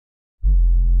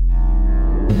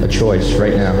a choice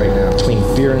right now, between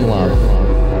fear and love.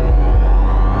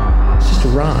 It's just a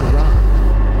ride.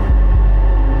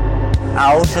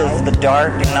 Out of the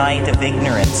dark night of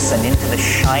ignorance and into the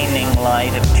shining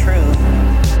light of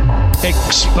truth.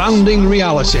 Expanding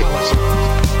reality.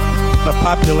 A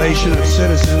population of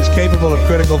citizens capable of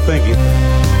critical thinking.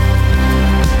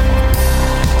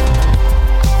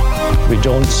 We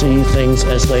don't see things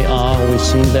as they are, we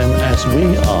see them as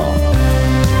we are.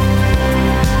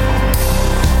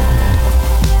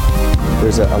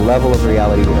 There's a level of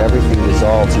reality where everything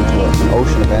dissolves into an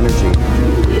ocean of energy.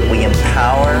 We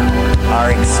empower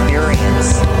our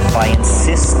experience by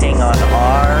insisting on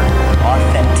our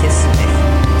authenticity.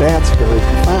 That's very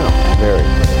profound.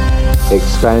 Very.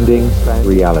 Expanding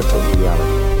reality.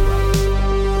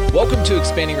 Welcome to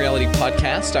Expanding Reality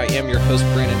Podcast. I am your host,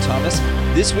 Brandon Thomas.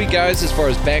 This week, guys, as far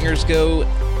as bangers go,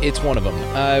 it's one of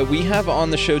them. We have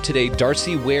on the show today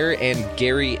Darcy Weir and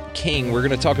Gary King. We're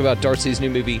going to talk about Darcy's new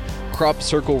movie, Crop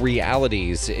Circle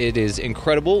Realities. It is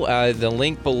incredible. The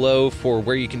link below for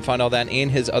where you can find all that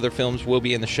and his other films will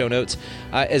be in the show notes.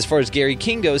 As far as Gary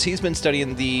King goes, he's been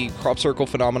studying the crop circle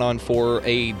phenomenon for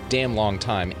a damn long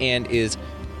time and is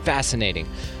fascinating.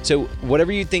 So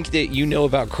whatever you think that you know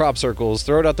about crop circles,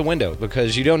 throw it out the window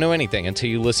because you don't know anything until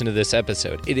you listen to this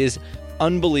episode. It is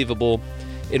unbelievable.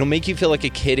 It'll make you feel like a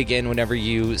kid again whenever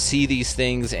you see these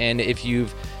things, and if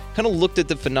you've kind of looked at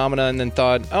the phenomena and then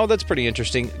thought, oh, that's pretty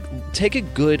interesting, take a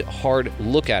good, hard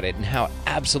look at it and how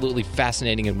absolutely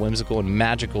fascinating and whimsical and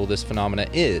magical this phenomena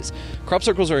is. Crop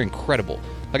circles are incredible.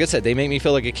 Like I said, they make me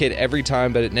feel like a kid every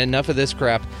time, but enough of this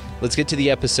crap. Let's get to the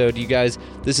episode. You guys,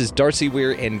 this is Darcy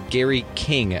Weir and Gary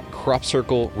King, Crop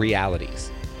Circle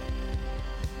Realities.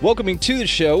 Welcoming to the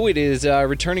show, it is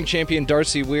returning champion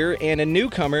Darcy Weir and a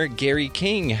newcomer, Gary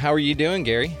King. How are you doing,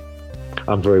 Gary?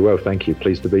 I'm very well, thank you.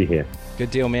 Pleased to be here.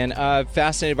 Good deal, man.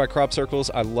 Fascinated by crop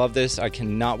circles. I love this. I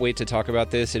cannot wait to talk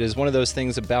about this. It is one of those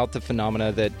things about the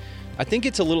phenomena that I think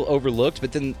it's a little overlooked,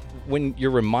 but then when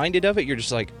you're reminded of it, you're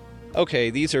just like, okay,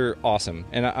 these are awesome,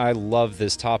 and I love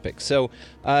this topic. So,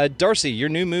 Darcy, your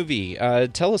new movie,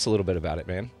 tell us a little bit about it,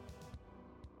 man.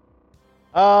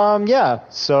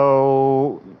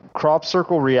 So Crop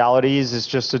Circle Realities is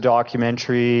just a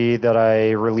documentary that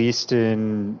I released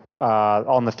on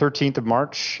the 13th of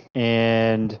March,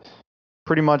 and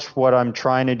pretty much what I'm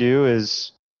trying to do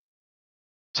is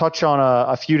touch on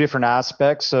a few different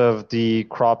aspects of the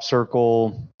crop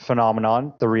circle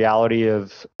phenomenon, the reality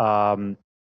of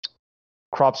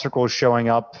crop circles showing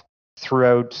up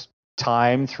throughout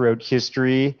time, throughout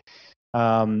history,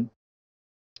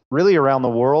 really around the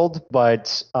world,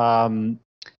 but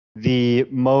the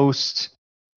most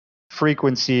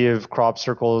frequency of crop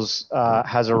circles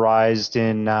has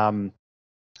arisen in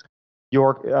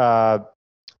York,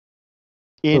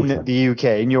 in Wiltshire. the UK,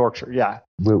 in Yorkshire, yeah.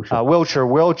 Wiltshire.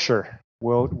 Wiltshire.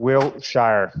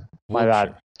 My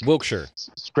bad. Wiltshire.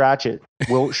 Scratch it.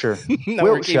 Wiltshire. No,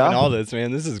 we're keeping all this,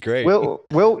 man. This is great.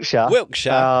 Wiltshire.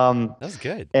 That's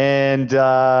good. And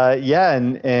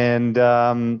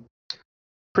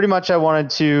pretty much I wanted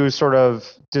to sort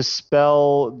of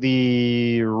dispel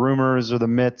the rumors or the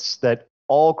myths that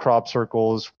all crop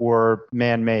circles were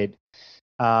man-made.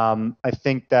 I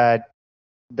think that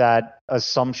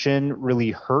assumption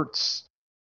really hurts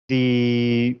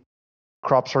the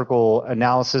crop circle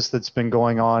analysis that's been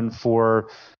going on for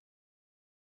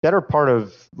better part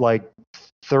of like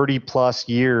 30 plus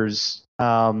years.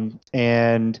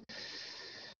 And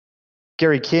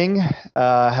Gary King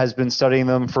has been studying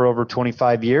them for over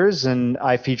 25 years, and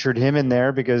I featured him in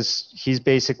there because he's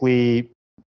basically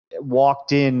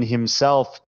walked in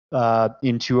himself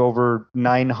into over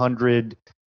 900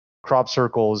 crop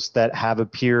circles that have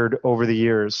appeared over the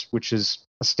years, which is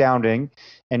astounding.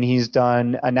 And he's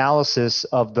done analysis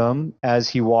of them as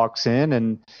he walks in,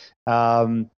 and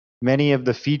many of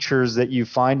the features that you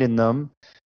find in them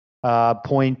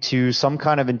point to some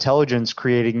kind of intelligence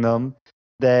creating them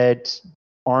that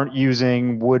aren't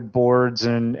using wood boards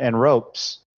and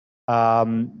ropes.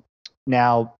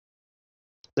 Now,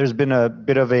 there's been a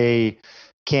bit of a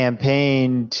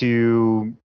campaign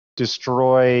to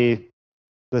destroy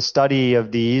the study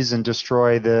of these and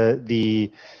destroy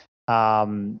the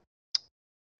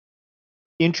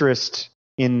interest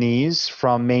in these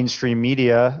from mainstream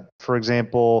media. For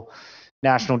example,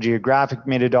 National Geographic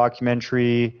made a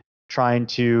documentary trying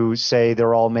to say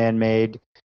they're all man-made,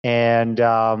 and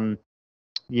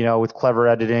with clever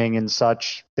editing and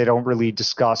such, they don't really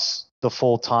discuss the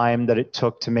full time that it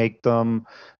took to make them,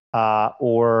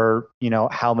 or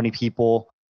how many people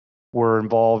were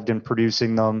involved in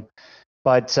producing them.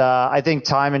 But I think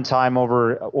time and time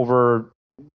over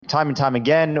time and time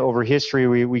again over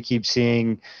history, we keep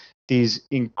seeing these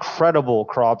incredible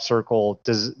crop circle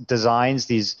designs,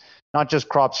 these not just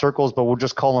crop circles, but we'll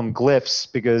just call them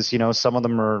glyphs because, some of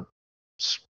them are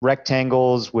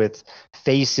rectangles with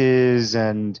faces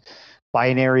and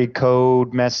binary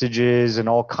code messages and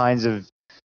all kinds of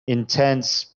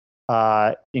intense,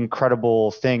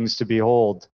 incredible things to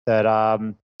behold that,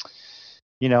 I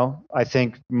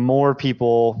think more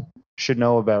people should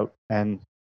know about. And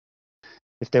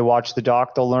if they watch the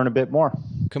doc, they'll learn a bit more.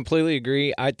 Completely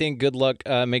agree. I think good luck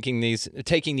taking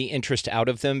the interest out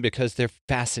of them because they're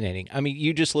fascinating. I mean,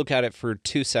 you just look at it for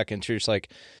 2 seconds, you're just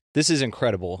like, this is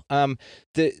incredible.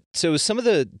 So some of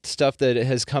the stuff that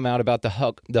has come out about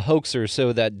the hoaxer,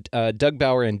 so that Doug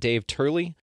Bauer and Dave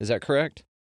Turley, is that correct?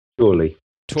 Chorley.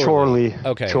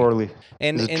 Okay. Chorley.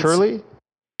 And is it Turley?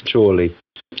 Chorley.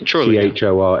 Chorley. Chorley. Okay.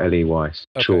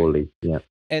 Chorley. Yeah.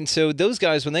 And so those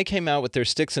guys, when they came out with their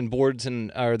sticks and boards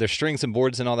or their strings and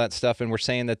boards and all that stuff, and were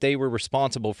saying that they were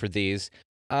responsible for these,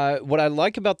 what I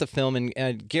like about the film,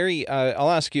 and Gary, I'll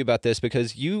ask you about this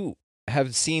because you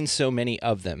have seen so many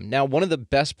of them. Now, one of the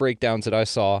best breakdowns that I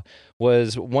saw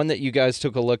was one that you guys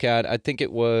took a look at. I think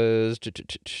it was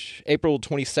April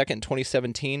 22nd,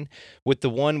 2017, with the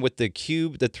one with the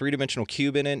cube, the three-dimensional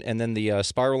cube in it, and then the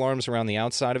spiral arms around the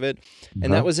outside of it.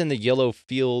 And that was in the yellow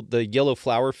field, the yellow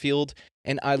flower field.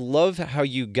 And I love how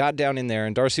you got down in there,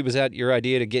 and Darcy, was that your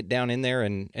idea to get down in there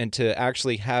and to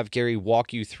actually have Gary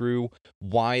walk you through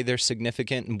why they're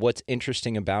significant and what's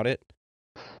interesting about it?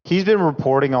 He's been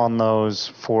reporting on those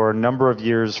for a number of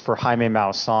years for Jaime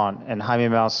Maussan, and Jaime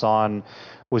Maussan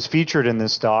was featured in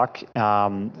this doc,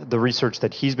 the research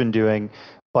that he's been doing,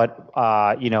 but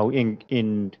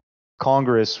in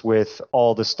Congress with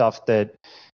all the stuff that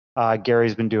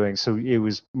Gary's been doing. So it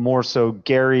was more so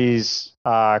Gary's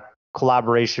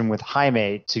collaboration with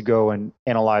Jaime to go and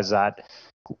analyze that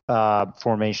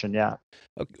formation. Yeah.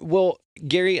 Well,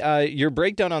 Gary, your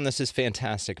breakdown on this is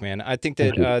fantastic, man. I think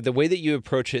that the way that you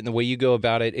approach it and the way you go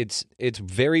about it, it's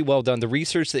very well done. The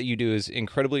research that you do is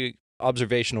incredibly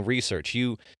observational research.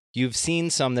 You've seen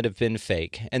some that have been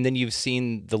fake, and then you've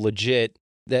seen the legit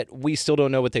that we still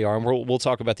don't know what they are, and we'll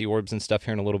talk about the orbs and stuff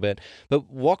here in a little bit. But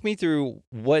walk me through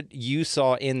what you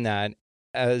saw in that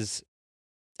as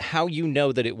how you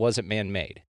know that it wasn't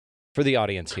man-made for the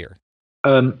audience here.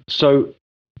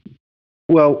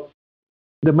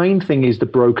 The main thing is the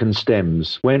broken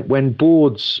stems. When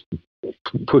boards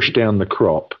push down the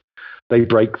crop, they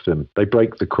break them. They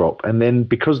break the crop. And then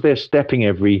because they're stepping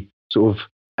every sort of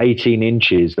 18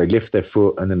 inches, they lift their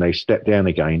foot and then they step down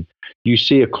again. You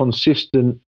see a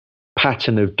consistent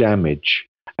pattern of damage.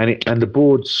 And the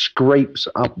board scrapes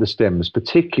up the stems,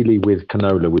 particularly with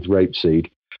canola, with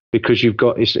rapeseed, because you've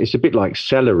got, it's a bit like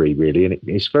celery, really, and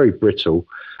it's very brittle.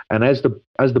 And as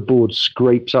the board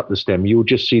scrapes up the stem, you'll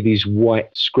just see these white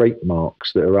scrape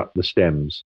marks that are up the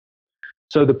stems.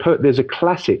 So there's a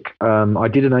classic. I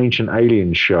did an Ancient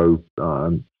Aliens show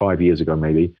 5 years ago,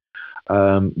 maybe.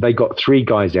 They got three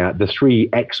guys out, the three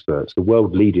experts, the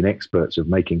world leading experts of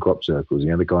making crop circles.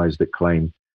 The guys that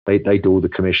claim they do all the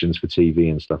commissions for TV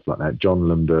and stuff like that. John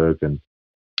Lundberg and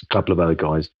a couple of other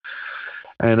guys.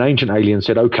 And Ancient Aliens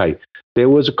said, okay, there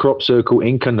was a crop circle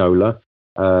in canola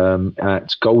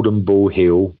at Golden Ball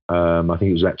Hill. I think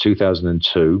it was about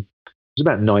 2002. It was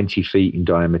about 90 feet in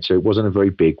diameter. It wasn't a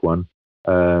very big one.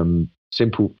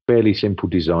 Fairly simple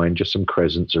design, just some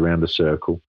crescents around a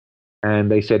circle.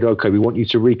 And they said, okay, we want you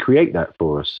to recreate that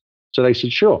for us. So they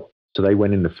said, sure. So they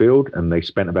went in the field and they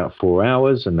spent about 4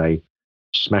 hours and they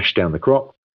smashed down the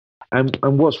crop. And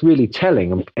what's really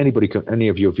telling, and any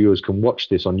of your viewers can watch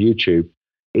this on YouTube,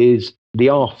 is the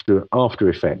after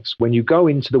effects. When you go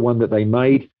into the one that they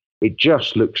made, it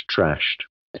just looks trashed.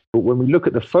 But when we look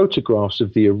at the photographs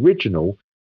of the original,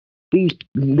 these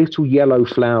little yellow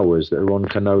flowers that are on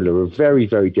canola are very,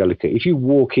 very delicate. If you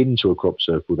walk into a crop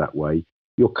circle that way,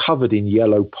 you're covered in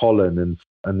yellow pollen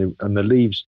and the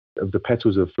leaves of the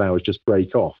petals of the flowers just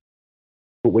break off.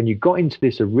 But when you got into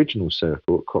this original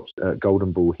circle at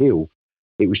Golden Ball Hill,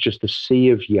 it was just a sea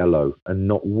of yellow, and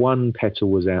not one petal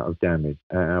was out of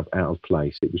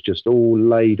place. It was just all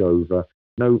laid over,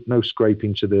 no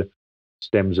scraping to the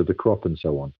stems of the crop and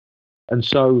so on. And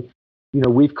so,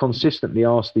 we've consistently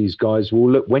asked these guys,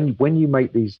 well, look, when you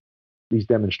make these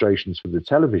demonstrations for the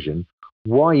television,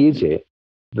 why is it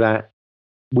that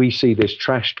we see this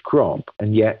trashed crop,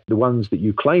 and yet the ones that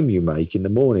you claim you make in the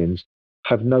mornings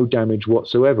have no damage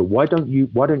whatsoever? Why don't you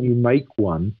make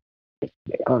one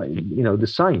the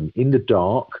same in the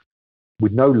dark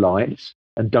with no lights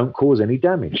and don't cause any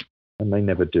damage? And they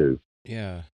never do.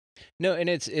 Yeah. No, and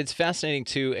it's fascinating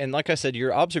too. And like I said,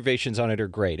 your observations on it are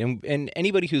great. And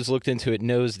anybody who's looked into it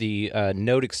knows the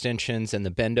node extensions and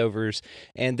the bendovers.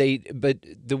 But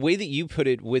the way that you put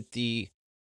it with the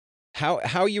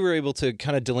how you were able to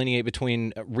kind of delineate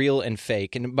between real and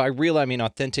fake, and by real I mean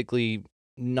authentically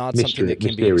not something that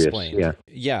can be explained.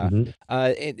 Yeah.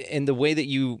 And the way that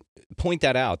you point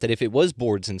that out, that if it was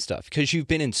boards and stuff, because you've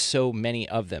been in so many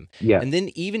of them, and then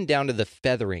even down to the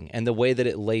feathering and the way that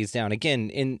it lays down. Again,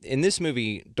 in this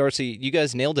movie, Darcy, you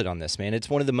guys nailed it on this, man. It's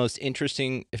one of the most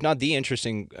interesting, if not the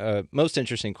most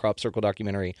interesting crop circle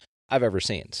documentary I've ever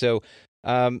seen. So,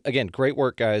 again, great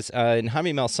work, guys. And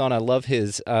Jaime Malsana, I love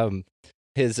his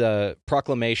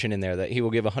proclamation in there that he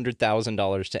will give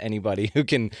 $100,000 to anybody who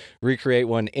can recreate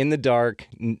one in the dark,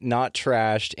 not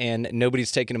trashed, and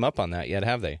nobody's taken him up on that yet,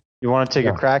 have they? You want to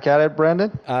take a crack at it,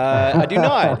 Brendan? I do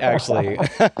not, actually.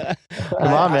 Come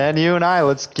on, man. You and I,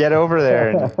 let's get over there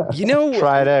and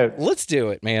try it out. Let's do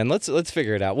it, man. Let's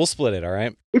figure it out. We'll split it, all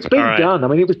right? It's been done. I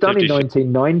mean, it was done in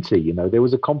 1990. There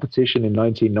was a competition in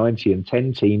 1990, and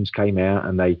 10 teams came out,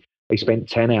 and they spent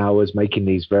 10 hours making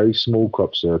these very small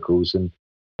crop circles, and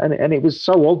it was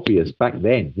so obvious back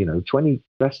then,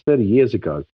 that's 30 years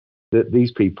ago, that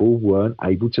these people weren't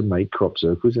able to make crop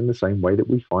circles in the same way that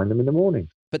we find them in the morning.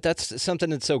 But that's something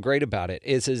that's so great about it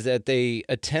is that they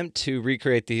attempt to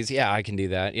recreate these. Yeah, I can do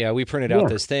that. Yeah, we printed out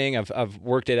this thing. I've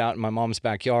worked it out in my mom's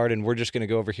backyard, and we're just going to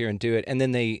go over here and do it. And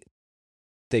then they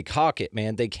cock it,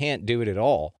 man. They can't do it at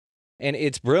all, and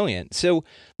it's brilliant. So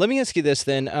let me ask you this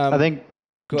then. I think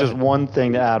just one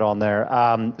thing to add on there.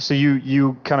 So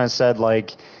you kind of said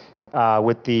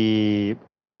with the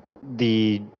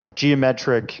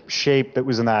geometric shape that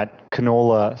was in that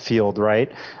canola field, right?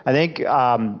 I think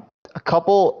a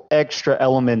couple extra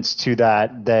elements to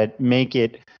that make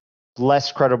it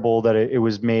less credible that it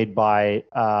was made by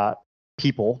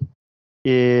people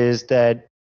is that,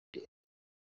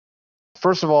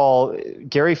 first of all,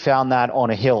 Gary found that on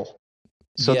a hill.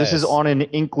 So this is on an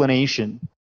inclination,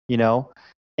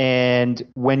 and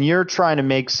when you're trying to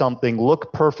make something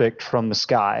look perfect from the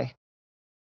sky,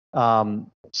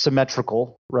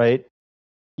 symmetrical, right?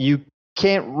 You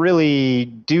can't really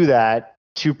do that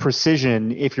to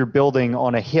precision if you're building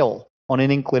on a hill, on an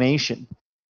inclination.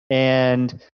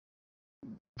 And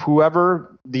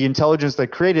whoever, the intelligence that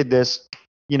created this,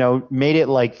 made it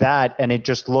like that, and it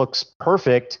just looks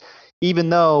perfect, even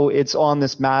though it's on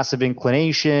this massive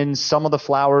inclination. Some of the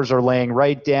flowers are laying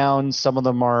right down, some of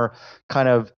them are kind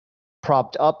of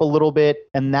propped up a little bit,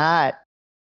 and that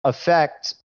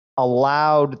effect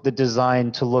allowed the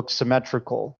design to look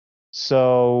symmetrical.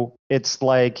 So it's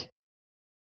like,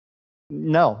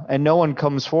 no, and no one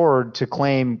comes forward to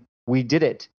claim we did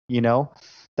it.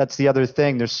 That's the other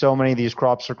thing. There's so many of these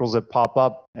crop circles that pop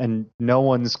up, and no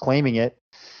one's claiming it.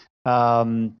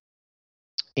 And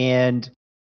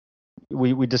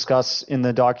we discuss in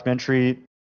the documentary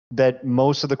that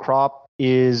most of the crop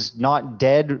is not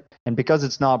dead, and because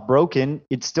it's not broken,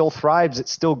 it still thrives, it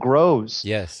still grows.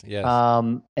 Yes.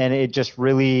 And it just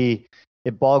really,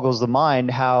 it boggles the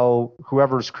mind how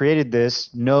whoever's created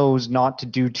this knows not to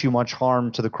do too much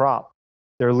harm to the crop.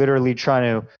 They're literally trying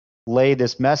to lay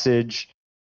this message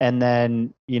and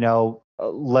then,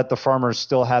 let the farmers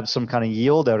still have some kind of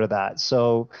yield out of that.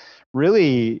 So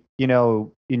really,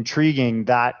 intriguing,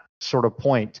 that sort of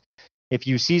point. If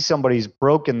you see somebody's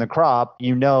broken the crop,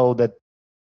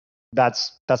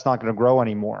 that's not going to grow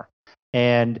anymore.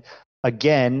 And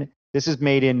again, this is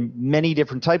made in many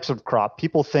different types of crop.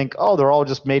 People think, oh, they're all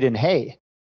just made in hay.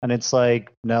 And it's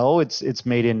like, no, it's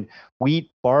made in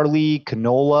wheat, barley,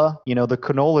 canola. The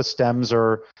canola stems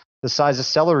are the size of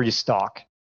celery stalk.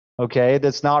 Okay,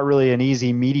 that's not really an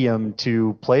easy medium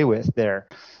to play with there.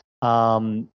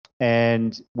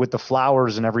 And with the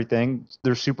flowers and everything,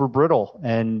 they're super brittle,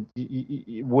 and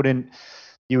you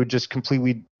would just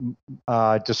completely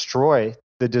destroy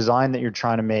the design that you're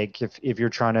trying to make if you're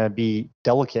trying to be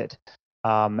delicate.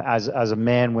 As a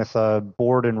man with a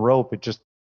board and rope, it just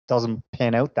doesn't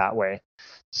pan out that way.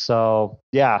 So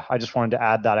yeah, I just wanted to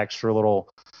add that extra little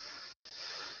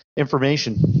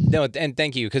information. No, and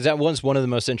thank you, because that was one of the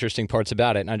most interesting parts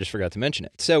about it, and I just forgot to mention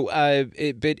it. So,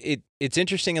 it's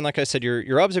interesting, and like I said,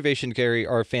 your observations, Gary,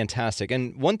 are fantastic.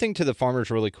 And one thing to the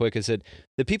farmers really quick is that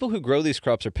the people who grow these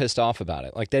crops are pissed off about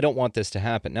it. Like, they don't want this to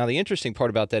happen. Now, the interesting part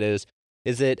about that is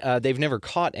that they've never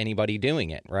caught anybody doing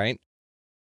it, right?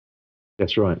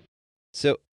 That's right.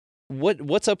 So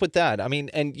What's up with that? I mean,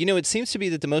 and it seems to be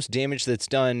that the most damage that's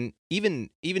done, even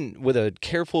with a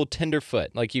careful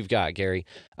tenderfoot like you've got, Gary,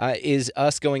 is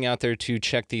us going out there to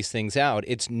check these things out.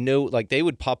 It's like they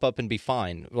would pop up and be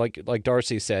fine, like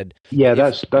Darcy said. Yeah,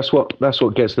 that's what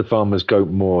gets the farmers goat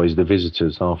more is the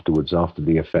visitors afterwards, after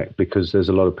the effect, because there's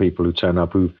a lot of people who turn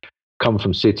up who come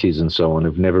from cities and so on,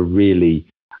 have never really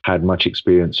had much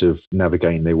experience of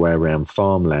navigating their way around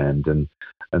farmland, and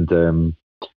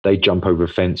they jump over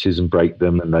fences and break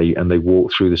them, and they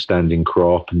walk through the standing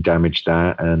crop and damage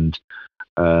that, and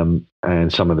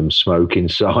some of them smoke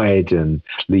inside and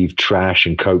leave trash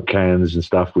and Coke cans and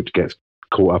stuff, which gets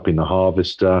caught up in the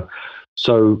harvester.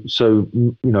 So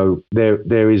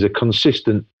there is a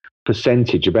consistent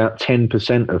percentage, about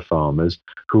 10% of farmers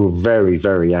who are very,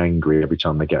 very angry every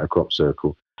time they get a crop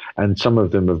circle, and some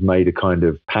of them have made a kind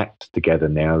of pact together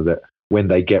now that when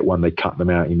they get one, they cut them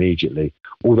out immediately.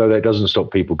 Although that doesn't stop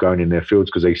people going in their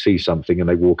fields because they see something and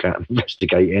they walk out and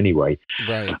investigate anyway.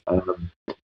 Right.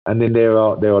 And then there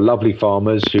are lovely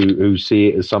farmers who see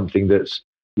it as something that's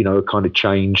a kind of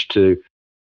change to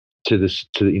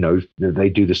they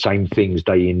do the same things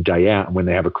day in, day out, and when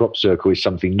they have a crop circle it's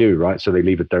something new, right? So they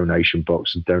leave a donation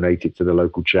box and donate it to the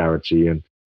local charity and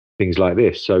things like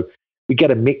this. So we get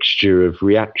a mixture of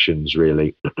reactions,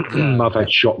 really. Yeah. I've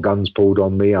had shotguns pulled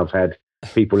on me. I've had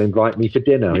people invite me for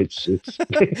dinner. It's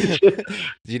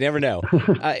you never know.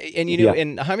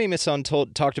 And Jaime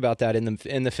Maussan talked about that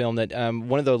in the film, that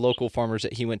one of the local farmers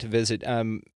that he went to visit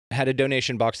had a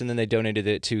donation box, and then they donated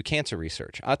it to cancer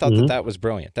research. I thought that was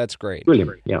brilliant. That's great.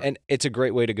 Brilliant, yeah. And it's a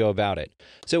great way to go about it.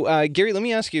 So, Gary, let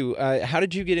me ask you, how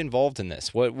did you get involved in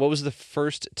this? What was the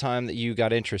first time that you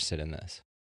got interested in this?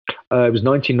 It was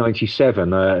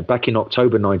 1997. Back in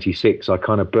October 96, I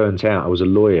kind of burnt out. I was a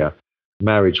lawyer.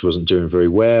 Marriage wasn't doing very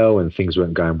well, and things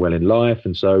weren't going well in life.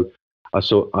 And so I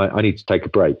thought I need to take a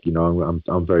break.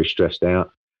 I'm very stressed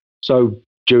out. So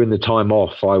during the time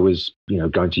off, I was,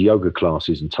 going to yoga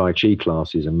classes and Tai Chi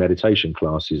classes and meditation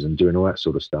classes and doing all that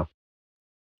sort of stuff.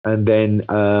 And then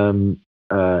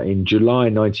in July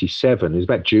 97, it was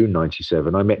about June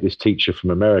 97, I met this teacher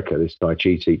from America, this Tai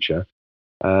Chi teacher.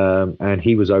 And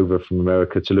he was over from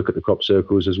America to look at the crop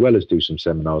circles as well as do some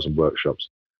seminars and workshops.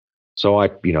 So I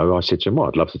said to him,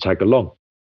 I'd love to tag along.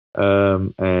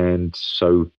 And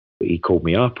so he called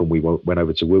me up and we went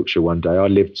over to Wiltshire one day. I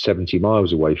lived 70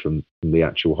 miles away from the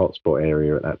actual hotspot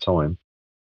area at that time.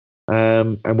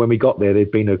 And when we got there,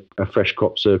 there'd been a fresh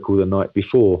crop circle the night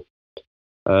before.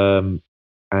 And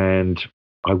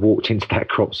I walked into that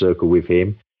crop circle with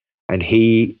him. And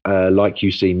he, like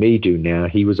you see me do now,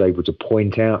 he was able to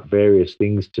point out various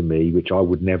things to me which I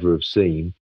would never have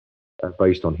seen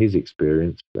based on his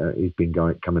experience. He's been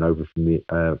coming over from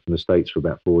the States for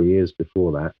about 4 years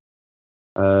before that.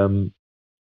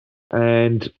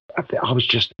 And I was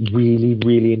just really,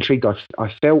 really intrigued. I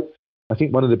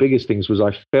think one of the biggest things was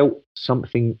I felt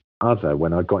something other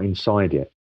when I got inside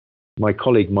it. My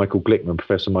colleague,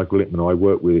 Professor Michael Glickman, who I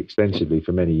worked with extensively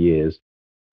for many years,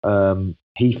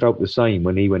 he felt the same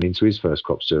when he went into his first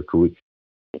crop circle.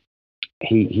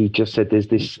 He just said there's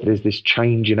this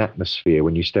change in atmosphere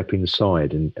when you step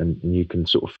inside and you can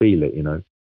sort of feel it, And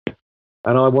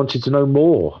I wanted to know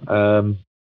more.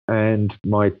 And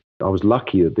I was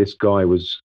lucky that this guy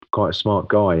was quite a smart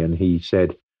guy, and he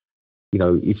said,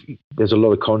 if there's a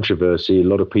lot of controversy, a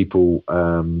lot of people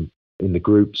in the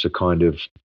groups are kind of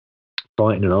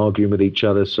fighting and arguing with each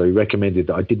other. So he recommended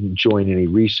that I didn't join any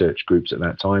research groups at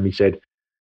that time. He said,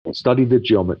 study the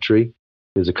geometry.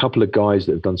 There's a couple of guys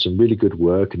that have done some really good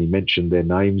work, and he mentioned their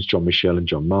names, John Michel and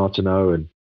John Martineau and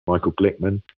Michael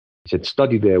Glickman. He said,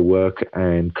 study their work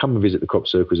and come and visit the crop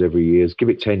circles every year. Give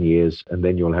it 10 years, and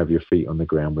then you'll have your feet on the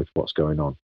ground with what's going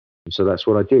on. And so that's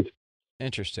what I did.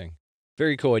 Interesting.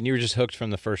 Very cool. And you were just hooked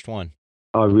from the first one.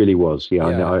 I really was. Yeah.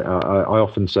 I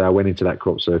often say I went into that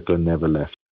crop circle and never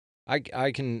left.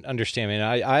 I can understand, man.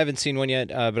 I haven't seen one yet,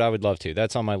 but I would love to.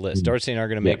 That's on my list. Darcy and I are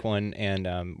going to make one, and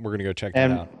we're going to go check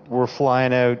that out. And we're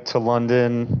flying out to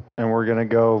London, and we're going to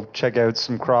go check out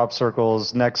some crop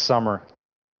circles next summer.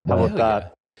 How about that? Yeah.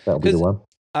 That'll be the one.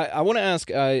 I want to ask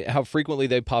how frequently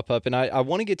they pop up, and I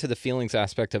want to get to the feelings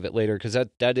aspect of it later, because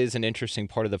that is an interesting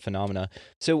part of the phenomena.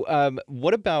 So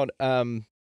what about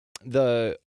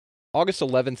the August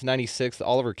 11th, 96, the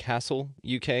Oliver Castle,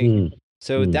 UK?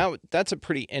 So that's a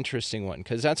pretty interesting one,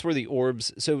 because that's where the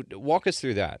orbs... So walk us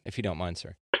through that, if you don't mind,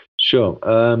 sir. Sure.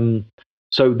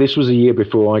 So this was a year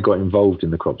before I got involved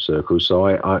in the crop circle.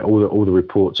 So all the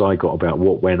reports I got about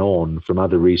what went on from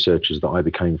other researchers that I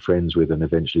became friends with and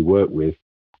eventually worked with,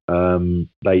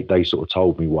 they sort of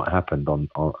told me what happened on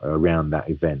around that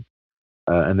event.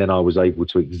 And then I was able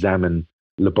to examine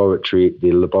the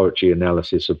laboratory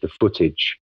analysis of the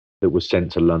footage that was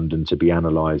sent to London to be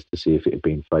analysed to see if it had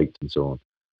been faked and so on.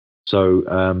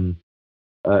 So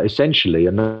essentially,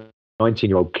 a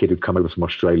 19-year-old kid who'd come over from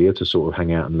Australia to sort of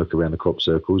hang out and look around the crop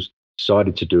circles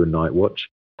decided to do a night watch.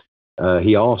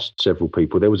 He asked several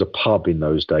people. There was a pub in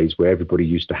those days where everybody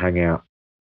used to hang out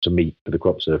to meet for the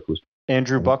crop circles.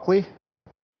 Andrew Buckley?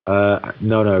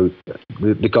 No.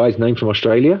 The guy's name from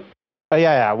Australia? Oh,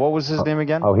 yeah. What was his name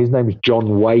again? Oh, his name is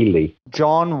John Whaley.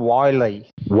 John Wiley.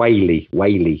 Whaley.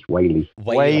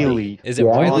 Is it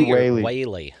Yeah. Wiley or Whaley.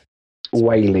 Whaley?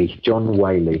 Whaley. John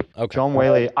Whaley. Okay. John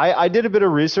Whaley. I did a bit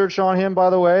of research on him, by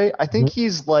the way. I think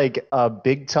he's like a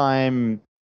big time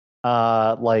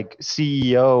like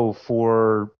CEO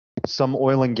for some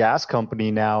oil and gas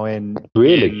company now in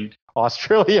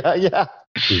Australia. Yeah.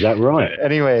 Is that right?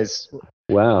 Anyways.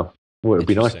 Wow. Well, it'd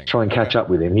be nice to try and catch up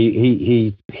with him.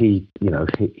 He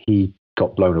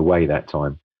got blown away that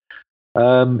time.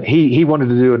 He wanted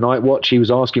to do a night watch. He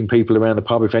was asking people around the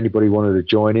pub if anybody wanted to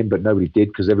join him, but nobody did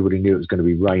because everybody knew it was going to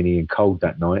be rainy and cold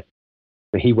that night.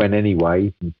 But he went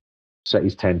anyway and set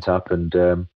his tent up, and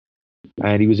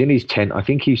he was in his tent. I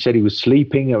think he said he was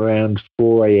sleeping around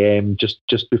 4 a.m.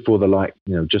 just before the light,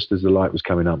 just as the light was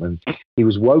coming up, and he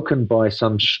was woken by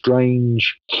some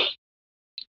strange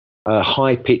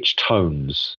high-pitched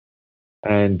tones.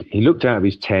 And he looked out of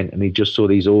his tent and he just saw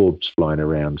these orbs flying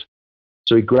around.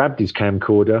 So he grabbed his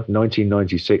camcorder,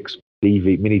 1996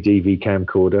 mini DV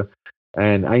camcorder,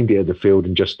 and aimed it at the field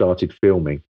and just started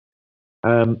filming.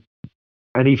 And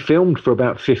he filmed for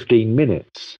about 15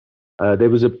 minutes. There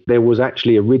was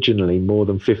actually originally more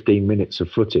than 15 minutes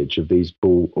of footage of these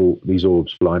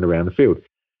orbs flying around the field.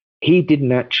 He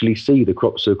didn't actually see the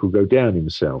crop circle go down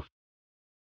himself.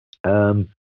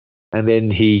 And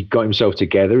then he got himself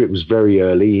together. It was very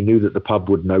early. He knew that the pub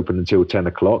wouldn't open until 10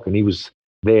 o'clock, and he was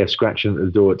there scratching at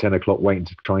the door at 10 o'clock waiting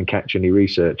to try and catch any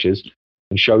researchers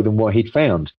and show them what he'd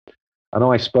found. And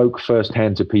I spoke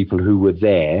firsthand to people who were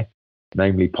there,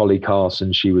 namely Polly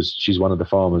Carson. She's one of the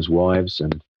farmers' wives,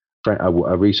 and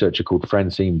a researcher called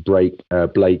Francine Blake.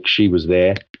 She was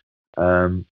there,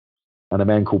 and a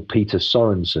man called Peter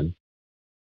Sorensen.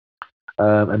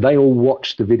 And they all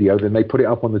watched the video. Then they put it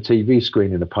up on the TV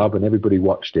screen in the pub, and everybody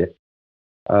watched it.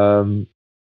 And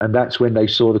that's when they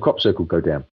saw the crop circle go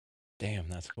down. Damn,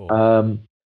 that's cool.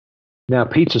 Now,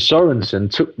 Peter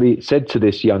Sorensen said to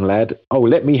this young lad, "Oh,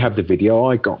 let me have the video.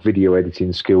 I got video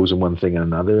editing skills and one thing and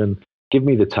another, and give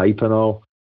me the tape, and I'll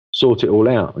sort it all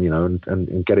out,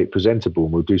 and get it presentable,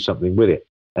 and we'll do something with it."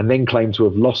 And then claimed to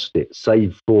have lost it,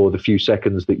 save for the few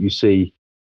seconds that you see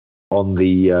on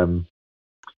the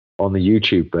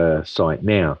YouTube site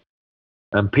now.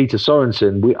 And Peter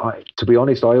Sorensen, to be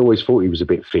honest, I always thought he was a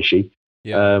bit fishy.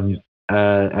 Yeah.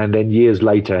 And then years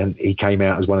later, he came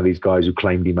out as one of these guys who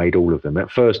claimed he made all of them. At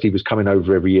first, he was coming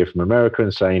over every year from America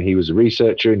and saying he was a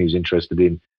researcher and he was interested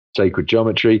in sacred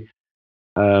geometry.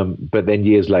 But then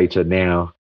years later,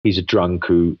 now he's a drunk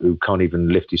who can't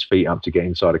even lift his feet up to get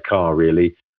inside a car,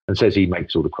 really, and says he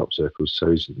makes all the crop circles.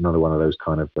 So he's another one of those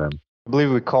kind of... I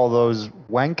believe we call those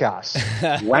wankas.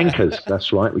 Wankers,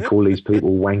 that's right. We call these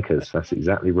people wankers. That's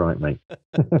exactly right, mate.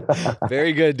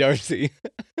 Very good, Darcy.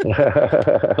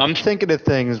 I'm thinking of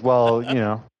things, I'll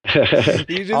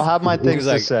have my things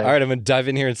to say. All right, I'm going to dive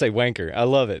in here and say wanker. I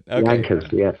love it. Okay.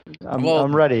 Wankers, yeah.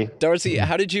 I'm ready. Darcy,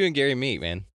 how did you and Gary meet,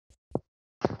 man?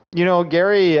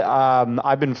 Gary,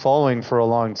 I've been following for a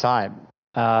long time.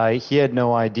 He had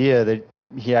no idea that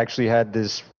he actually had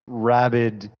this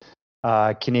rabid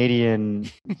Canadian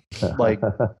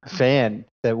fan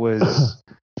that was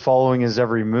following his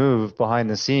every move behind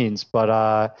the scenes.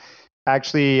 But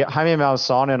actually, Jaime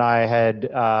Maussan and I had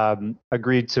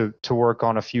agreed to work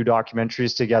on a few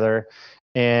documentaries together.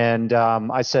 And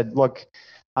I said, look,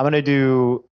 I'm going to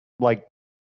do like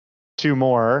 2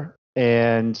 more.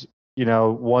 And,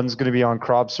 one's going to be on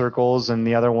crop circles and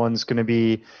the other one's going to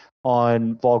be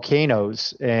on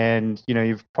volcanoes. And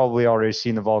you've probably already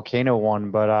seen the volcano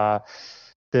one, but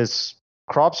this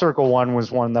crop circle one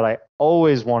was one that I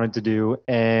always wanted to do,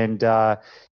 and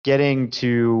getting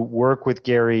to work with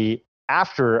Gary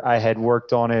after I had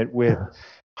worked on it with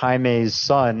Jaime's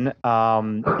son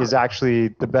is actually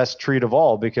the best treat of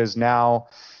all, because now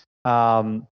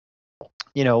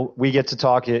we get to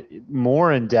talk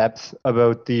more in depth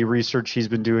about the research he's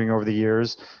been doing over the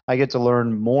years. I get to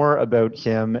learn more about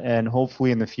him, and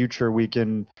hopefully in the future we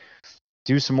can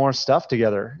do some more stuff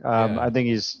together. I think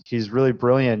he's really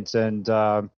brilliant, and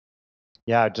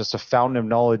just a fountain of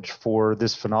knowledge for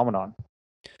this phenomenon.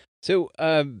 So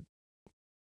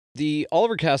the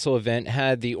Oliver Castle event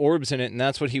had the orbs in it, and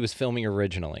that's what he was filming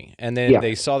originally. And then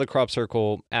they saw the crop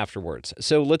circle afterwards.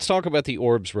 So let's talk about the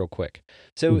orbs real quick.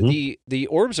 So the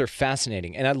orbs are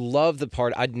fascinating, and I love the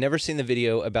part. I'd never seen the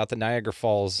video about the Niagara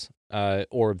Falls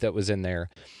orb that was in there,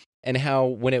 and how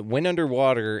when it went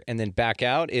underwater and then back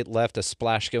out, it left a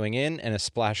splash going in and a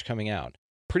splash coming out.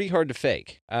 Pretty hard to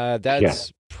fake.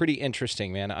 That's pretty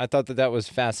interesting, man. I thought that was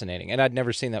fascinating, and I'd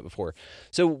never seen that before.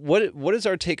 So what is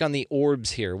our take on the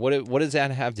orbs here? What does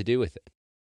that have to do with it?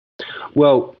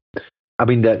 Well, I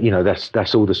mean,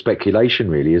 that's all the speculation,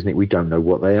 really, isn't it? We don't know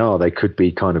what they are. They could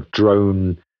be kind of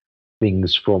drone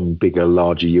things from bigger,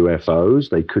 larger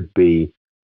UFOs. They could be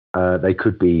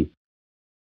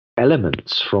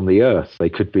elements from the Earth. They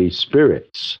could be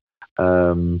spirits.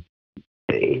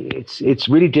 It's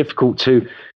really difficult to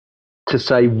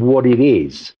say what it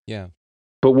is. Yeah.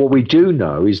 But what we do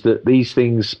know is that these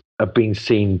things have been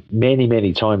seen many,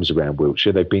 many times around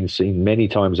Wiltshire. They've been seen many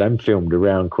times and filmed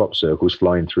around crop circles,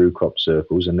 flying through crop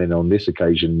circles, and then on this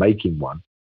occasion making one.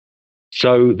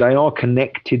 So they are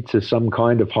connected to some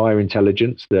kind of higher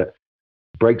intelligence that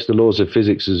breaks the laws of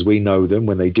physics as we know them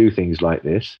when they do things like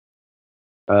this.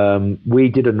 We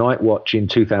did a night watch in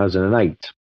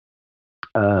 2008.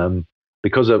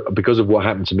 Because of what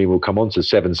happened to me, we'll come on to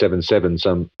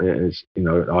 777.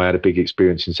 I had a big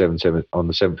experience in 7/7 on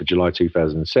the 7th of July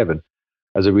 2007.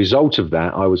 As a result of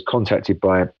that, I was contacted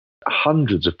by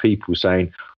hundreds of people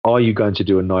saying, "Are you going to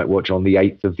do a night watch on the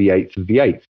 8th of the 8th of the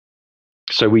 8th?"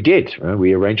 So we did.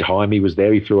 We arranged. Jaime was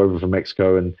there. He flew over from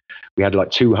Mexico, and we had like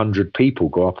 200 people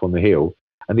go up on the hill.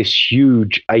 And this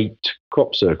huge 8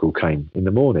 crop circle came in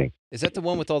the morning. Is that the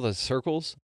one with all the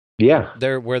circles? Yeah.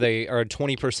 They're where they are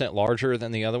 20% larger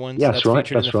than the other ones? Yeah, that's right.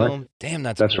 That's right. Film? Damn,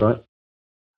 that's cool.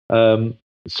 Right.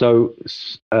 So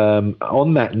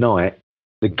on that night,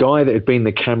 the guy that had been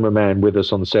the cameraman with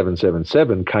us on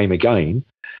 777 came again,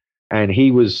 and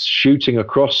he was shooting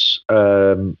across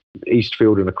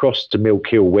Eastfield and across to Milk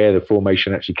Hill, where the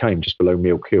formation actually came, just below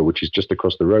Milk Hill, which is just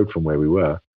across the road from where we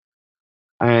were.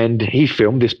 And he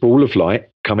filmed this ball of light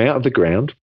come out of the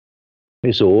ground,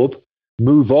 this orb,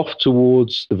 move off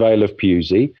towards the Vale of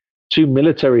Pewsey. 2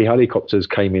 military helicopters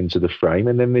came into the frame,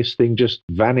 and then this thing just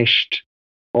vanished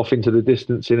off into the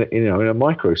distance in a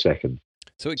microsecond.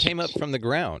 So it came up from the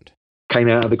ground. Came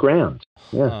out of the ground,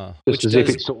 yeah, just as if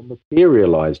it sort of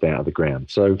materialized out of the ground.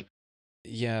 So,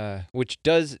 yeah, which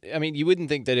does. I mean, you wouldn't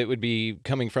think that it would be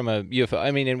coming from a UFO.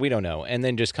 I mean, and we don't know, and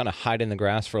then just kind of hide in the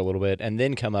grass for a little bit, and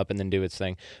then come up and then do its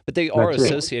thing. But they are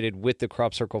associated with the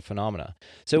crop circle phenomena.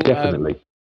 So definitely.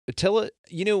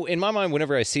 In my mind,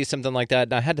 whenever I see something like that,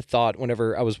 and I had the thought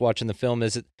whenever I was watching the film,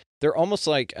 is that they're almost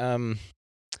like, I want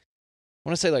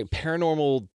to say like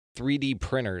paranormal 3D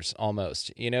printers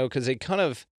almost, because they kind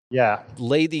of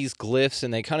lay these glyphs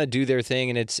and they kind of do their thing,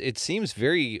 and it seems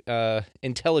very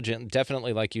intelligent,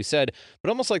 definitely like you said, but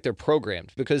almost like they're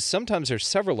programmed, because sometimes there's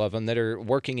several of them that are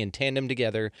working in tandem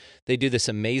together. They do this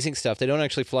amazing stuff. They don't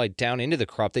actually fly down into the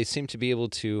crop. They seem to be able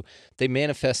to, they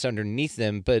manifest underneath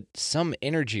them, but some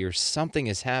energy or something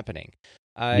is happening.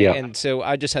 And so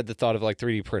I just had the thought of like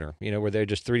 3D printer, where they're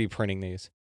just 3D printing these.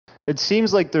 It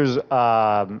seems like there's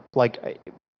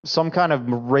some kind of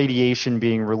radiation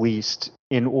being released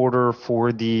in order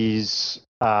for these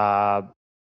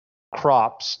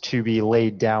crops to be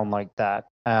laid down like that.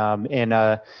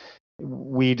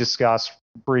 We discussed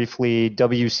briefly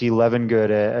W.C.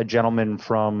 Levengood, a gentleman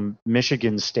from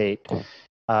Michigan State,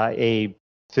 a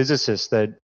physicist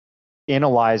that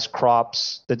analyzed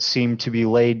crops that seemed to be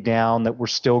laid down, that were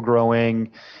still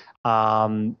growing,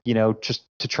 just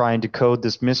to try and decode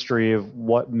this mystery of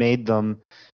what made them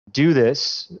do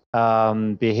this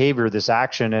behavior, this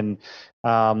action. And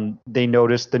they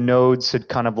noticed the nodes had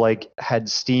kind of had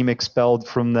steam expelled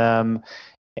from them,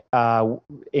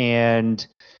 and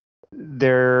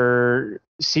there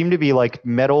seemed to be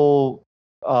metal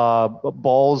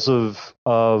balls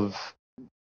of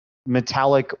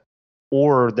metallic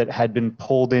ore that had been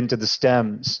pulled into the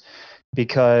stems,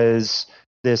 because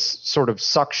this sort of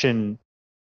suction,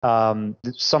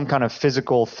 some kind of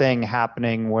physical thing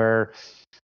happening where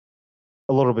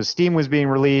a little bit of steam was being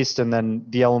released, and then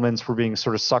the elements were being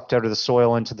sort of sucked out of the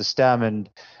soil into the stem. And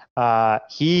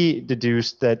he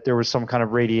deduced that there was some kind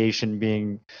of radiation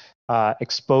being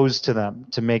exposed to them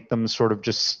to make them sort of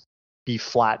just be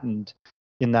flattened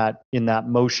in that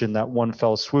motion, that one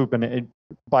fell swoop. And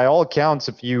by all accounts,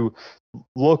 if you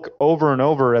look over and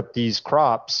over at these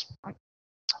crops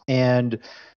and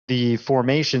the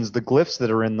formations, the glyphs that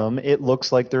are in them, it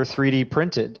looks like they're 3D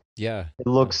printed. Yeah. It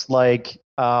looks like,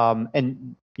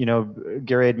 and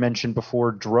Gary had mentioned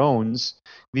before drones.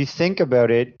 If you think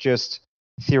about it, just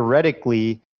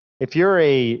theoretically, if you're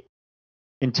a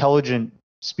intelligent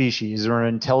species or an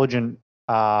intelligent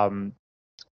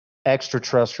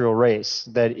extraterrestrial race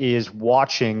that is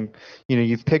watching,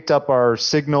 you've picked up our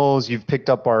signals, you've picked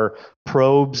up our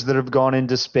probes that have gone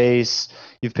into space,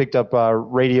 you've picked up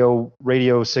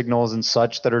radio signals and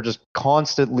such that are just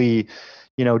constantly,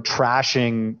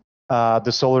 trashing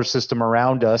the solar system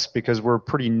around us because we're a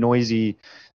pretty noisy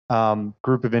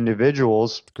group of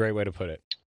individuals. Great way to put it.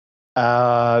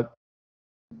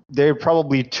 They're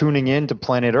probably tuning in to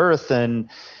planet Earth, and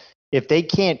if they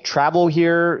can't travel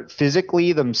here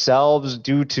physically themselves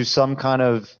due to some kind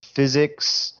of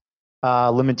physics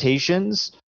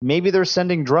limitations, maybe they're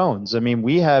sending drones. I mean,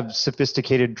 we have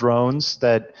sophisticated drones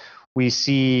that we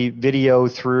see video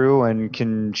through and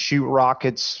can shoot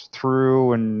rockets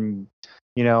through and,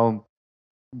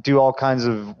 do all kinds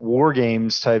of war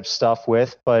games type stuff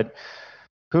with. But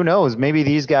who knows? Maybe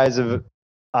these guys have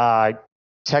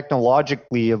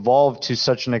technologically evolved to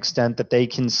such an extent that they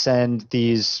can send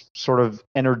these sort of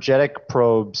energetic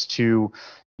probes to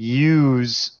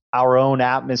use our own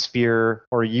atmosphere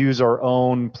or use our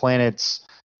own planet's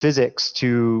physics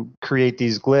to create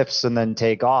these glyphs and then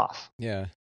take off. Yeah.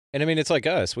 And I mean, it's like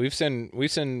us. We've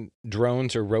sent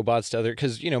drones or robots to other,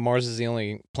 because, Mars is the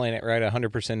only planet, right,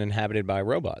 100% inhabited by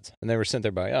robots, and they were sent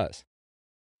there by us.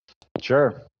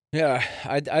 Sure. Yeah,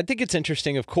 I think it's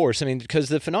interesting, of course. I mean, because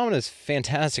the phenomena is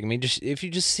fantastic. I mean, if you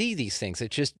just see these things,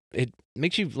 it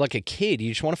makes you like a kid.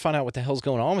 You just want to find out what the hell's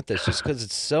going on with this, just because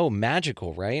it's so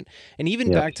magical, right? And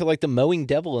even back to like the mowing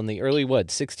devil in the early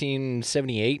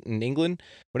 1678 in England,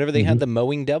 whenever they had the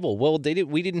mowing devil. Well,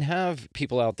 we didn't have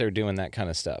people out there doing that kind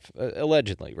of stuff,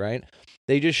 allegedly, right?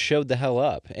 They just showed the hell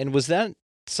up. And was that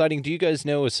sighting, do you guys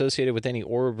know, associated with any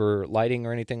orb or lighting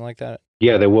or anything like that?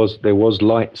 Yeah, there was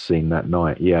light seen that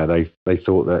night. Yeah, they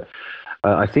thought that.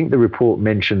 I think the report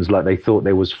mentions like they thought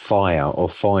there was fire or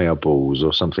fireballs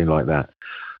or something like that.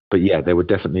 But yeah, there were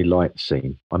definitely lights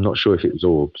seen. I'm not sure if it was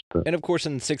orbs. But... And of course,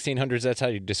 in the 1600s, that's how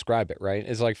you describe it, right?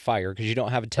 It's like fire, because you don't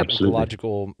have a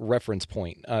technological reference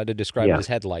point to describe it as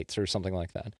headlights or something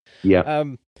like that. Yeah.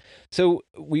 So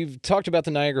we've talked about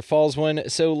the Niagara Falls one.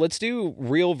 So let's do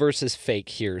real versus fake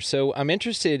here. So I'm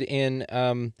interested in,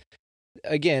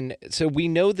 again, so we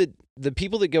know that the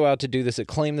people that go out to do this, that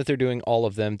claim that they're doing all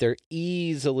of them, they're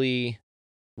easily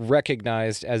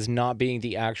recognized as not being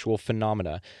the actual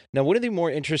phenomena. Now, one of the more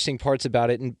interesting parts about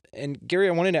it, and Gary,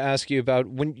 I wanted to ask you about,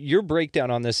 when your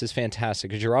breakdown on this is fantastic,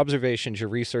 because your observations, your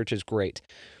research is great.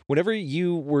 Whenever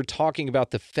you were talking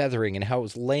about the feathering and how it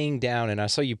was laying down, and I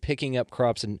saw you picking up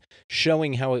crops and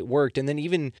showing how it worked, and then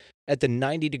even at the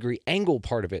 90-degree angle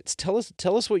part of it, tell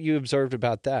us what you observed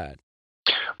about that.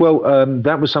 Well,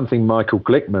 that was something Michael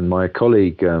Glickman, my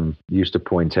colleague, used to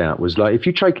point out, was like, if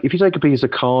you take a piece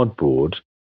of cardboard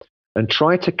and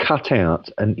try to cut out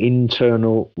an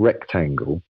internal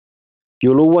rectangle,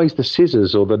 the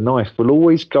scissors or the knife will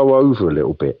always go over a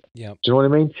little bit. Yep. Do you know what I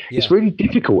mean? Yeah. It's really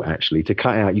difficult, actually, to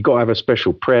cut out. You've got to have a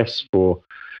special press for,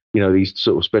 these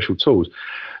sort of special tools.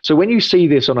 So when you see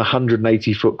this on a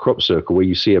 180-foot crop circle, where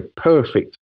you see a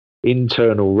perfect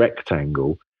internal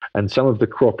rectangle and some of the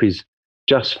crop is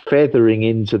just feathering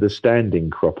into the standing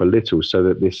crop a little so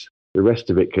that the rest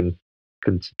of it can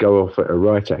go off at a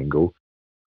right angle,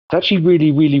 it's actually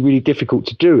really, really, really difficult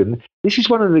to do. And this is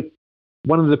one of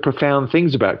the profound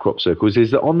things about crop circles,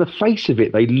 is that on the face of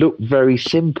it, they look very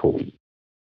simple,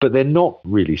 but they're not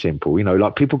really simple.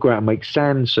 Like people go out and make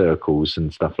sand circles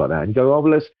and stuff like that and go, oh,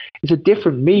 well, it's a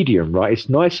different medium, right? It's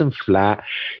nice and flat.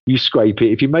 You scrape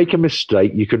it. If you make a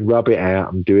mistake, you can rub it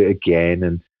out and do it again.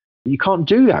 And you can't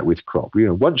do that with crop.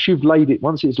 Once it's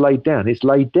laid down, it's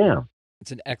laid down.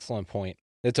 It's an excellent point.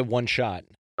 It's a one shot.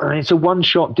 It's a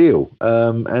one-shot deal,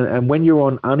 and when you're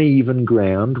on uneven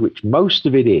ground, which most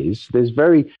of it is, there's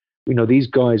these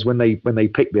guys, when they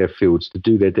pick their fields to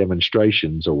do their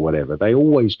demonstrations or whatever, they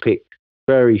always pick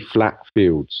very flat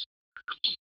fields.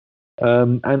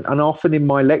 And often in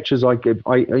my lectures,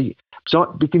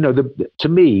 to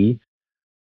me,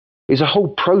 is a whole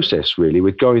process really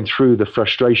with going through the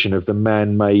frustration of the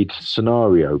man-made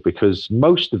scenario, because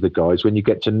most of the guys, when you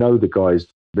get to know the guys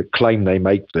that claim they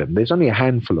make them, there's only a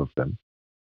handful of them.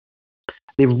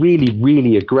 They're really,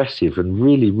 really aggressive and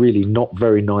really, really not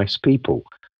very nice people.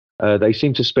 They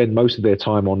seem to spend most of their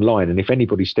time online. And if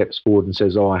anybody steps forward and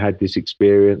says, oh, I had this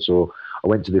experience, or I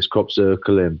went to this crop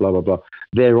circle and blah, blah, blah,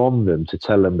 they're on them to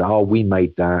tell them that, oh, we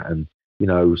made that, and,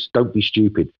 don't be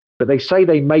stupid. But they say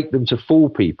they make them to fool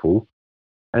people,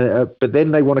 but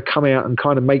then they want to come out and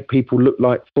kind of make people look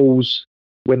like fools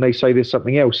when they say there's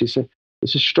something else.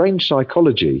 it's a strange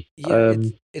psychology. Yeah,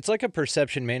 it's like a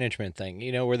perception management thing,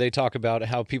 where they talk about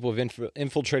how people have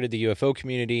infiltrated the UFO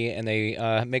community and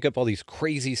they make up all these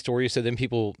crazy stories, so then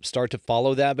people start to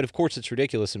follow that. But of course, it's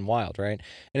ridiculous and wild, right?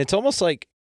 And it's almost like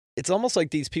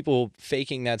these people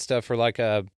faking that stuff for like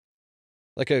a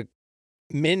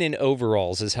men in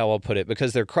overalls is how I'll put it,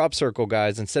 because they're crop circle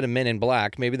guys instead of men in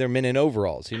black. Maybe they're men in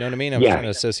overalls. You know what I mean? I'm trying to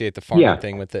associate the farming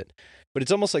thing with it. But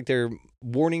it's almost like they're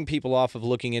warning people off of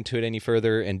looking into it any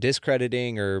further and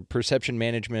discrediting or perception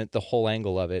management, the whole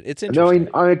angle of it. It's interesting.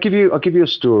 No, I'll give you a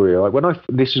story. Like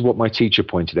this is what my teacher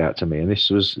pointed out to me, and this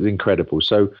was incredible.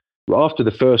 So after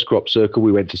the first crop circle,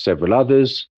 we went to several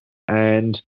others,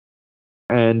 and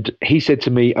he said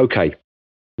to me, "Okay,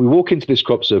 we walk into this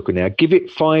crop circle now. Give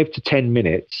it 5 to 10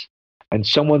 minutes, and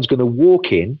someone's going to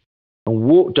walk in and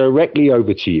walk directly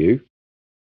over to you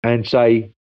and say,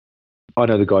 I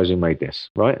know the guys who made this,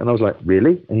 right?" And I was like,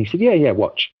 "Really?" And he said, yeah,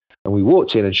 watch. And we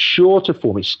walked in, and sure to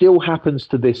form, it still happens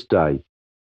to this day.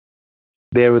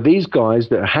 There are these guys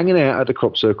that are hanging out at the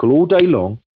crop circle all day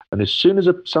long, and as soon as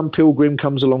some pilgrim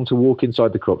comes along to walk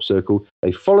inside the crop circle,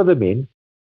 they follow them in,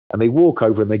 and they walk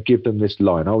over and they give them this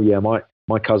line. "Oh yeah, my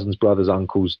cousin's brother's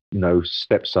uncle's,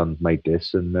 stepson made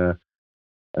this," and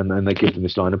then they give them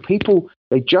this line. And people,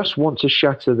 they just want to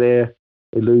shatter their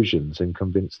illusions and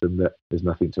convince them that there's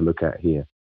nothing to look at here.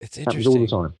 It's happens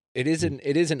interesting. all the time. It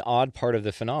is an odd part of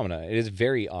the phenomena. It is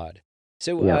very odd.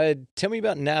 So tell me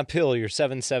about Napil, your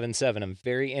 777. I'm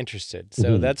very interested.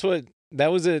 So that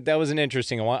was an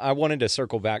interesting one. I wanted to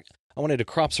circle back. I wanted to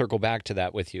crop circle back to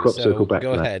that with you. Circle back.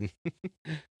 Go ahead.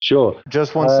 Sure.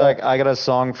 Just one sec. I got a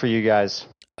song for you guys.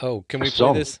 Oh, can we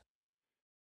play this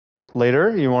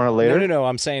later? You want it later? No.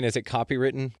 I'm saying, is it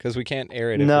copywritten? Because we can't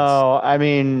air it. No, I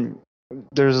mean,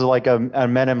 there's like a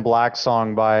Men in Black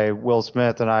song by Will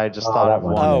Smith, and I just thought of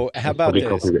one. Oh, how about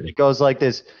this? It goes like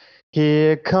this.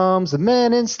 Here comes the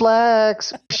men in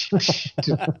slacks.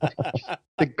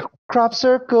 The crop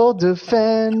circle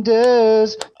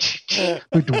defenders.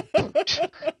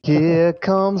 Here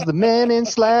comes the men in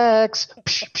slacks.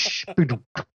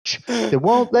 They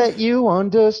won't let you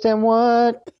understand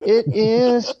what it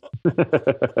is.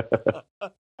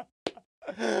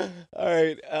 All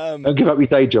right. Don't give up your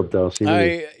day job, Darcy.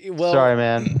 Sorry,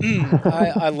 man.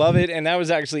 I love it, and that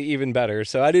was actually even better.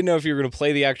 So I didn't know if you were going to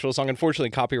play the actual song. Unfortunately,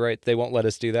 copyright, they won't let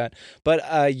us do that.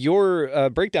 But your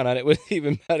breakdown on it was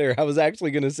even better. I was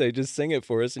actually going to say, just sing it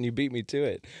for us, and you beat me to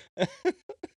it.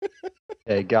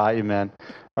 Hey, got you, man.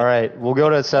 All right, we'll go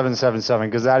to 777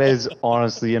 because that is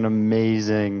honestly an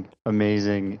amazing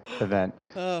event.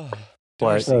 Oh,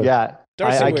 but yeah,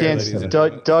 Darcy I Weir, can't.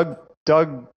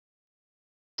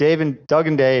 Doug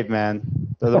and Dave, man,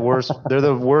 they're the worst. They're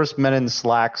the worst men in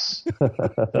slacks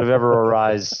that have ever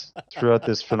arisen throughout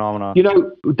this phenomenon.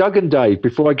 Doug and Dave.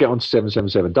 Before I get on to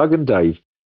 777, Doug and Dave.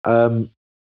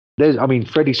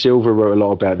 Freddie Silver wrote a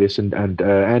lot about this, and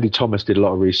Andy Thomas did a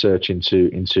lot of research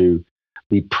into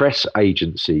the press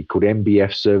agency called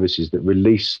MBF Services that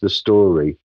released the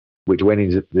story, which went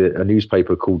into a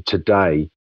newspaper called Today.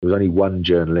 There was only one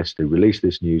journalist who released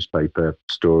this newspaper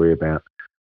story about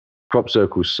crop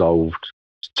circles solved.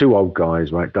 It's two old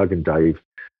guys, right? Doug and Dave.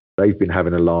 They've been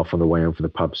having a laugh on the way home from the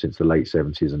pub since the late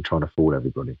 70s and trying to fool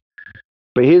everybody.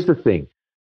 But here's the thing.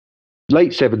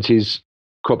 Late 70s,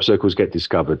 crop circles get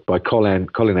discovered by Colin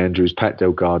Andrews, Pat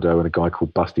Delgado, and a guy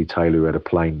called Busty Taylor who had a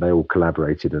plane. They all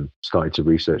collaborated and started to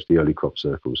research the early crop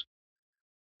circles.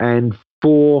 And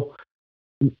for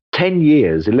 10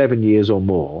 years, 11 years or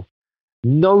more,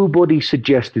 nobody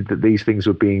suggested that these things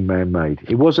were being man-made.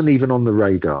 It wasn't even on the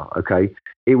radar, okay?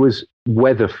 It was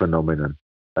weather phenomenon.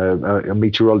 A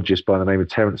meteorologist by the name of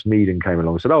Terence Meaden came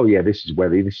along and said, "Oh, yeah, this is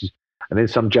weather. And then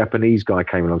some Japanese guy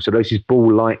came along and said, "This is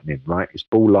ball lightning, right? It's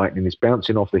ball lightning. It's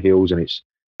bouncing off the hills and it's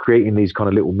creating these kind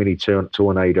of little mini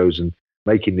tornadoes and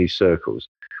making these circles."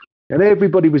 And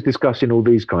everybody was discussing all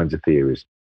these kinds of theories.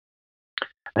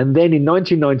 And then in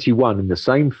 1991, in the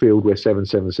same field where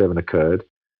 777 occurred,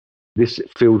 this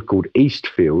field called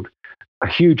Eastfield, a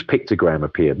huge pictogram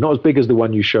appeared. Not as big as the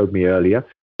one you showed me earlier,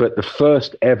 but the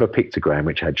first ever pictogram,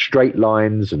 which had straight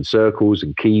lines and circles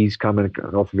and keys coming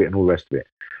off of it and all the rest of it.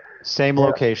 Same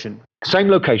location. Same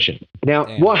location. Now,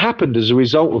 what happened as a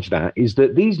result of that is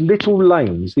that these little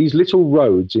lanes, these little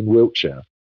roads in Wiltshire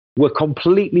were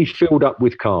completely filled up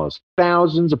with cars.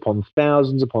 Thousands upon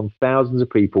thousands upon thousands of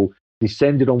people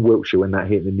descended on Wiltshire when that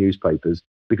hit the newspapers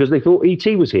because they thought ET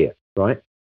was here, right?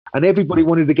 And everybody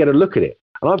wanted to get a look at it.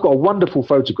 And I've got a wonderful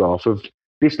photograph of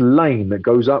this lane that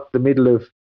goes up the middle of,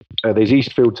 there's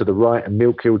Eastfield to the right and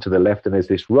Milk Hill to the left, and there's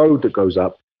this road that goes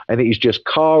up, And it is just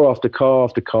car after car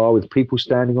after car with people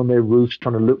standing on their roofs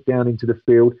trying to look down into the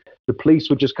field. The police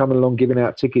were just coming along giving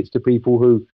out tickets to people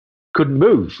who couldn't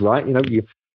move, right?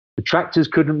 The tractors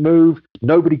couldn't move.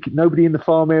 Nobody in the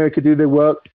farm area could do their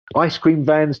work. Ice cream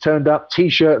vans turned up.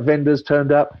 T-shirt vendors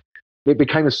turned up. It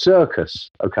became a circus,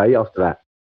 okay, after that.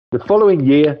 The following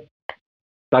year,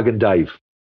 Doug and Dave.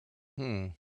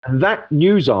 And that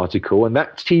news article and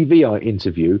that TV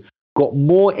interview got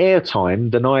more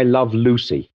airtime than I Love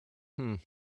Lucy.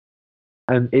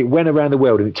 And it went around the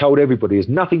world and it told everybody there's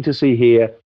nothing to see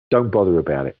here. Don't bother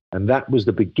about it. And that was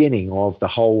the beginning of the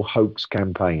whole hoax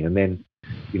campaign. And then,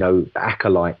 the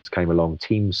acolytes came along,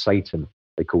 Team Satan,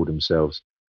 they called themselves,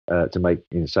 to make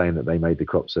saying that they made the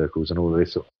crop circles and all of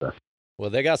this sort of stuff. Well,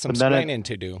 they got some explaining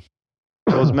to do.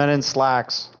 Those men in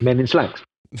slacks. Men in slacks.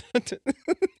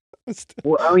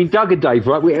 Well, I mean, Doug and Dave,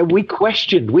 right? We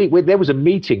questioned. There was a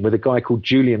meeting with a guy called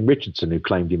Julian Richardson who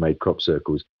claimed he made crop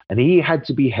circles, and he had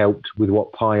to be helped with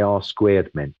what pi r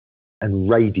squared meant and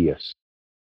radius.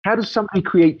 How does somebody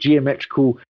create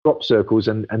geometrical crop circles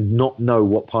and not know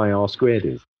what pi r squared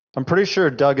is? I'm pretty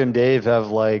sure Doug and Dave have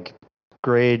like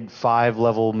grade 5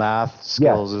 level math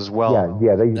skills as well.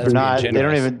 Yeah.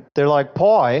 They're like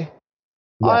pie.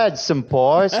 Yeah. I had some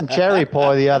cherry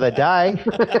pie the other day.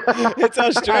 It's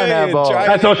Australian.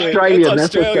 That's Australian.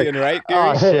 That's Australian, right? Gary?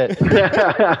 Oh, shit.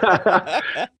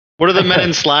 What do the men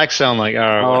in slacks sound like?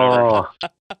 Whatever.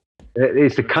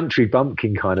 It's a country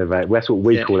bumpkin kind of that's what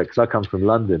we call it, because I come from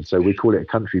London, so we call it a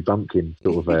country bumpkin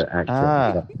sort of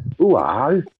accent.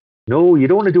 Ooh, no, you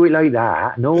don't want to do it like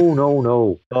that.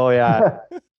 No. Oh, yeah.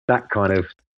 That kind of...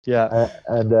 Yeah,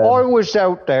 I was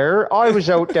out there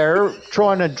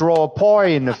trying to draw a pie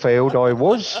in the field. I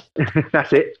was.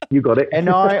 That's it. You got it. And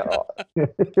I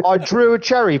drew a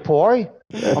cherry pie.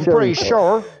 I'm pretty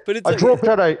sure. But I dropped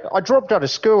out of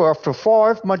school after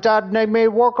 5. My dad made me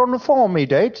work on the farm. He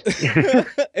did.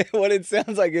 What it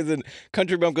sounds like is a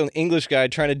country bumpkin English guy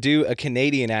trying to do a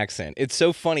Canadian accent. It's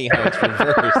so funny how it's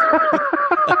reversed.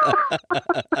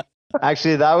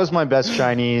 Actually, that was my best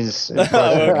Chinese. Oh,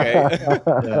 okay.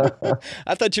 Yeah.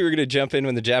 I thought you were going to jump in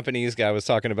when the Japanese guy was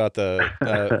talking about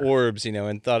the orbs,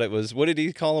 and thought it was, what did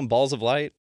he call them? Balls of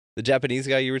light? The Japanese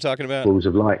guy you were talking about? Balls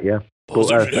of light, yeah. Ball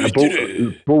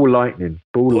lightning.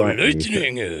 Ball lightning.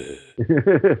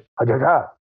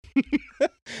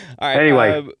 All right.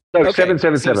 Anyway, so okay.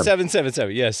 777. So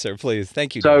 777. Yes, sir. Please.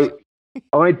 Thank you. So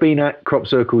I'd been at crop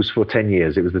circles for 10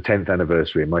 years. It was the 10th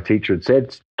anniversary. And my teacher had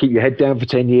said, keep your head down for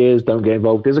 10 years. Don't get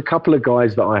involved. There's a couple of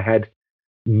guys that I had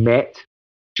met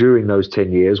during those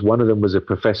 10 years. One of them was a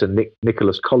Professor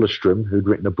Nicholas Colostrum, who'd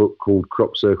written a book called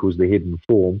Crop Circles, The Hidden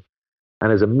Form.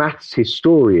 And as a maths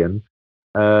historian,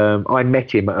 I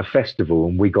met him at a festival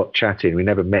and we got chatting. We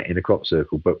never met in a crop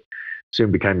circle, but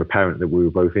soon became apparent that we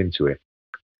were both into it.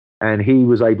 And he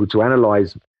was able to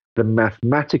analyze the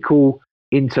mathematical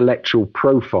intellectual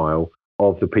profile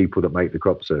of the people that make the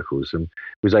crop circles, and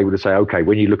was able to say, okay,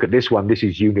 when you look at this one, this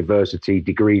is university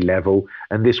degree level,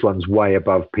 and this one's way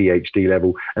above PhD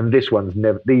level, and these ones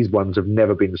have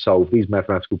never been solved. These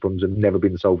mathematical problems have never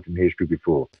been solved in history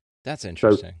before. That's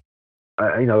interesting.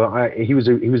 So, he was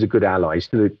a good ally. He's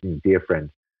still a dear friend.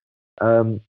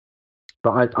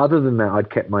 But other than that,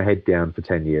 I'd kept my head down for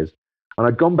 10 years, and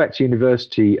I'd gone back to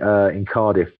university in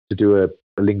Cardiff to do a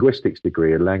linguistics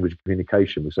degree, a language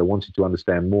communication, because I wanted to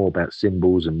understand more about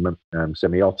symbols and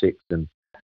semiotics and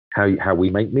how we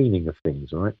make meaning of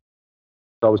things, right?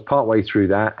 So I was partway through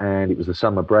that, and it was the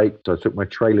summer break, so I took my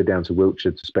trailer down to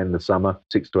Wiltshire to spend the summer,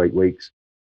 6 to 8 weeks,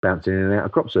 bouncing in and out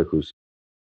of crop circles.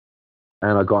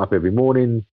 And I got up every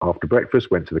morning after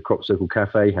breakfast, went to the crop circle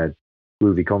cafe, had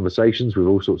groovy conversations with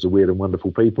all sorts of weird and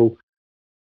wonderful people,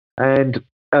 and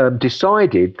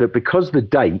decided that because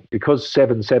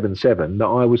 777, that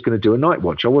I was going to do a night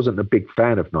watch. I wasn't a big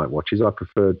fan of night watches. I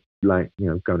preferred going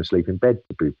to sleep in bed,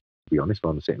 to be honest,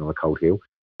 when I'm sitting on a cold hill.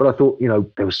 But I thought,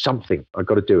 there was something, I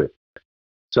got to do it.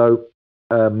 So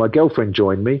my girlfriend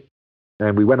joined me,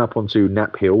 and we went up onto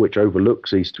Knapp Hill, which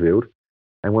overlooks Eastfield.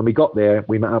 And when we got there,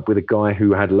 we met up with a guy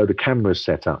who had a load of cameras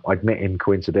set up. I'd met him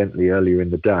coincidentally earlier in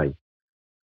the day.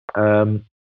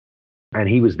 And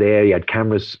he was there. He had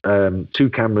cameras, 2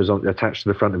 cameras attached to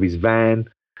the front of his van,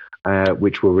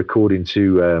 which were recording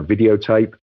to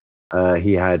videotape.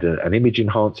 He had an image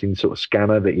enhancing sort of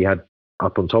scanner that he had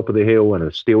up on top of the hill, and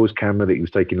a stills camera that he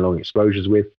was taking long exposures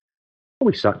with. And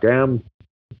we sat down,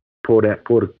 poured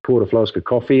a flask of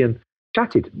coffee, and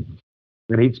chatted.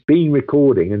 And he's been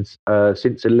recording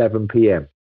since 11 p.m.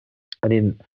 And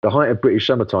in the height of British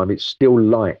summertime, it's still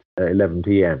light at 11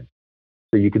 p.m.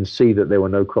 So you can see that there were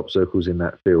no crop circles in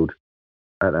that field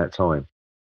at that time.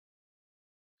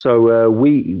 So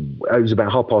it was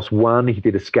about 1:30. He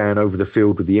did a scan over the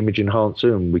field with the image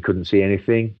enhancer, and we couldn't see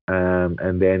anything.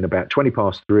 And then about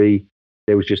 3:20,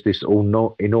 there was just this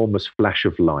enormous flash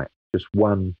of light, just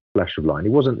one flash of light. And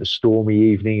it wasn't a stormy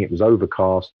evening; it was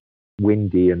overcast,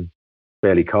 windy, and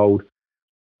fairly cold.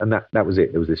 And that was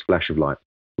it. There was this flash of light.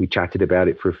 We chatted about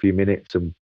it for a few minutes,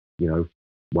 and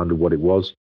wondered what it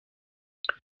was.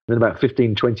 Then about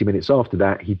 15, 20 minutes after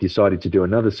that, he decided to do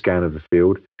another scan of the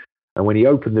field. And when he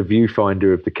opened the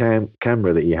viewfinder of the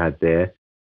camera that he had there,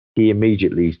 he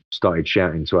immediately started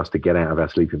shouting to us to get out of our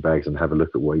sleeping bags and have a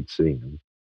look at what he'd seen. And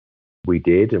we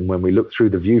did. And when we looked through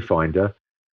the viewfinder,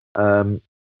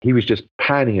 he was just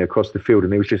panning across the field,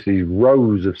 and there was just these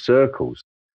rows of circles.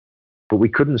 But we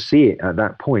couldn't see it at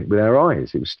that point with our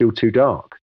eyes. It was still too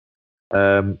dark.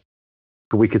 But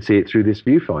we could see it through this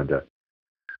viewfinder.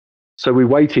 So we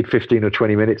waited 15 or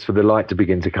 20 minutes for the light to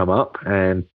begin to come up,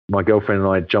 and my girlfriend and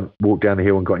I walked down the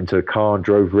hill and got into a car and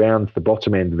drove round to the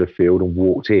bottom end of the field and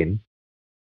walked in.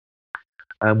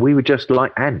 And we were just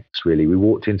like ants, really. We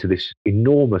walked into this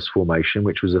enormous formation,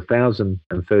 which was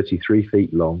 1,033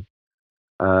 feet long.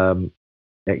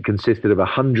 It consisted of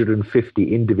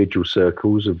 150 individual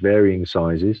circles of varying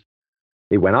sizes.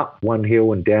 It went up one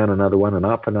hill and down another one, and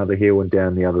up another hill and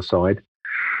down the other side.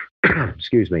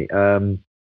 Excuse me.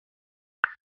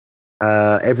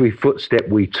 Every footstep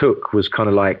we took was kind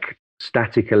of like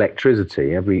static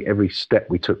electricity. Every step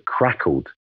we took crackled.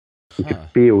 We could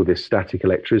feel this static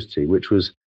electricity, which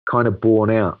was kind of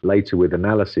borne out later with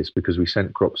analysis, because we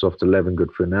sent crops off to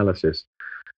Levengood for analysis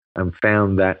and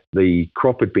found that the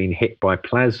crop had been hit by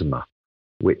plasma,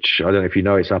 which, I don't know if you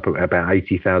know, it's up at about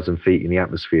 80,000 feet in the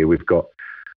atmosphere.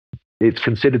 It's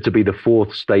considered to be the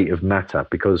fourth state of matter,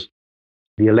 because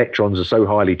the electrons are so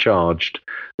highly charged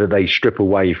that they strip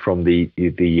away from the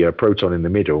proton in the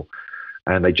middle,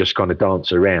 and they just kind of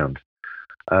dance around.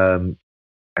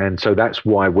 And so that's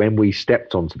why when we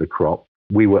stepped onto the crop,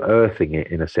 we were earthing it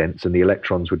in a sense, and the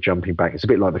electrons were jumping back. It's a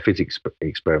bit like the physics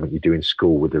experiment you do in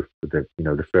school with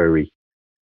the furry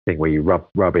thing where you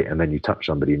rub it and then you touch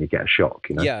somebody and you get a shock.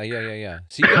 Yeah.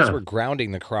 So you guys were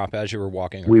grounding the crop as you were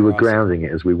walking. We were grounding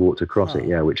it as we walked across it,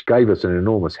 which gave us an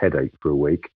enormous headache for a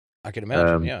week. I can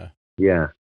imagine. Yeah.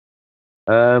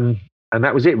 And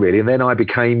that was it, really. And then I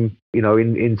became, in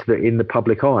the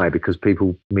public eye, because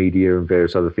media and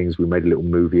various other things, we made a little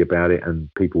movie about it,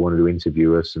 and people wanted to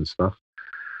interview us and stuff.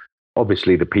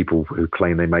 Obviously, the people who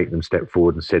claim they made them step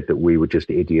forward and said that we were just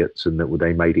idiots and that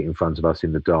they made it in front of us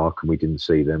in the dark and we didn't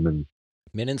see them, and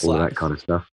all that kind of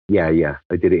stuff. Yeah.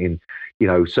 They did it in,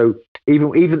 so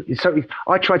so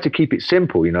I tried to keep it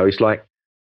simple. It's like,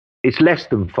 it's less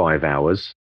than 5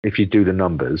 hours if you do the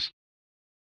numbers.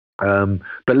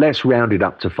 But let's round it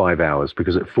up to 5 hours,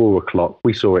 because at 4 o'clock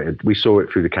we saw it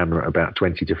through the camera at about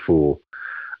 20 to 4.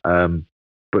 But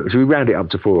if we round it up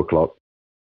to 4 o'clock,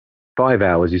 5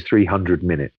 hours is 300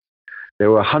 minutes. There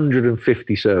were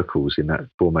 150 circles in that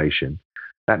formation.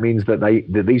 That means that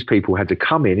these people had to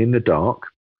come in the dark,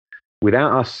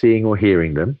 without us seeing or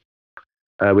hearing them,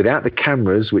 without the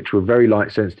cameras, which were very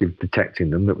light sensitive,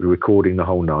 detecting them, that were recording the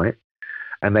whole night.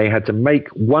 And they had to make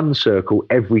one circle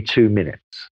every 2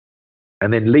 minutes,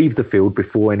 and then leave the field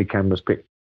before any cameras pick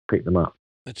them up.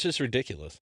 It's just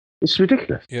ridiculous. It's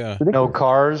ridiculous. Yeah. Ridiculous. No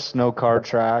cars, no car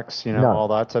tracks, all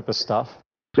that type of stuff.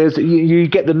 You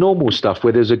get the normal stuff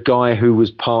where there's a guy who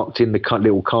was parked in the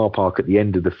little car park at the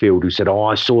end of the field who said,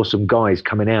 I saw some guys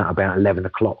coming out about 11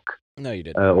 o'clock. No, you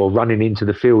didn't. Or running into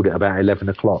the field at about 11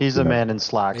 o'clock. He's a man in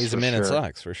slacks. He's a man in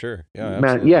slacks, for sure. Yeah,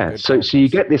 man, yeah. So you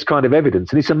get this kind of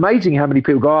evidence, and it's amazing how many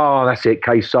people go, oh, that's it,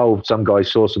 case solved. Some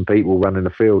guys saw some people running the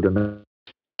field. And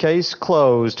case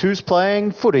closed. Who's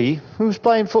playing footy? Who's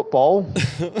playing football?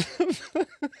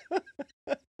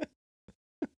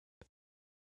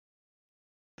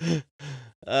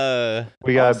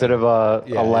 We got a bit of a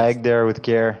lag there with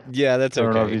Gare. Yeah, that's okay.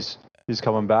 I don't know if he's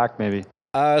coming back, maybe.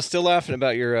 Still laughing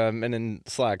about your Men in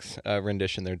Slacks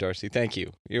rendition there, Darcy. Thank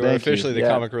you. You are officially the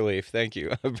comic relief. Thank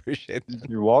you. I appreciate that.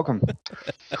 You're welcome.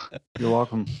 You're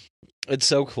welcome. It's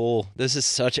so cool. This is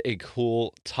such a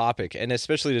cool topic, and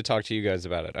especially to talk to you guys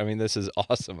about it. I mean, this is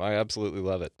awesome. I absolutely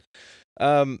love it.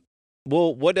 Well,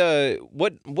 what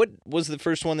was the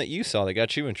first one that you saw that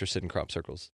got you interested in crop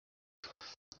circles?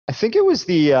 I think it was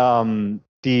the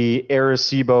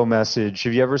Arecibo message.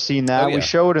 Have you ever seen that? Oh, yeah. We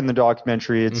show it in the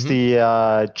documentary. It's the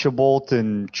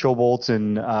Chilbolton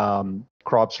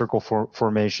crop circle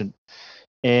formation.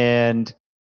 And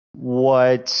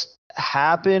what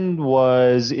happened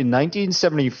was in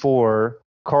 1974,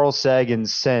 Carl Sagan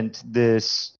sent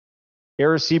this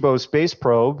Arecibo space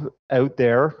probe out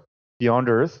there beyond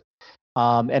Earth,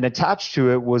 And attached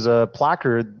to it was a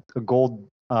placard, a gold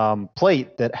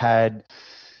plate that had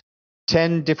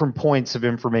 10 different points of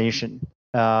information.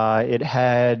 It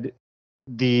had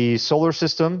the solar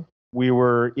system we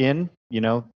were in,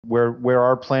 where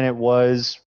our planet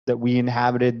was, that we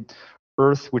inhabited,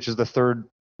 Earth, which is the third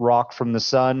rock from the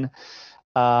sun.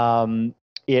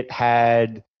 It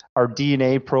had our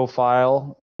DNA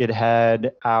profile. It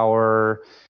had our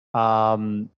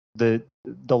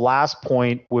the last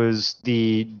point was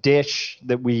the dish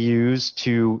that we use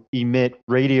to emit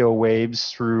radio waves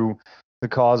through the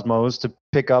cosmos to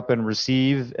pick up and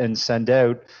receive and send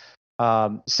out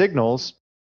signals.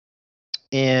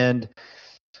 And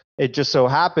it just so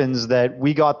happens that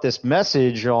we got this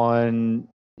message in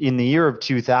the year of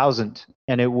 2000,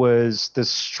 and it was this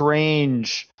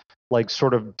strange, like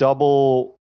sort of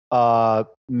double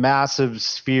massive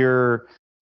sphere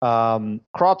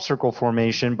crop circle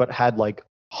formation, but had like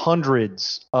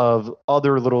hundreds of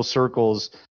other little circles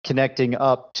connecting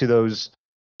up to those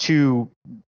two,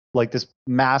 like this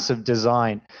massive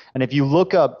design. And if you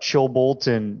look up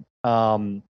Chilbolton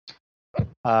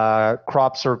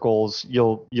crop circles,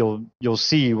 you'll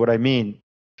see what I mean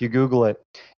if you Google it.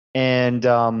 And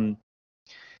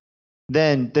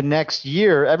then the next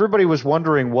year, everybody was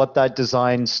wondering what that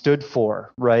design stood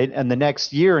for, right? And the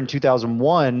next year, in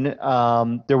 2001,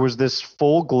 there was this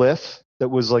full glyph that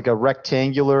was like a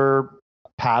rectangular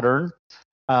pattern,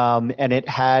 and it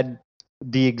had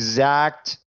the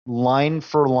exact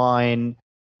line-for-line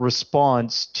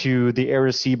response to the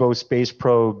Arecibo space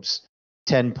probe's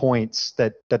 10 points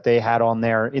that they had on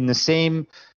there in the same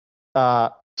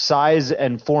size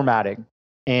and formatting.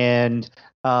 And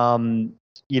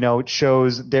it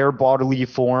shows their bodily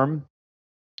form,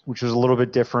 which was a little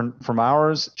bit different from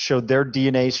ours. It showed their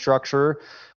DNA structure,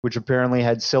 which apparently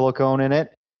had silicone in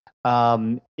it.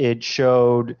 It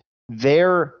showed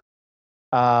their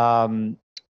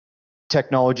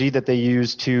technology that they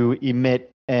use to emit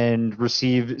and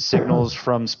receive signals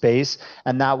from space,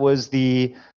 and that was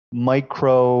the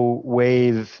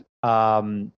microwave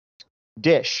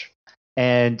dish.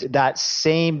 And that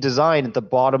same design at the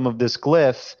bottom of this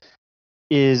glyph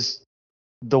is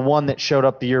the one that showed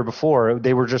up the year before.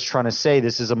 They were just trying to say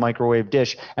this is a microwave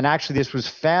dish. And actually, this was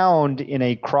found in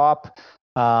a crop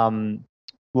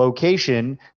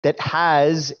location that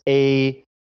has a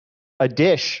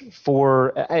dish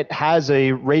it has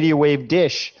a radio wave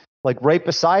dish like right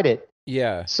beside it.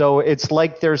 Yeah. So it's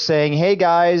like they're saying, hey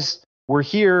guys, we're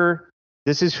here.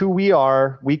 This is who we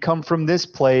are. We come from this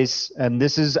place, and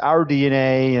this is our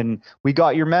DNA, and we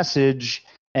got your message,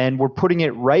 and we're putting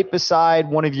it right beside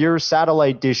one of your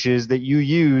satellite dishes that you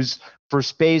use for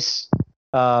space,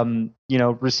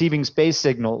 receiving space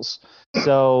signals.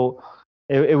 So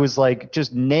it was like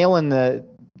just nailing it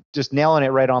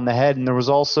right on the head. And there was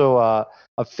also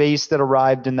a face that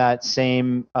arrived in that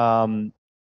same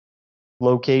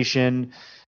location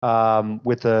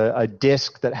with a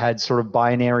disc that had sort of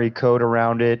binary code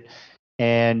around it.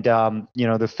 And,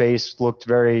 the face looked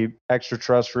very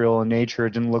extraterrestrial in nature.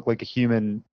 It didn't look like a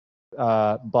human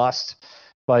bust.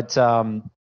 But, Doug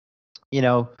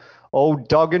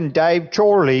and Dave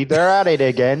Chorley, they're at it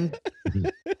again.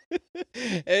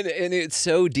 And it's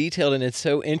so detailed and it's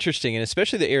so interesting, and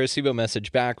especially the Arecibo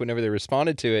message back whenever they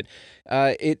responded to it,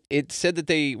 it said that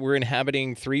they were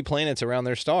inhabiting 3 planets around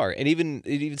their star, and it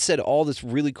even said all this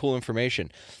really cool information.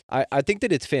 I think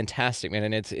that it's fantastic, man,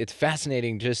 and it's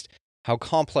fascinating just how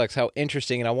complex, how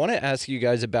interesting, and I want to ask you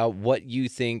guys about what you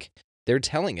think they're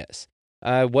telling us,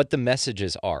 what the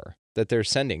messages are that they're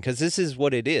sending, because this is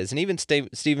what it is. And even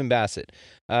Stephen Bassett,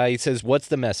 he says, what's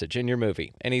the message in your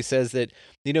movie? And he says that,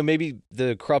 maybe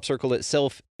the crop circle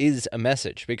itself is a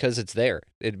message because it's there.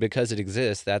 Because it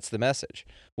exists, that's the message.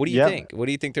 What do you think? What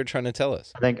do you think they're trying to tell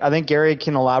us? I think Gary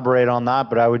can elaborate on that,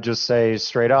 but I would just say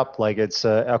straight up, like it's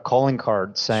a calling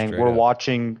card saying we're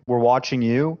watching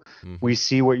you. Mm-hmm. We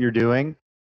see what you're doing,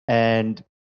 and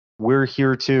we're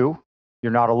here too.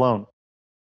 You're not alone.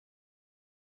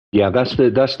 Yeah, that's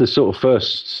the sort of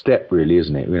first step, really,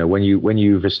 isn't it? When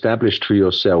you've established for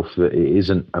yourself that it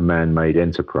isn't a man-made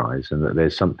enterprise and that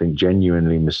there's something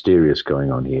genuinely mysterious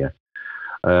going on here.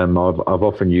 I've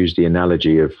often used the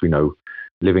analogy of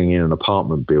living in an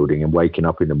apartment building and waking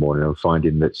up in the morning and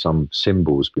finding that some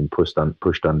symbol's been pushed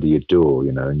under your door,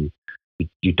 and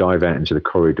you dive out into the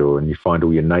corridor and you find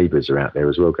all your neighbours are out there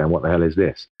as well going, what the hell is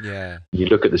this? Yeah. You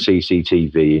look at the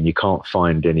CCTV and you can't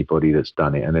find anybody that's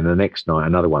done it. And then the next night,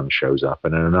 another one shows up,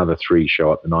 and then another 3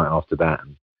 show up the night after that.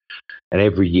 And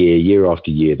every year after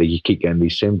year, you keep getting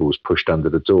these symbols pushed under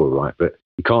the door, right? But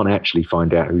you can't actually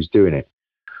find out who's doing it.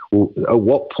 Well, at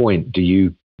what point do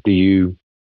you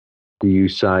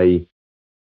say,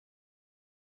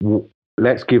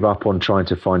 let's give up on trying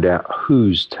to find out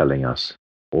who's telling us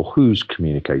or who's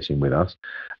communicating with us,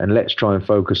 and let's try and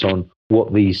focus on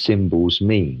what these symbols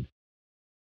mean.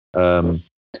 And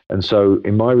so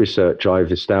in my research,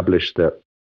 I've established that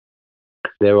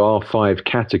there are 5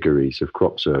 categories of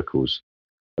crop circles,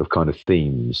 of kind of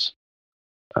themes.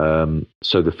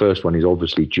 So the first one is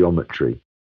obviously geometry.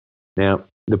 Now,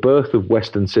 the birth of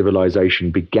Western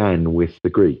civilization began with the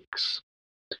Greeks.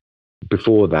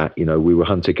 Before that, we were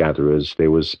hunter-gatherers.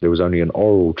 There was only an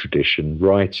oral tradition,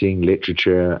 writing,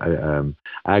 literature,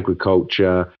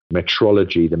 agriculture,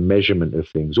 metrology, the measurement of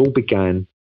things, all began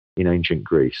in ancient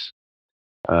Greece.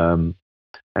 That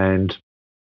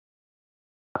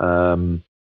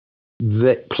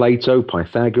Plato,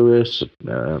 Pythagoras,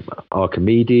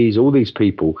 Archimedes, all these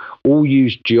people all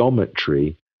used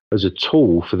geometry as a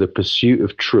tool for the pursuit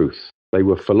of truth. They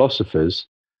were philosophers.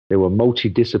 There were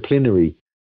multidisciplinary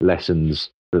lessons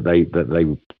that they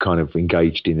kind of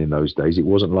engaged in those days. It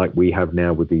wasn't like we have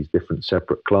now with these different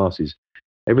separate classes.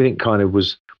 Everything kind of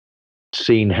was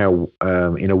seen how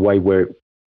in a way where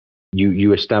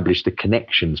you establish the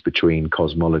connections between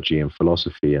cosmology and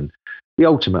philosophy, and the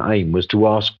ultimate aim was to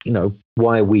ask,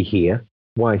 why are we here?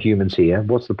 Why are humans here?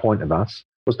 What's the point of us?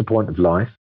 What's the point of life?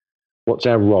 What's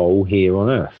our role here on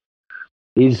Earth?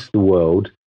 Is the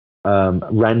world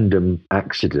random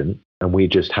accident, and we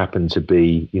just happen to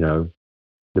be,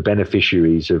 the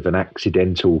beneficiaries of an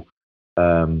accidental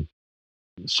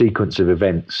sequence of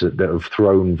events that have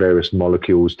thrown various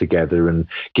molecules together and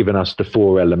given us the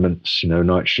 4 elements,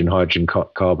 nitrogen, hydrogen,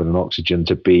 carbon, and oxygen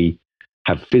to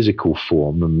have physical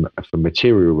form and for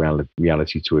material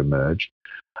reality to emerge.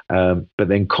 But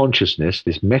then consciousness,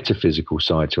 this metaphysical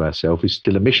side to ourselves, is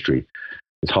still a mystery.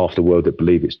 There's half the world that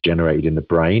believe it's generated in the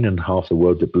brain, and half the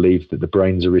world that believe that the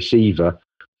brain's a receiver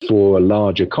for a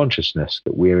larger consciousness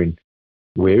that we're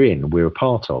a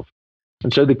part of.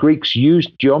 And so the Greeks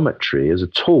used geometry as a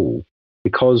tool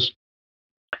because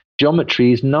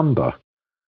geometry is number.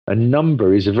 And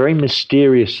number is a very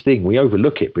mysterious thing. We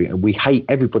overlook it, but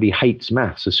everybody hates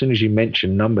maths. As soon as you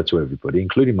mention number to everybody,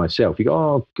 including myself, you go,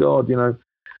 oh God,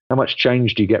 how much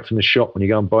change do you get from the shop when you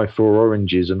go and buy 4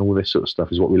 oranges, and all this sort of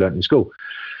stuff is what we learned in school.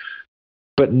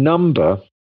 But number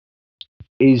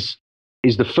is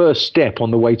the first step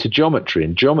on the way to geometry,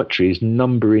 and geometry is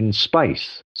number in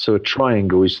space. So a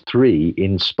triangle is 3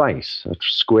 in space, a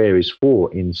square is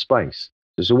 4 in space.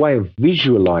 There's a way of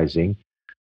visualizing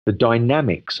the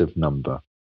dynamics of number.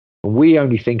 And we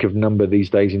only think of number these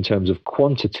days in terms of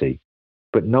quantity,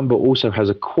 but number also has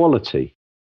a quality.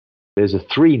 There's a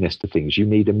 3-ness to things. You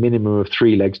need a minimum of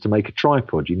 3 legs to make a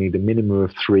tripod. You need a minimum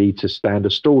of 3 to stand a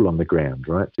stool on the ground,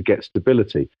 right? To get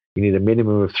stability. You need a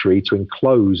minimum of 3 to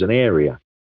enclose an area.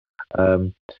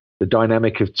 The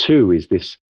dynamic of 2 is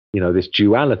this, this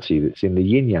duality that's in the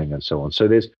yin yang and so on. So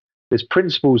there's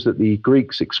principles that the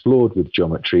Greeks explored with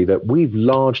geometry that we've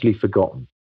largely forgotten.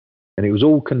 And it was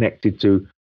all connected to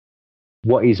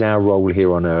what is our role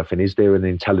here on Earth, and is there an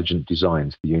intelligent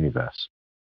design to the universe?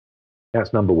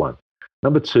 That's number 1.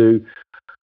 Number 2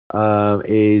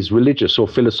 is religious or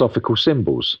philosophical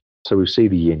symbols. So we see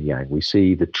the yin yang, we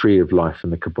see the tree of life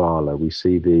and the Kabbalah, we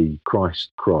see the Christ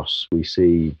cross, we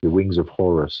see the wings of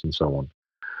Horus, and so on.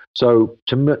 So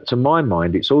to my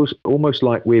mind, it's almost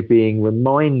like we're being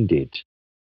reminded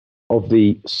of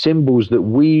the symbols that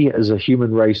we as a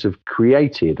human race have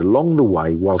created along the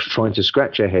way, whilst trying to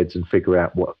scratch our heads and figure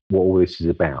out what all this is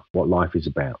about, what life is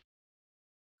about.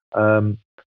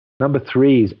 Number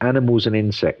 3 is animals and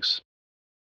insects.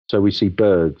 So we see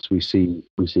birds, we've seen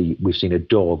a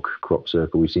dog crop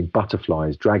circle, we've seen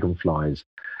butterflies, dragonflies,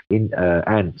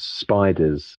 ants,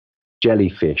 spiders,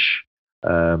 jellyfish,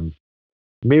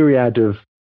 myriad of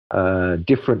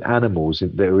different animals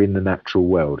that are in the natural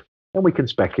world. And we can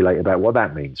speculate about what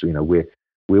that means. We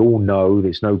all know,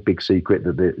 there's no big secret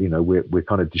that we're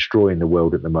kind of destroying the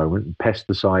world at the moment.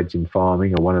 Pesticides in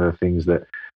farming are one of the things that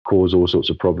cause all sorts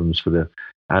of problems for the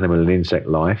animal and insect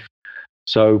life.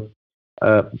 So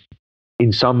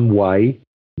in some way,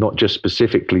 not just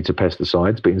specifically to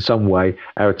pesticides, but in some way,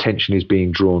 our attention is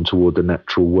being drawn toward the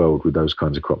natural world with those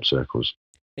kinds of crop circles.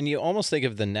 And you almost think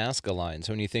of the Nazca lines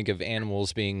when you think of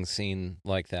animals being seen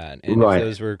like that. And right. If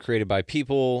those were created by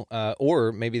people,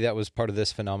 or maybe that was part of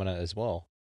this phenomena as well.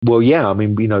 Well, yeah, I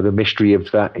mean, the mystery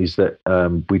of that is that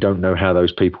we don't know how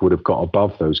those people would have got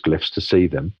above those glyphs to see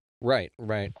them. Right.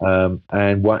 And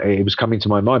it was coming to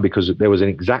my mind because there was an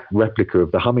exact replica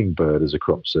of the hummingbird as a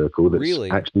crop circle. That's really?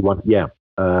 Actually one. Yeah,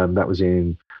 that was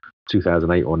in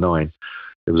 2008 or 9.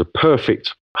 There was a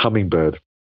perfect hummingbird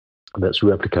that's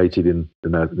replicated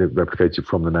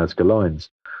from the Nazca lines.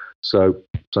 So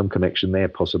some connection there,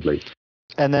 possibly.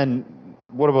 And then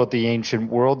what about the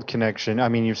ancient world connection? I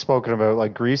mean, you've spoken about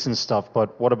like Greece and stuff,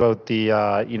 but what about the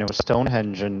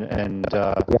Stonehenge and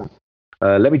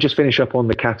Let me just finish up on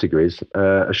the categories.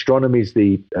 Astronomy is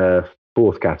the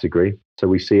fourth category. So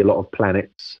we see a lot of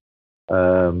planets,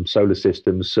 solar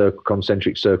systems,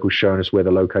 concentric circles showing us where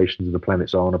the locations of the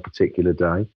planets are on a particular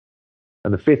day.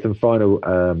 And the fifth and final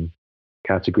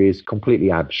category is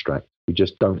completely abstract. We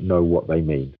just don't know what they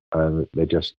mean. They're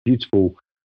just beautiful,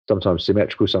 sometimes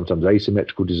symmetrical, sometimes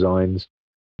asymmetrical designs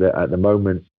that at the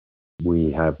moment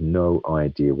we have no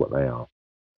idea what they are.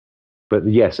 But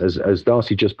yes, as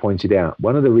Darcy just pointed out,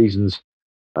 one of the reasons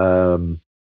I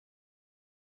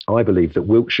believe that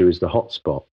Wiltshire is the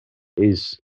hotspot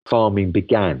is farming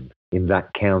began in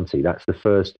that county. That's the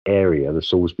first area, the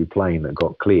Salisbury Plain, that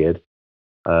got cleared.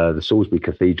 The Salisbury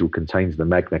Cathedral contains the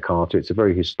Magna Carta. It's a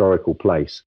very historical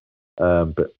place.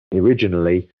 But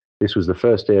originally, this was the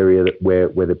first area where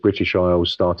the British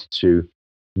Isles started to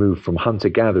move from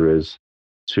hunter-gatherers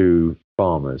to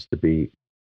farmers, to be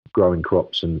growing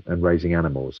crops and raising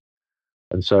animals.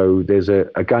 And so there's,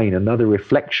 again, another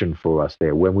reflection for us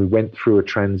there when we went through a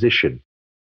transition.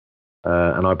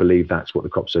 And I believe that's what the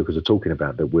crop circles are talking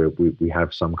about, that we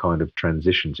have some kind of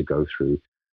transition to go through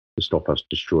to stop us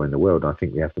destroying the world. I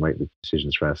think we have to make the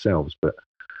decisions for ourselves. But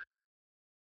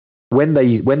when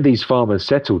these farmers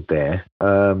settled there,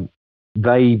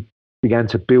 they began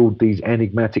to build these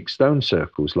enigmatic stone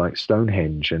circles like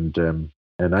Stonehenge and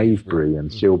Avebury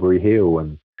and Silbury Hill.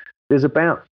 And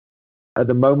at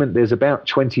the moment, there's about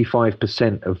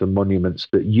 25% of the monuments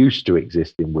that used to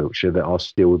exist in Wiltshire that are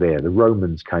still there. The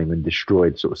Romans came and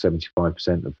destroyed sort of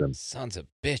 75% of them. Sons of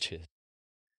bitches.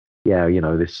 Yeah,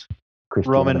 this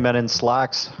Roman men in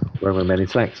slacks. Roman men in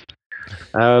slacks.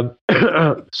 So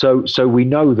we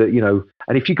know that,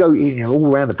 and if you go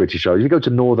all around the British Isles, you go to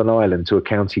Northern Ireland to a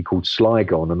county called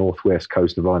Sligo on the northwest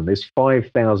coast of Ireland, there's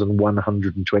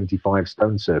 5,125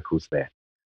 stone circles there,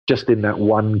 just in that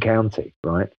one county,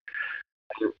 right?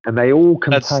 And they all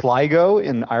contain... That's Sligo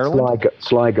in Ireland?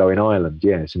 Sligo in Ireland,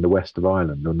 yes, in the west of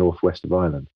Ireland, or northwest of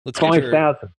Ireland.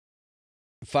 5,000.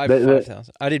 5,000.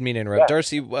 I didn't mean to interrupt. Yeah.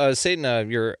 Darcy, say it in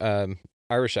your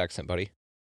Irish accent, buddy.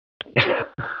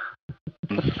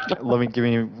 Give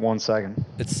me 1 second.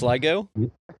 It's Sligo?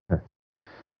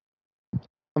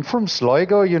 I'm from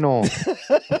Sligo, We got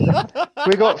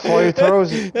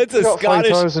 5,000. That's a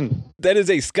Scottish. 5,000. That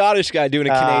is a Scottish guy doing a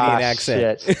Canadian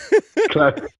accent.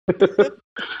 All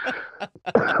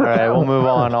right, we'll move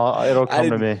on. It'll come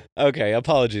to me. Okay,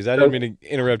 apologies. I didn't mean to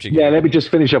interrupt you. Yeah, let me just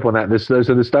finish up on that. So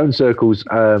the stone circles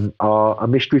are a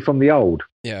mystery from the old.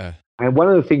 Yeah. And one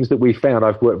of the things that we found,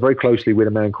 I've worked very closely with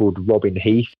a man called Robin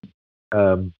Heath.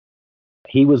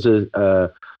 He was a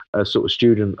sort of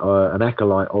student, an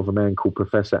acolyte of a man called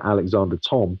Professor Alexander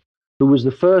Thom, who was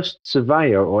the first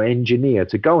surveyor or engineer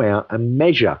to go out and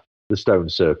measure the stone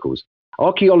circles.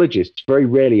 Archaeologists very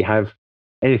rarely have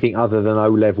anything other than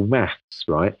O-level maths,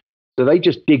 right? So they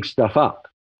just dig stuff up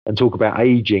and talk about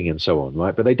aging and so on,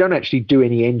 right? But they don't actually do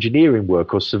any engineering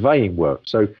work or surveying work.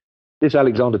 So this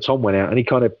Alexander Thom went out and he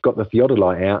kind of got the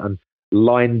theodolite out and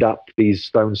lined up these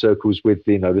stone circles with,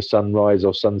 the sunrise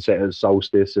or sunset and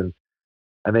solstice and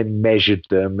then measured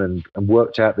them and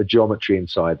worked out the geometry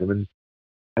inside them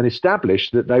and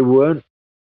established that they weren't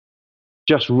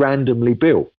just randomly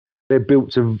built. They're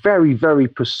built to very, very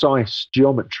precise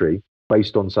geometry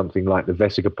based on something like the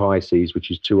Vesica Pisces,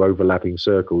 which is 2 overlapping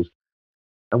circles.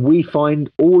 And we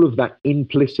find all of that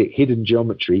implicit hidden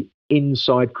geometry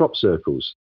inside crop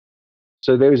circles.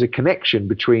 So there is a connection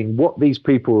between what these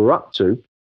people were up to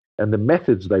and the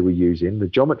methods they were using, the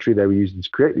geometry they were using to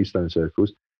create these stone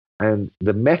circles, and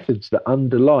the methods that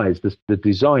underlies the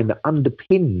design that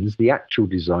underpins the actual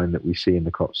design that we see in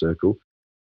the crop circle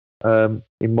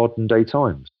in modern day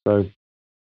times. So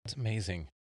it's amazing.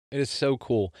 It is so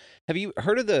cool. Have you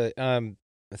heard of the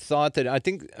thought that I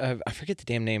think I forget the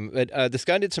damn name, but this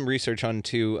guy did some research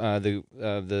onto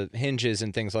the hinges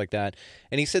and things like that,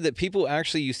 and he said that people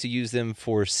actually used to use them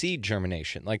for seed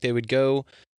germination. Like they would go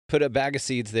put a bag of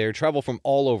seeds there, travel from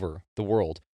all over the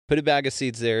world, put a bag of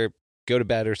seeds there, go to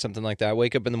bed or something like that,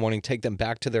 wake up in the morning, take them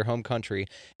back to their home country,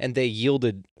 and they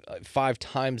yielded 5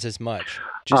 times as much.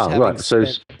 Just having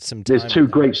spent some time. There's 2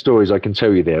 great stories I can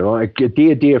tell you there. Right?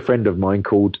 A dear friend of mine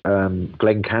called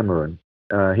Glenn Cameron.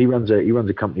 He runs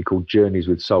a company called Journeys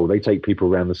with Soul. They take people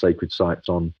around the sacred sites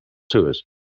on tours,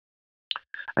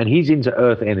 and he's into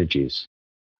earth energies.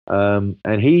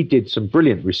 And he did some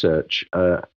brilliant research.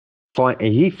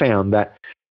 He found that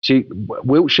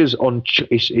Wiltshire's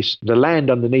the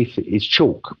land underneath it is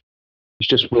chalk, It's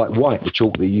just like white, the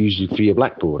chalk that you use for your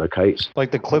blackboard. Okay, it's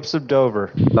Like the Cliffs of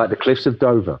Dover. like the cliffs of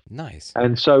Dover. Nice.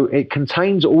 And so it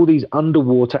contains all these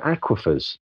underwater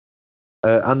aquifers,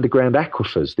 underground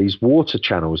aquifers, these water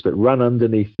channels that run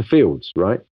underneath the fields,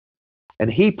 right?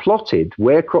 And he plotted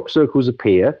where crop circles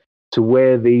appear to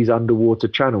where these underwater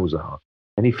channels are.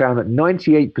 And he found that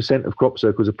 98% of crop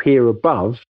circles appear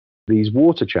above these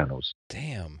water channels.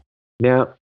 Damn.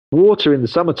 Now, water in the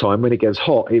summertime, when it gets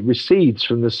hot, it recedes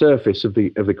from the surface of the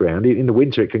ground. In the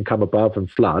winter, it can come above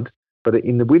and flood, but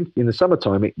in the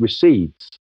summertime, it recedes.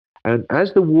 And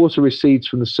as the water recedes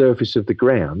from the surface of the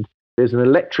ground, there's an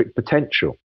electric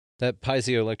potential. That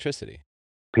piezoelectricity.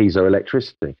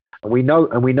 Piezoelectricity. And we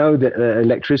know that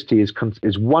electricity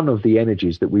is one of the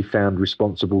energies that we found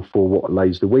responsible for what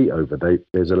lays the wheat over.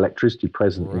 There's electricity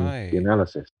present in the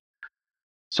analysis.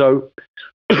 So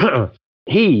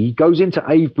he goes into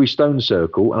Avebury Stone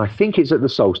Circle, and I think it's at the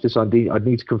solstice. I'd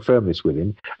need to confirm this with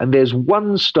him. And there's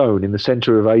one stone in the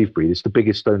center of Avebury. It's the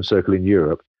biggest stone circle in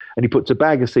Europe. And he puts a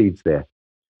bag of seeds there.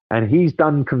 And he's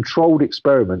done controlled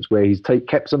experiments where he's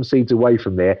kept some seeds away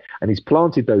from there, and he's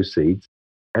planted those seeds,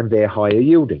 and they're higher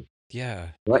yielding. Yeah.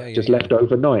 Right? Yeah, Just left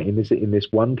overnight in this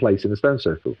one place in the stone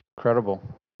circle. Incredible.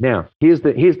 Now, here's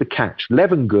the catch.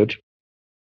 Levengood,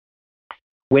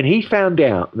 when he found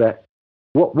out that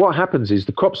what happens is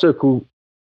the crop circle,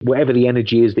 whatever the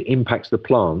energy is that impacts the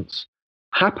plants,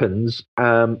 happens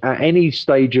at any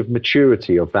stage of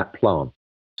maturity of that plant.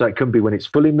 So it can be when it's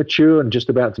fully mature and just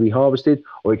about to be harvested,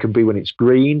 or it can be when it's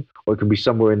green, or it can be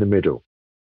somewhere in the middle.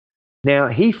 Now,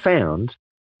 he found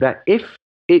that if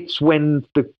it's when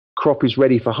the crop is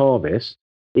ready for harvest,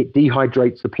 it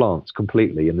dehydrates the plants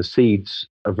completely, and the seeds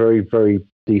are very, very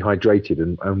dehydrated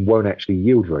and won't actually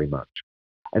yield very much.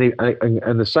 And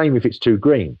the same if it's too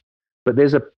green. But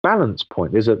there's a balance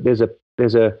point. There's a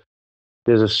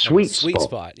sweet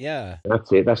spot. Yeah.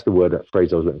 That's it. That's the word, that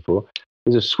phrase I was looking for.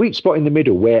 There's a sweet spot in the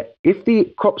middle where if the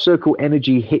crop circle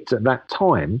energy hits at that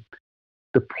time,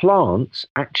 the plants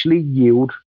actually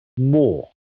yield more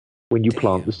when you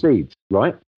plant the seeds,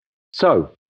 right?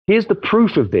 So here's the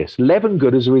proof of this.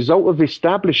 Levengood, as a result of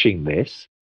establishing this,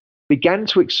 began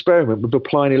to experiment with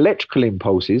applying electrical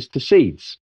impulses to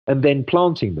seeds and then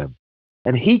planting them.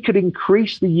 And he could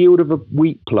increase the yield of a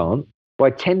wheat plant by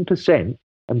 10%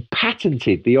 and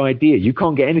patented the idea. You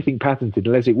can't get anything patented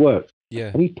unless it works.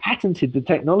 Yeah. And he patented the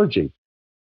technology.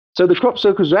 So the crop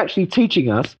circles are actually teaching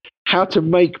us how to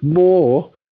make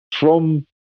more from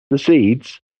the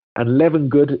seeds. And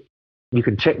Levengood, you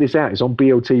can check this out, it's on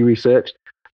BOT research.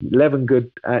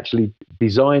 Levengood actually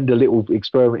designed a little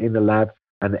experiment in the lab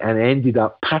and ended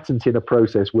up patenting a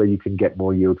process where you can get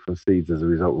more yield from seeds as a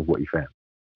result of what he found.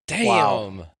 Damn.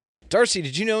 Wow. Darcy,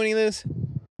 did you know any of this?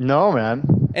 No, man.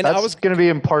 And that's I was going to be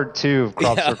in part 2 of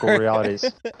Crop Circle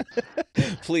Realities.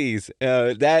 Please.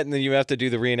 That, and then you have to do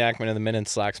the reenactment of the Men in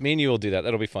Slacks. Me and you will do that.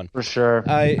 That'll be fun. For sure.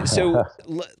 So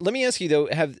let me ask you, though,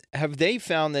 have they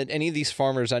found that any of these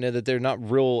farmers, I know that they're not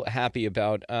real happy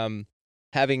about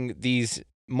having these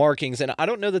markings, and I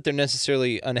don't know that they're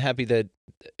necessarily unhappy that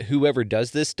whoever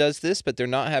does this, but they're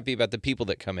not happy about the people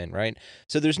that come in, right?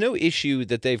 So there's no issue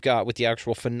that they've got with the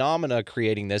actual phenomena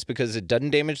creating this because it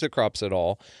doesn't damage the crops at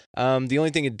all. The only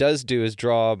thing it does do is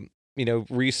draw,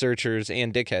 researchers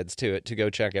and dickheads to it to go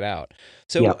check it out.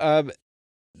 So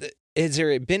has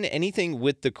there been anything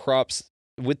with the crops,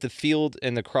 with the field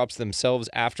and the crops themselves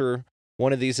after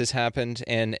one of these has happened,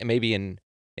 and maybe an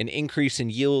increase in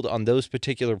yield on those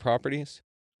particular properties?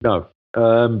 No,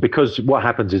 because what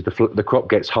happens is the crop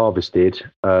gets harvested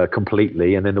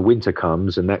completely, and then the winter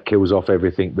comes, and that kills off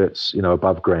everything that's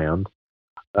above ground.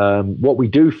 What we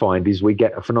do find is we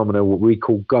get a phenomenon what we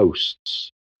call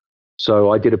ghosts.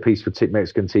 So I did a piece for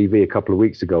Mexican TV a couple of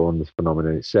weeks ago on the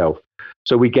phenomenon itself.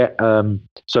 So we get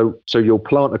so you'll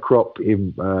plant a crop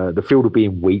in the field will be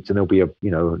in wheat, and there'll be a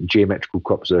geometrical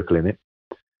crop circle in it,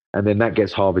 and then that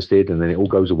gets harvested, and then it all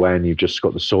goes away, and you've just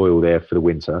got the soil there for the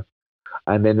winter.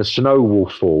 And then the snow will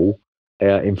fall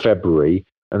in February,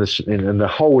 and the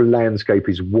whole landscape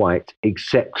is white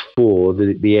except for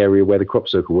the area where the crop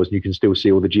circle was, and you can still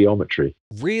see all the geometry.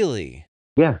 Really?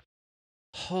 Yeah.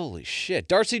 Holy shit.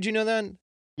 Darcy, do you know that?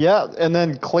 Yeah, and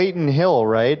then Clayton Hill,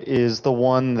 right, is the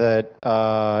one that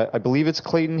I believe it's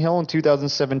Clayton Hill in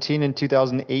 2017 and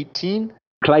 2018.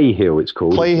 Clay Hill, it's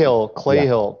called. Clay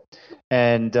Hill.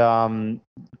 And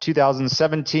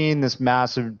 2017, this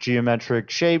massive geometric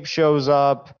shape shows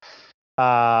up.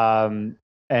 And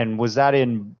was that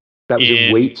in... That was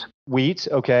in wheat. Wheat,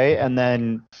 okay. And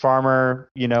then farmer,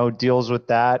 deals with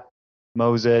that,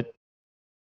 mows it,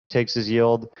 takes his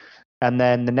yield. And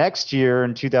then the next year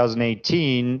in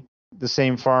 2018, the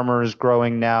same farmer is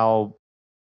growing now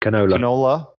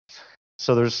canola.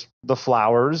 So there's the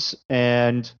flowers,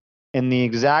 and in the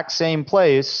exact same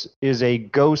place is a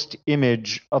ghost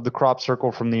image of the crop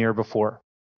circle from the year before.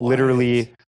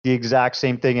 Literally the exact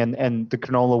same thing, and the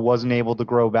canola wasn't able to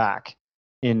grow back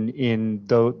in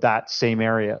that same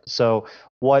area. So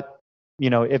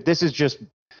if this is just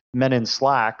men in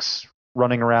slacks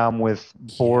running around with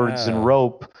boards and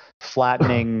rope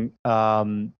flattening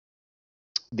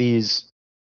these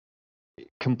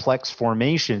complex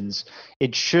formations,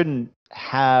 it shouldn't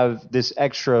have this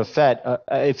extra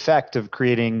effect of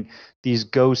creating these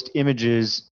ghost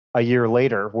images a year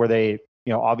later where they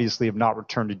obviously have not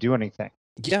returned to do anything.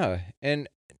 Yeah, and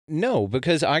no,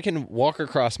 because I can walk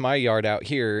across my yard out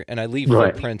here and I leave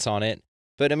footprints on it.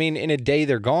 But I mean, in a day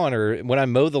they're gone, or when I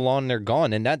mow the lawn they're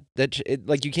gone, and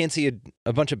like you can't see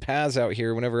a bunch of paths out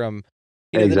here whenever I'm,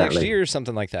 the next year or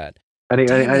something like that. And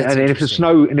if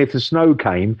the snow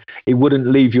came, it wouldn't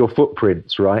leave your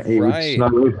footprints, right? It would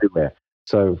snow everywhere.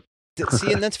 So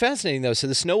see, and that's fascinating though. So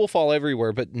the snow will fall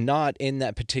everywhere, but not in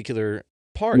that particular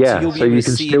part. Yeah, so you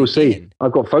can still see.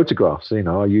 I've got photographs.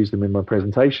 I use them in my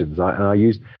presentations.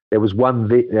 There was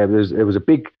a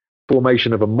big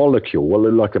formation of a molecule, what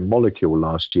looked like a molecule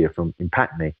last year in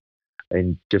Patney,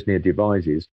 just near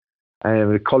Devizes.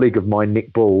 And a colleague of mine,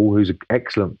 Nick Ball, who's an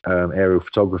excellent aerial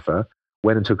photographer,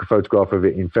 went and took a photograph of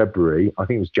it in February. I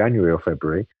think it was January or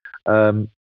February.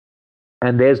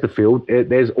 And there's the field.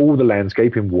 There's all the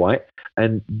landscape in white.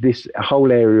 And this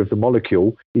whole area of the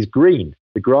molecule is green.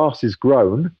 The grass is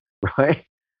grown, right?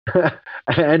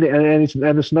 and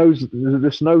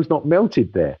the snow's not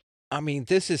melted there. I mean,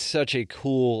 this is such a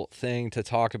cool thing to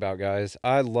talk about, guys.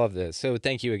 I love this. So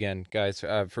thank you again, guys,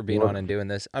 for being on and doing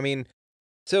this. I mean,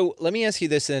 so let me ask you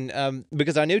this then,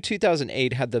 because I know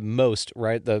 2008 had the most,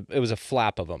 right? It was a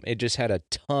flap of them. It just had a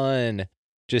ton,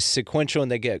 just sequential,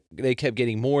 and they kept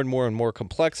getting more and more and more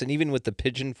complex, and even with the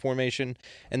pigeon formation.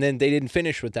 And then they didn't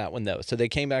finish with that one though, so they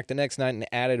came back the next night and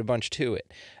added a bunch to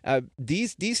it.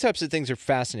 These types of things are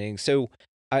fascinating. So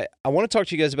I want to talk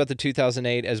to you guys about the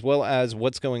 2008 as well as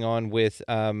what's going on with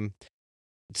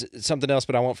something else,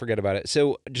 but I won't forget about it.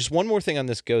 So just one more thing on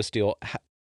this ghost deal.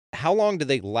 How long do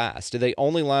they last? Do they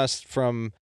only last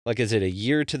from, is it a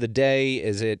year to the day?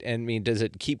 Does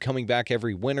it keep coming back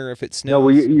every winter if it snows? No,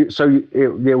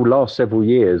 it will last several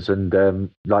years. And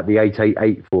like the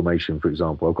 888 formation, for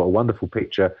example, I've got a wonderful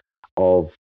picture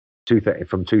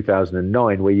from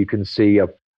 2009 where you can see a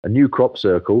new crop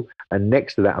circle, and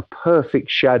next to that, a perfect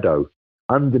shadow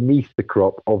underneath the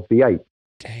crop of the 8.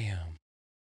 Damn.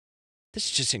 This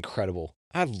is just incredible.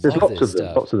 I love There's lots this of stuff.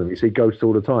 them. Lots of them. You see ghosts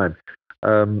all the time.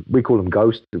 We call them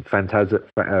ghosts, phantasms.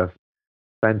 I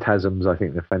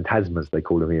think they're phantasmas. They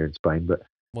call them here in Spain. But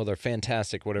they're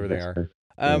fantastic, whatever they are.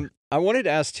 I wanted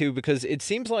to ask too, because it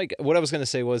seems like what I was going to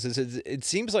say it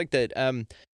seems like that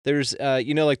there's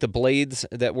like the blades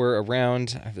that were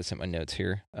around. I have this in my notes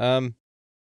here.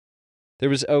 There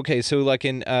was so like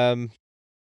in damn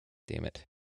it.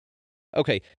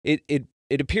 Okay, it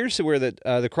appears to where that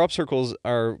the crop circles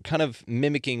are kind of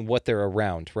mimicking what they're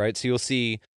around, right? So you'll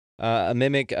see a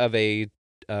mimic of a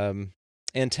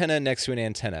antenna next to an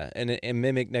antenna, and a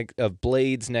mimic of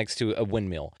blades next to a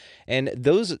windmill, and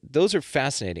those are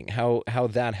fascinating. How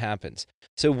that happens.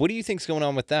 So what do you think's going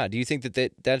on with that? Do you think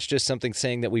that's just something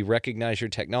saying that we recognize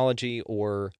your technology,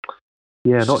 or?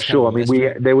 Yeah, not sure. I mean,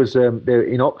 there was there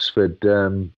in Oxford.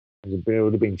 It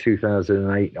would have been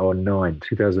 2008 or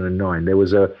 2009.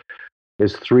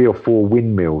 There's 3 or 4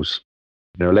 windmills,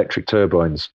 electric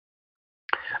turbines.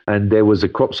 And there was a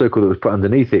crop circle that was put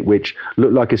underneath it, which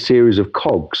looked like a series of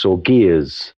cogs or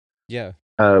gears. Yeah.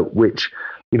 Which,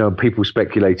 people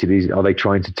speculated, are they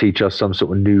trying to teach us some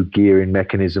sort of new gearing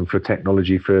mechanism for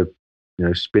technology for,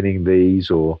 spinning these,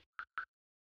 or?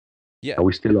 Yeah. Are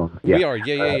we still on? Yeah. We are.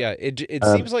 Yeah. It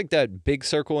seems like that big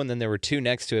circle, and then there were 2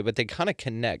 next to it, but they kind of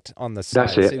connect on the side.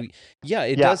 That's it. So,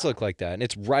 it does look like that, and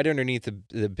it's right underneath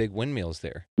the big windmills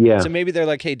there. Yeah. So maybe they're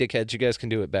like, hey, dickheads, you guys can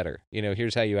do it better.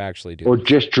 Here's how you actually do it. Or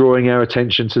just drawing our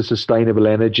attention to sustainable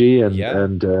energy and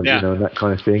that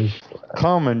kind of thing.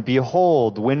 Come and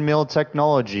behold windmill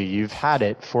technology. You've had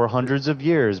it for hundreds of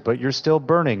years, but you're still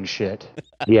burning shit.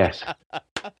 Yes.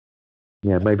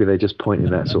 Yeah, maybe they're just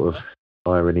pointing that sort of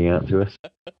irony out to us.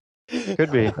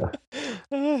 Could be.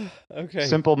 Okay.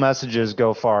 Simple messages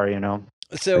go far,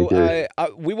 So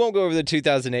we won't go over the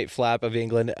 2008 flap of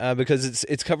England because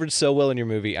it's covered so well in your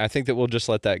movie. I think that we'll just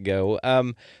let that go.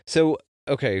 So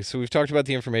we've talked about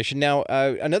the information. Now,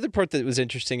 another part that was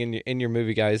interesting in your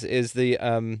movie, guys, is the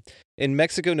in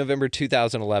Mexico, November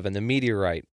 2011, the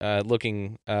meteorite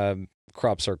looking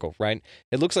crop circle, right?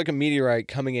 It looks like a meteorite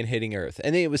coming and hitting Earth.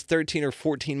 And then it was 13 or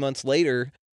 14 months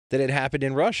later that it happened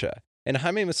in Russia. And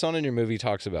Jaime Maussan in your movie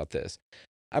talks about this.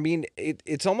 I mean,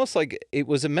 it's almost like it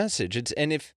was a message.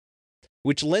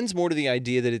 Which lends more to the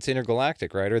idea that it's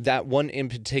intergalactic, right? Or that one in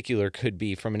particular could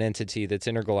be from an entity that's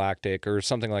intergalactic or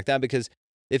something like that. Because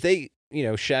if they,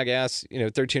 shag ass,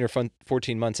 13 or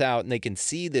 14 months out and they can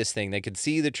see this thing, they can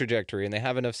see the trajectory and they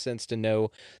have enough sense to know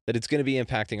that it's going to be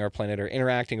impacting our planet or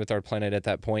interacting with our planet at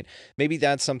that point, maybe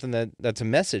that's something that's a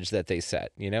message that they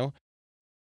set,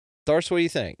 Darce, what do you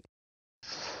think?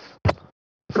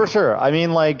 For sure. I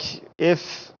mean, like,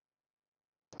 if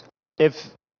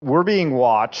we're being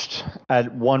watched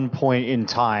at one point in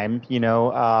time,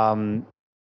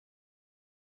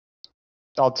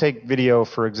 I'll take video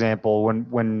for example.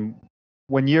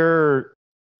 When you're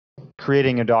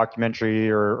creating a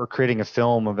documentary or creating a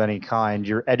film of any kind,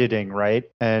 you're editing, right?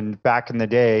 And back in the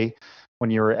day, when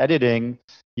you were editing,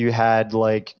 you had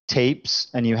like tapes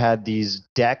and you had these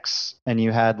decks and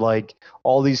you had like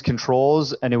all these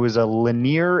controls, and it was a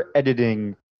linear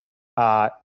editing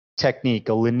technique,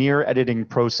 a linear editing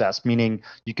process, meaning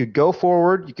you could go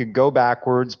forward, you could go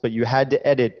backwards, but you had to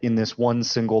edit in this one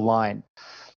single line.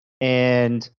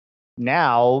 And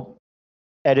now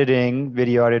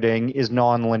video editing is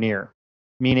non-linear,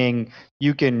 meaning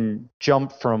you can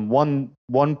jump from one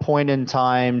point in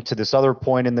time to this other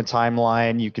point in the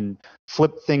timeline. You can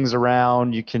flip things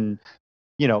around. You can,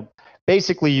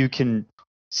 basically you can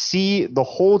see the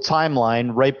whole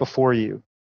timeline right before you.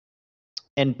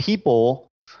 And people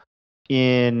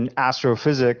in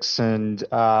astrophysics and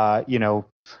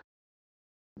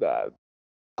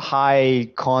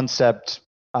high concept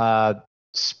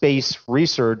space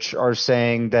research are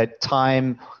saying that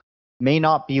time may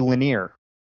not be linear.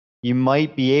 You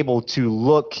might be able to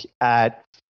look at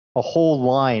a whole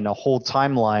line, a whole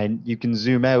timeline. You can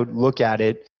zoom out, look at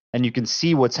it, and you can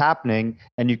see what's happening,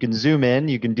 and you can zoom in,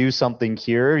 you can do something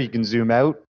here, you can zoom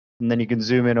out, and then you can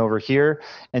zoom in over here.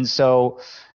 And so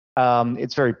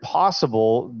it's very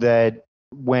possible that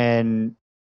when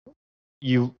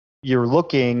you're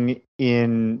looking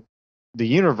in the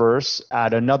universe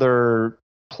at another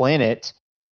planet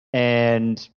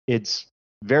and it's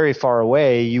very far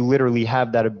away, you literally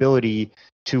have that ability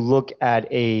to look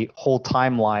at a whole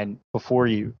timeline before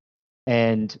you,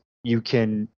 and you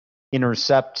can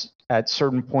intercept at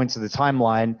certain points of the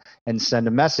timeline and send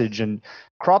a message. And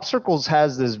crop circles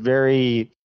has this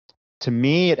to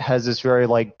me, it has this very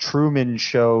like Truman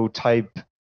Show type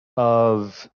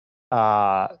of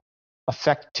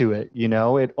effect to it.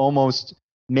 It almost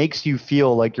makes you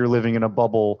feel like you're living in a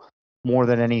bubble more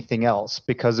than anything else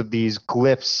because of these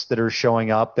glyphs that are showing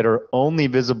up that are only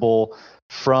visible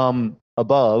from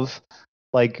above.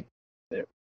 Like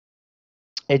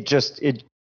it just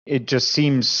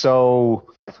seems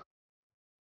so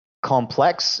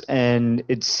complex, and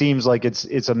it seems like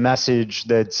it's a message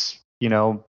that's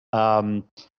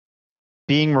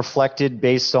being reflected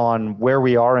based on where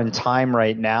we are in time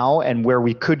right now and where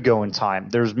we could go in time.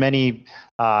 There's many,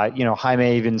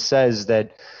 Jaime even says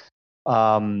that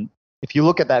if you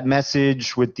look at that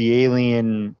message with the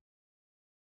alien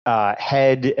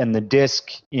head and the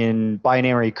disc in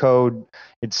binary code,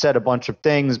 it said a bunch of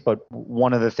things, but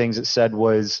one of the things it said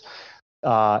was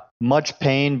much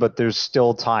pain, but there's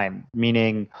still time,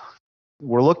 meaning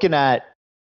we're looking at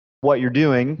what you're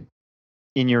doing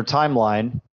in your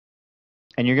timeline,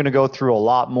 and you're going to go through a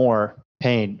lot more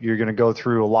pain. You're going to go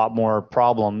through a lot more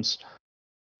problems.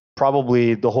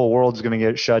 Probably the whole world's going to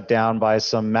get shut down by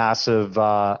some massive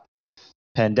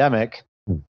pandemic.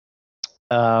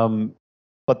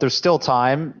 But there's still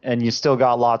time, and you still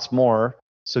got lots more.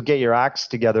 So get your acts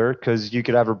together, because you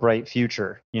could have a bright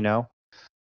future,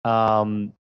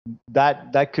 that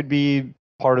could be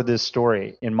part of this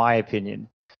story, in my opinion.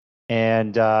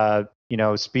 And,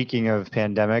 speaking of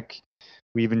pandemic,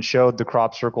 we even showed the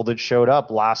crop circle that showed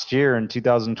up last year in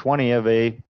 2020 of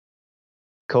a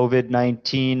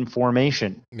COVID-19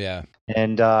 formation. Yeah.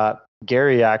 And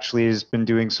Gary actually has been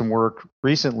doing some work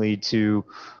recently to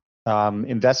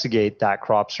investigate that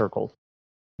crop circle.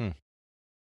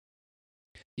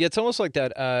 Yeah, it's almost like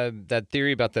that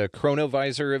theory about the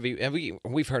chronovisor.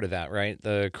 We've heard of that, right?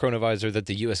 The chronovisor that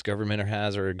the U.S. government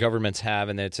has, or governments have,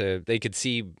 and they could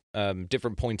see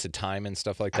different points of time and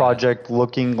stuff like Project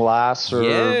Looking Glass, or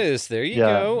yes, there you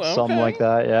go, okay. Something like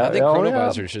that. Yeah, I think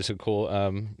chronovisor is just so cool.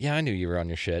 Yeah, I knew you were on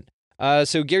your shit.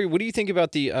 So Gary, what do you think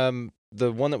about the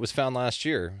one that was found last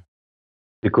year?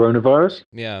 The coronavirus?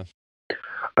 Yeah.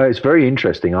 It's very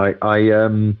interesting.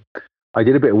 I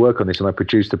did a bit of work on this, and I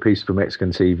produced a piece for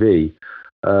Mexican TV.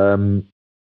 A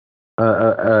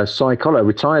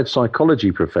retired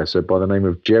psychology professor by the name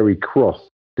of Jerry Croft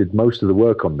did most of the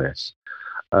work on this.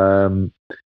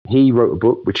 he wrote a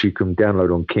book which you can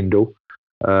download on Kindle.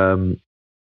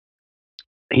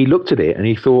 He looked at it and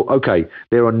he thought, okay,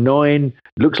 there are 9,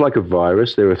 looks like a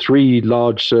virus. There are 3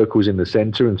 large circles in the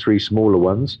center and 3 smaller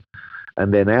ones.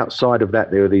 And then outside of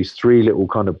that, there are these 3 little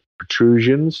kind of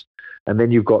protrusions. And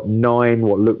then you've got 9,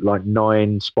 what look like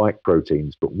 9 spike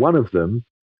proteins. But one of them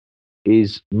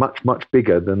is much, much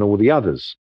bigger than all the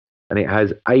others. And it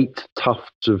has 8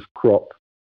 tufts of crop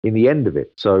in the end of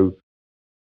it. So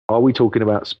are we talking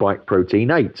about spike protein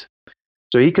 8?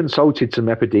 So he consulted some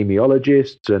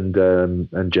epidemiologists and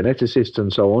geneticists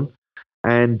and so on,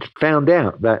 and found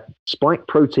out that spike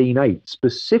protein 8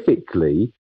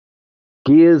 specifically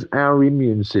gears our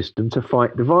immune system to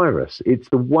fight the virus. It's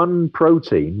the one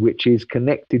protein which is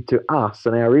connected to us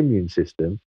and our immune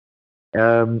system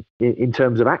in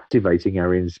terms of activating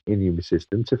our immune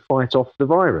system to fight off the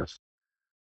virus.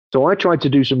 So I tried to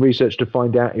do some research to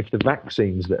find out if the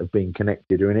vaccines that have been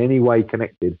connected are in any way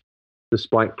connected to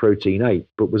spike protein 8,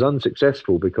 but was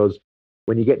unsuccessful, because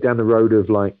when you get down the road of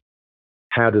like,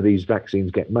 how do these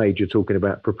vaccines get made, you're talking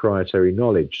about proprietary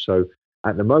knowledge. So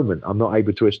at the moment, I'm not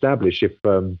able to establish if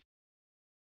the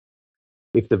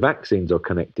vaccines are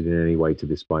connected in any way to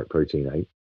this spike protein 8.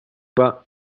 But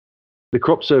the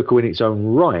crop circle in its own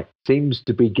right seems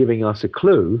to be giving us a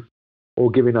clue, or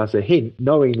giving us a hint,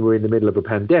 knowing we're in the middle of a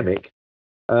pandemic,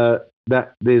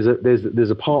 that there's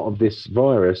a part of this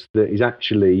virus that is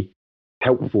actually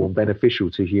helpful and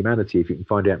beneficial to humanity if you can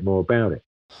find out more about it.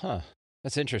 Huh.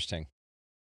 That's interesting.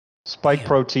 Spike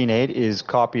protein 8 is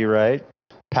copyright,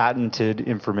 patented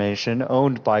information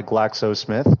owned by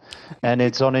GlaxoSmith, and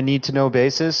it's on a need-to-know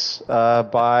basis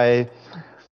by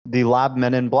the lab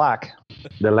men in black.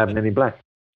 The lab men in black.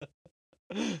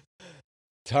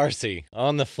 Darcy,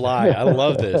 on the fly. I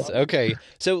love this. Okay,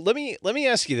 so let me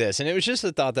ask you this, and it was just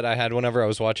a thought that I had whenever I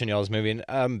was watching y'all's movie.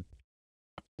 And,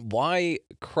 why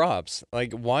crops?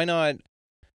 Like, why not,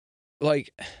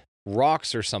 like,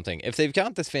 rocks or something? If they've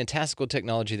got this fantastical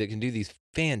technology that can do these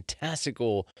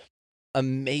fantastical,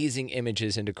 amazing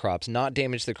images into crops, not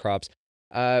damage the crops,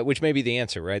 which may be the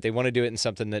answer, right? They want to do it in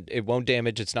something that it won't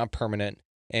damage, it's not permanent,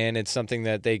 and it's something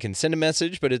that they can send a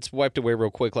message, but it's wiped away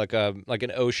real quick, like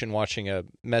an ocean watching a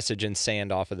message in sand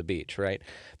off of the beach, right?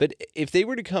 But if they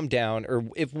were to come down, or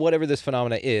if whatever this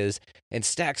phenomena is, and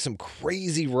stack some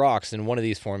crazy rocks in one of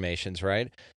these formations, right?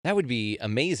 That would be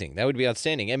amazing. That would be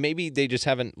outstanding. And maybe they just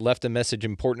haven't left a message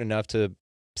important enough to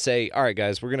say, all right,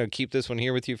 guys, we're going to keep this one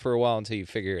here with you for a while until you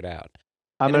figure it out.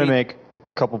 I'm going to make a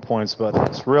couple points about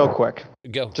this real quick.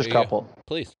 Go. Just a couple.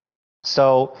 Please.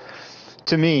 So,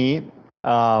 to me,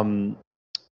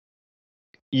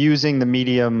 using the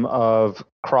medium of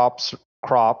crops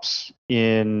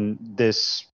in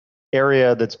this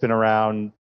area that's been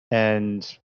around,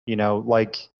 and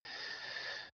like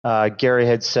Gary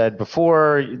had said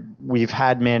before, we've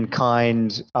had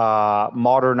mankind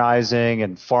modernizing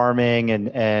and farming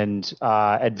and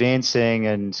advancing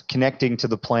and connecting to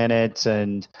the planet,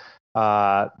 and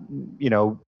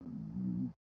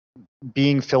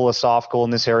being philosophical in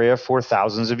this area for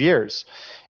thousands of years.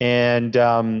 And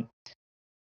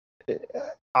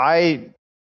I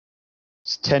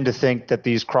tend to think that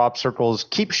these crop circles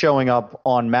keep showing up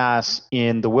en masse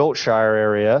in the Wiltshire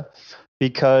area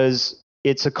because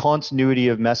it's a continuity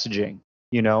of messaging.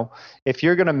 If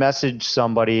you're going to message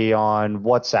somebody on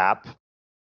WhatsApp,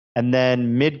 and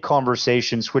then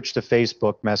mid-conversation switch to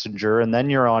Facebook Messenger, and then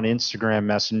you're on Instagram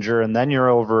Messenger, and then you're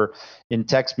over in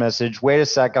text message, wait a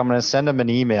sec, I'm going to send them an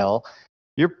email,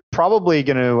 you're probably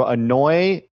going to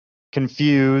annoy,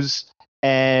 confuse,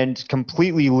 and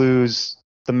completely lose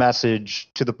the message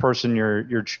to the person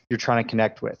you're trying to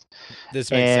connect with.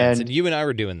 This makes sense. And you and I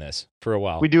were doing this for a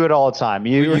while. We do it all the time.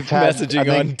 You've had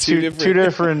messaging on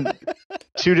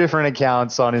two different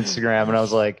accounts on Instagram, and I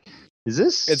was like, is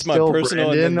this it's still my personal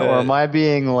Brandon, or am I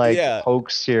being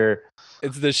hoaxed here?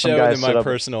 It's the show and then my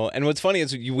personal. And what's funny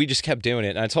is we just kept doing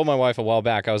it. And I told my wife a while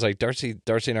back, I was like, Darcy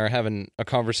and I are having a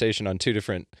conversation on 2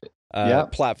 different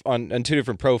on 2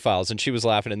 different profiles, and she was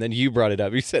laughing, and then you brought it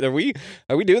up. You said, "Are we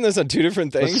doing this on 2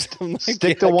 different things?" I'm like,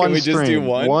 stick to one can we stream. Just do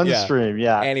one Stream,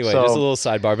 yeah. Anyway, just a little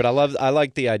sidebar, but I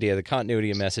like the idea. The continuity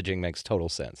of messaging makes total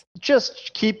sense.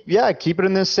 Just keep it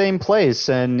in the same place,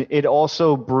 and it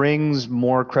also brings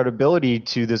more credibility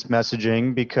to this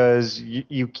messaging because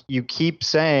you keep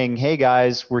saying, "Hey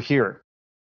guys, we're here."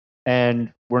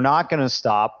 And we're not going to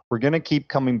stop. We're going to keep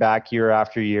coming back year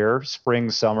after year, spring,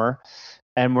 summer,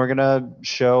 and we're going to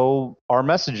show our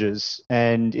messages.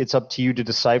 And it's up to you to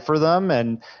decipher them,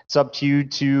 and it's up to you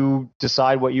to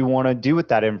decide what you want to do with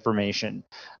that information.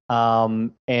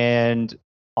 And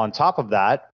on top of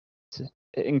that,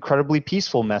 incredibly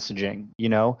peaceful messaging.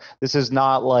 This is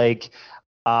not like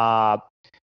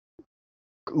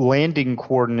landing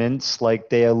coordinates like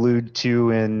they allude to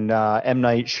in M.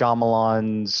 Night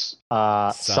Shyamalan's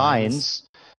Signs.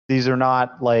 These are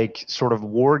not like sort of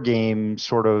war game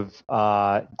sort of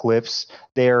glyphs.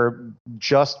 They're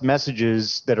just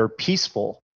messages that are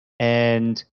peaceful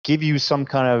and give you some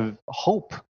kind of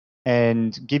hope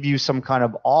and give you some kind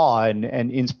of awe and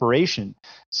inspiration.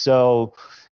 So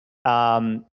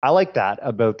I like that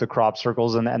about the crop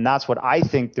circles, and that's what I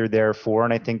think they're there for,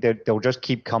 and I think that they'll just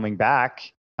keep coming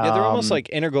back. Yeah, they're almost like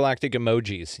intergalactic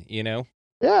emojis,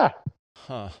 Yeah.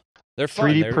 Huh. They're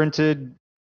fun. 3D printed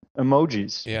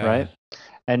emojis, Yeah. right?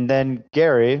 And then,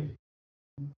 Gary,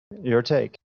 your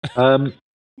take.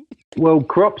 Well,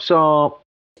 crops are...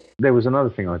 There was another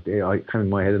thing I came in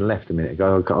my head and left a minute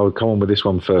ago. I'll come on with this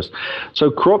one first. So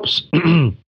crops,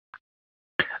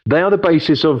 they are the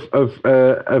basis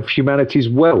of humanity's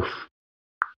wealth.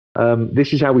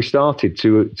 This is how we started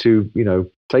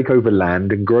to take over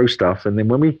land and grow stuff. And then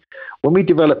when we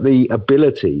developed the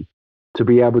ability to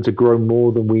be able to grow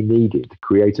more than we needed,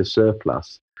 create a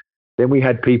surplus, then we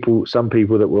had some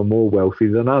people that were more wealthy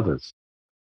than others.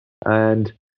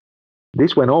 And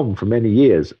this went on for many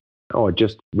years. Oh, I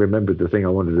just remembered the thing I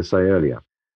wanted to say earlier.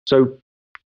 So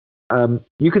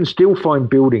you can still find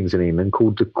buildings in England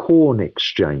called the Corn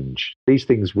Exchange. These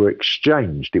things were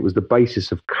exchanged. It was the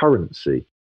basis of currency,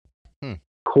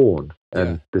 corn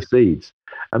and the seeds.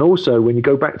 And also, when you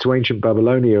go back to ancient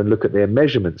Babylonia and look at their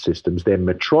measurement systems, their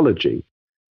metrology,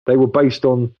 they were based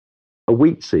on a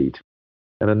wheat seed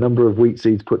and a number of wheat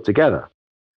seeds put together.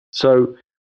 So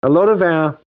a lot of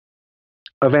our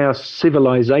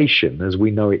civilization, as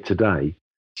we know it today,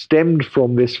 stemmed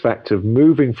from this fact of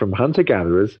moving from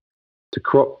hunter-gatherers to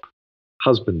crop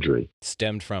husbandry.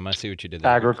 Stemmed from, I see what you did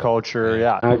there. Agriculture,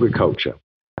 yeah. Agriculture.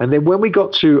 And then when we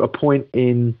got to a point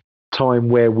in time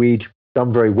where we'd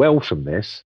done very well from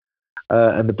this,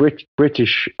 and the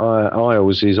British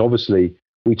Isles is obviously,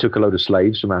 we took a load of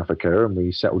slaves from Africa and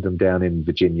we settled them down in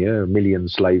Virginia, 1 million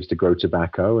slaves to grow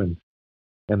tobacco, and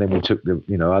then we took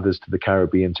others to the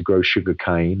Caribbean to grow sugar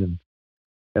cane,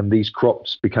 and these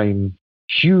crops became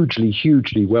hugely,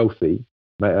 hugely wealthy,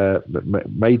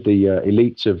 made the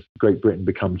elites of Great Britain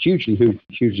become hugely,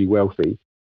 hugely wealthy,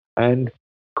 and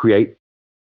create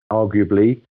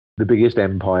arguably the biggest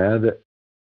empire that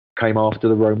came after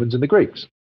the Romans and the Greeks.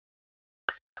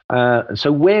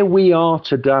 So where we are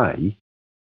today,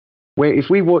 where if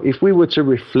we were to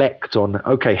reflect on,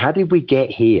 okay, how did we get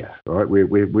here? Right,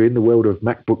 we're in the world of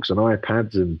MacBooks and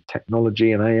iPads and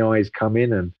technology, and AI's come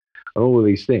in and all of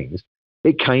these things.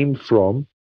 It came from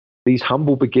these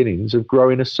humble beginnings of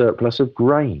growing a surplus of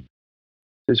grain.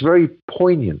 It's very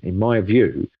poignant, in my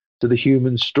view, to the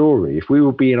human story. If we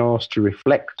were being asked to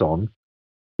reflect on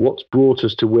what's brought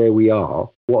us to where we are,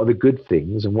 what are the good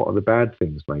things and what are the bad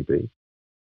things, maybe,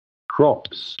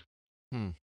 crops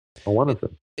are one of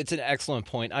them. It's an excellent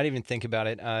point. I didn't even think about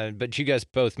it, but you guys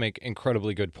both make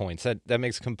incredibly good points. That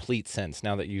makes complete sense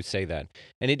now that you say that.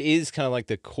 And it is kind of like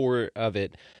the core of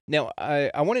it. Now,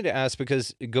 I wanted to ask,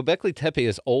 because Göbekli Tepe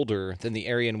is older than the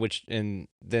area in which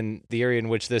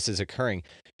this is occurring.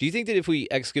 Do you think that if we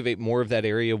excavate more of that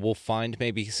area, we'll find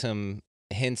maybe some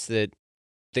hints that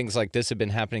things like this have been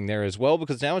happening there as well?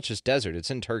 Because now it's just desert. It's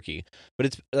in Turkey, but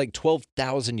it's like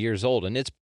 12,000 years old, and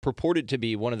it's purported to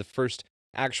be one of the first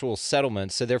actual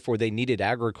settlements, so therefore they needed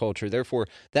agriculture. Therefore,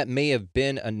 that may have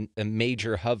been a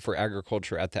major hub for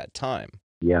agriculture at that time.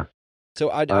 Yeah. So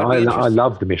I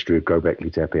love the mystery of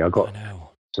Göbekli Tepe. I've got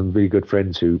some really good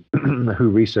friends who who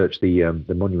research the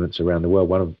monuments around the world.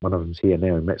 One of them's here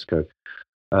now in Mexico.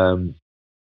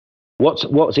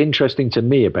 What's interesting to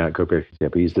me about Göbekli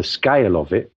Tepe is the scale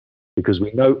of it, because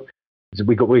we know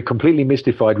we're completely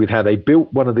mystified with how they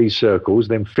built one of these circles,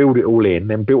 then filled it all in,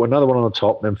 then built another one on the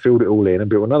top, then filled it all in, and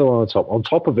built another one on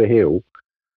top of a hill.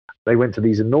 They went to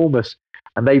these enormous,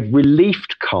 and they've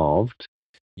reliefed carved.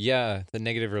 Yeah, the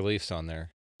negative reliefs on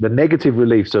there. The negative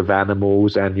reliefs of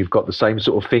animals, and you've got the same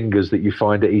sort of fingers that you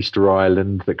find at Easter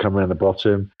Island that come around the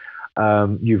bottom.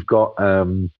 You've got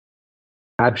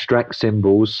abstract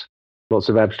symbols. Lots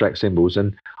of abstract symbols,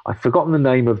 and I've forgotten the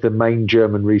name of the main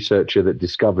German researcher that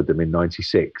discovered them in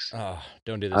 '96. Oh,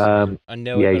 don't do this. I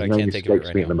know it, but I can't think of it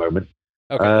right now. At the moment.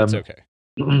 Okay, that's okay.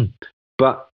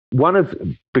 But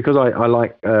because I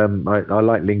like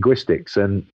linguistics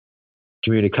and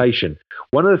communication.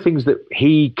 One of the things that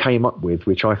he came up with,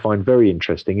 which I find very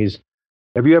interesting, is: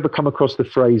 have you ever come across the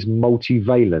phrase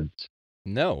multivalent?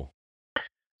 No.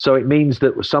 So it means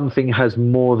that something has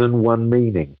more than one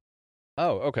meaning.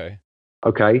 Oh, okay.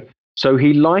 Okay, so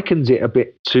he likens it a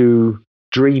bit to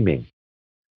dreaming.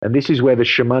 And this is where the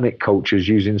shamanic cultures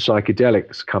using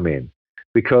psychedelics come in,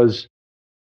 because,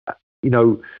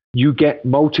 you get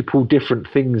multiple different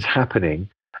things happening,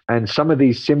 and some of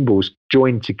these symbols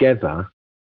joined together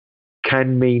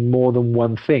can mean more than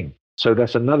one thing. So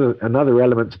that's another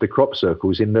element to the crop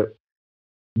circles, in that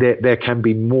there can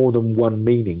be more than one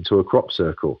meaning to a crop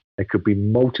circle. There could be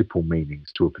multiple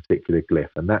meanings to a particular glyph,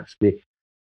 and that's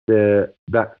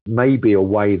that may be a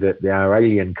way that our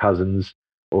alien cousins,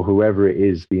 or whoever it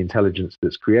is, the intelligence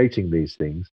that's creating these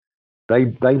things,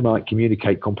 they might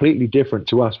communicate completely different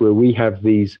to us, where we have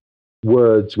these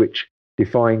words which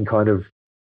define kind of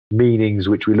meanings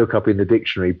which we look up in the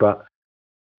dictionary, but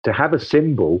to have a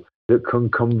symbol that can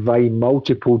convey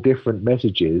multiple different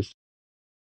messages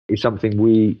is something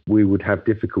we would have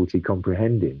difficulty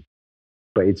comprehending.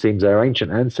 But it seems our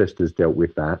ancient ancestors dealt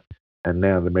with that, and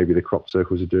now maybe the crop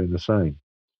circles are doing the same.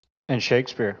 And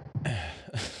Shakespeare.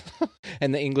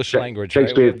 And the English language,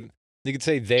 Shakespeare, right? You could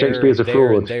say there, Shakespeare's a there,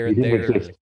 fraud. and there, He and didn't there.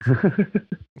 exist.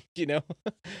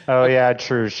 Oh yeah,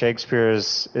 true. Shakespeare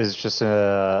is just He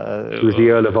was the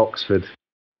Earl of Oxford.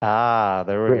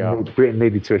 There we go. Britain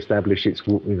needed to establish its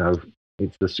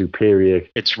the superior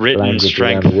It's written language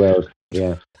strength. around the world.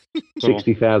 Yeah.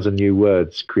 60,000 new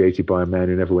words created by a man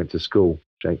who never went to school,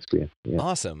 Shakespeare. Yeah.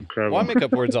 Awesome. Incredible. Well, I make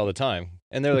up words all the time.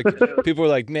 And they're like, people are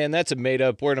like, man, that's a made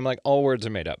up word. I'm like, all words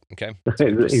are made up. Okay. So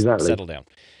just Exactly. settle down.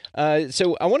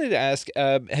 So I wanted to ask,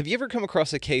 have you ever come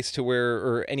across a case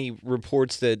or any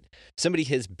reports that somebody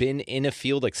has been in a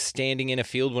field, like standing in a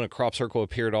field when a crop circle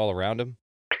appeared all around them?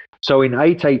 So in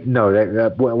 888,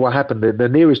 no, what happened, the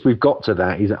nearest we've got to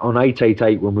that is on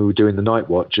 888, when we were doing the night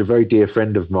watch, a very dear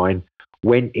friend of mine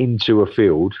went into a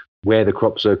field where the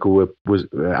crop circle was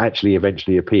actually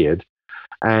eventually appeared.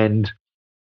 And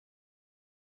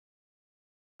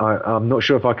I'm not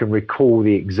sure if I can recall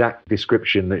the exact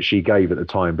description that she gave at the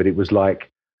time, but it was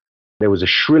like there was a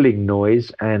shrilling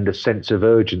noise and a sense of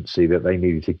urgency that they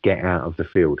needed to get out of the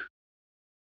field.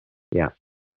 Yeah.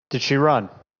 Did she run?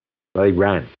 They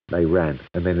ran.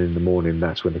 And then in the morning,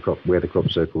 that's when the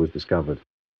crop circle was discovered.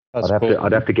 That's I'd cool.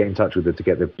 have to get in touch with her to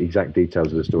get the exact details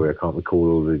of the story. I can't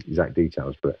recall all the exact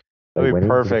details, but they That'd be went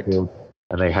into the perfect. field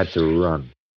and they had to run.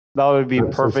 That would be a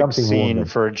So perfect something scene warmer.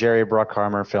 for a Jerry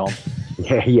Bruckheimer film.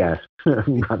 Yeah,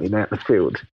 running out the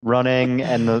field. Running,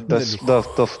 and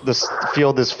the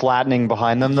field is flattening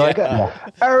behind them. They're Yeah.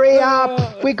 like, hurry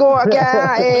up, we gotta get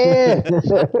out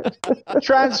here.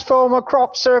 Transformer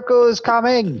crop circle is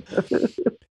coming. If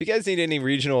you guys need any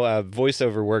regional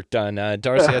voiceover work done,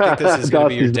 Darcy, I think this is going to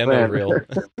be your Darcy's the demo man. reel.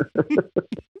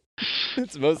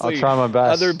 It's mostly I'll try my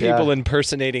best. other people yeah.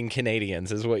 impersonating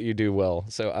Canadians is what you do well.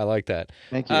 So I like that.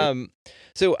 Thank you.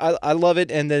 So I love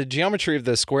it. And the geometry of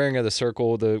the squaring of the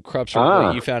circle, the crop circle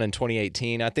that you found in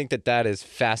 2018, I think that is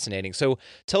fascinating. So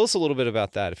tell us a little bit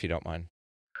about that, if you don't mind.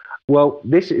 Well,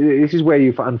 this is where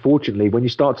you, unfortunately, when you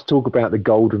start to talk about the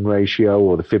golden ratio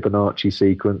or the Fibonacci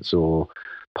sequence or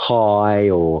pi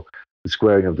or the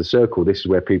squaring of the circle, this is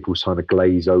where people kind of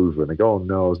glaze over and they go, oh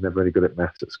no, I was never any good at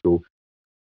maths at school.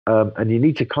 And you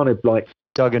need to kind of like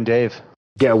Doug and Dave.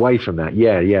 get away from that.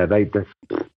 Yeah, they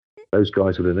those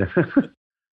guys would have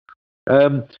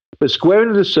never. But squaring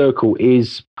of the circle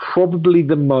is probably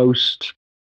the most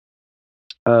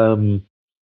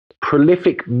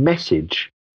prolific message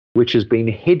which has been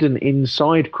hidden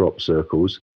inside crop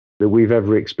circles that we've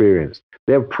ever experienced.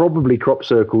 There are probably crop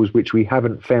circles which we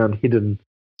haven't found hidden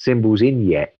symbols in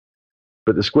yet,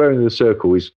 but the squaring of the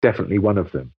circle is definitely one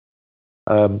of them.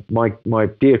 My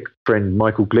dear friend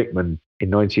Michael Glickman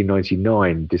in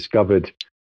 1999 discovered,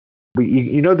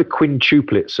 you know, the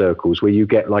quintuplet circles where you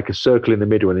get like a circle in the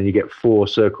middle and then you get 4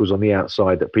 circles on the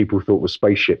outside that people thought were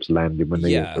spaceships landing when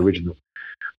they were original.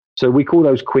 So we call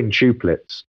those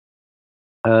quintuplets.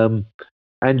 And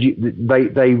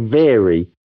they vary,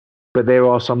 but there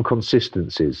are some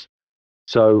consistencies.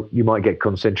 So you might get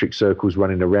concentric circles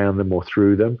running around them or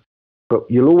through them, but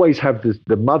you'll always have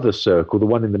the mother circle, the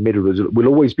one in the middle, will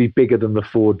always be bigger than the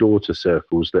 4 daughter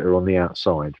circles that are on the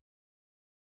outside.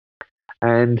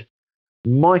 And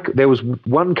there was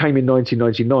one came in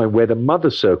 1999 where the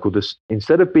mother circle,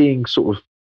 instead of being sort of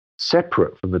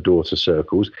separate from the daughter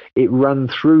circles, it ran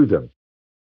through them.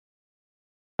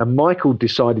 And Michael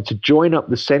decided to join up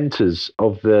the centers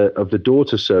of the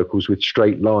daughter circles with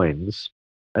straight lines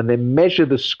and then measure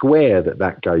the square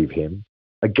that gave him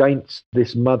against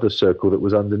this mother circle that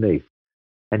was underneath.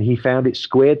 And he found it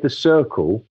squared the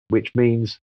circle, which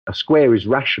means a square is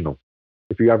rational.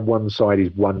 If you have one side is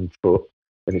 1 foot,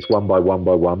 then it's 1 by 1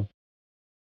 by 1.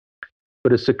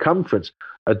 But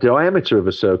a diameter of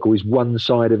a circle is one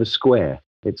side of a square.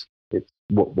 It's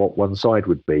what one side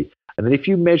would be. And then if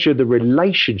you measure the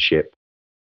relationship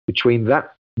between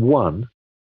that one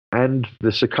and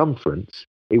the circumference,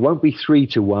 it won't be 3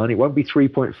 to 1. It won't be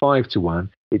 3.5 to 1.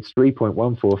 It's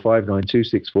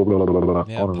 3.1459264, blah, blah, blah, blah,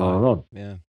 Yeah, on and on and on.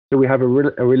 Yeah. So we have a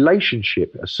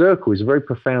relationship. A circle is a very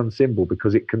profound symbol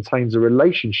because it contains a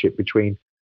relationship between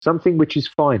something which is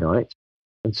finite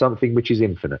and something which is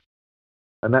infinite.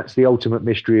 And that's the ultimate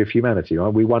mystery of humanity,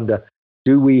 right? We wonder,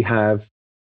 do we have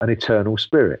an eternal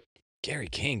spirit? Gary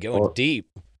King going deep.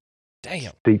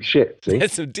 Damn. Deep shit, see?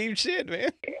 That's some deep shit,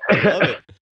 man. I love it.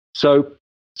 So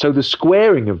the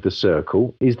squaring of the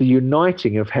circle is the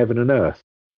uniting of heaven and earth.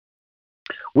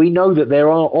 We know that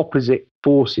there are opposite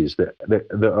forces that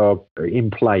are in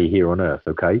play here on earth,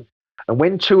 okay? And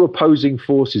when two opposing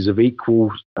forces of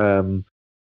equal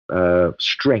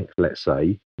strength, let's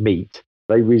say, meet,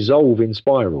 they resolve in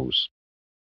spirals.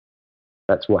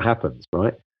 That's what happens,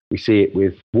 right? We see it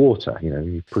with water. You know,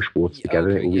 you push water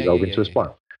together, and it will resolve into a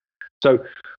spiral. So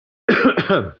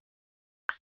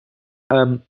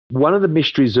one of the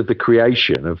mysteries of the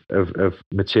creation of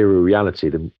material reality,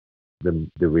 the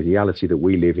reality that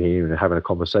we live here and having a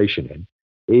conversation in,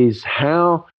 is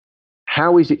how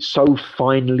is it so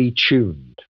finely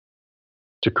tuned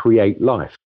to create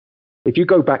life? If you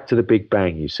go back to the Big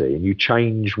Bang, you see, and you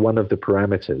change one of the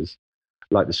parameters,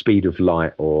 like the speed of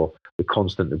light or the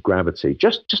constant of gravity,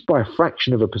 just by a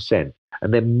fraction of a percent,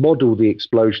 and then model the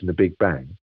explosion, the Big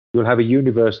Bang, you'll have a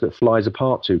universe that flies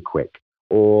apart too quick,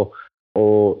 or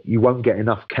you won't get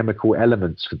enough chemical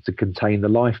elements to contain the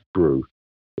life brew.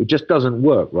 It just doesn't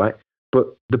work, right?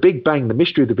 But the Big Bang, the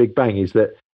mystery of the Big Bang is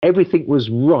that everything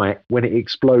was right when it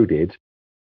exploded,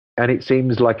 and it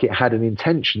seems like it had an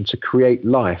intention to create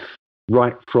life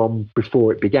right from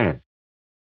before it began,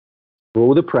 for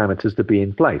all the parameters to be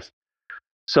in place.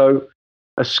 So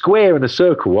a square and a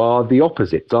circle are the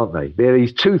opposites, aren't they? They're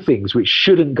these two things which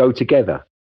shouldn't go together.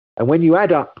 And when you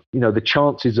add up, the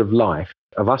chances of life,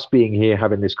 of us being here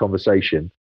having this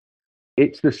conversation,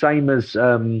 it's the same as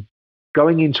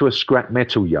going into a scrap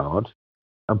metal yard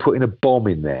and putting a bomb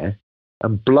in there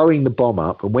and blowing the bomb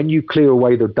up. And when you clear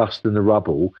away the dust and the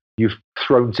rubble, you've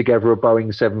thrown together a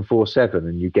Boeing 747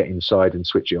 and you get inside and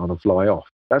switch it on and fly off.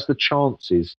 That's the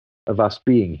chances of us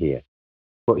being here.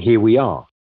 But here we are.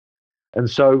 And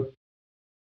so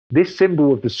this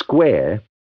symbol of the square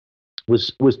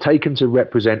was taken to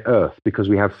represent Earth, because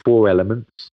we have 4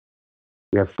 elements,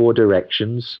 we have 4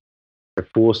 directions, we have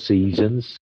 4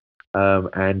 seasons,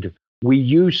 and we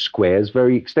use squares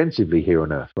very extensively here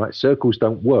on Earth, right? Circles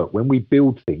don't work. When we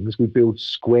build things, we build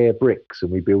square bricks,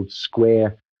 and we build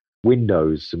square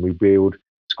windows, and we build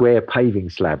square paving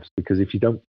slabs, because if you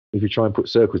try and put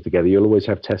circles together, you'll always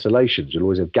have tessellations, you'll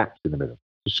always have gaps in the middle.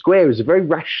 The square is a very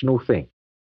rational thing,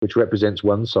 which represents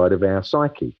one side of our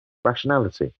psyche,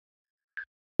 rationality.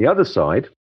 The other side,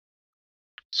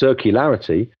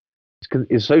 circularity,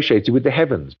 is associated with the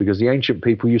heavens, because the ancient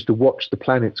people used to watch the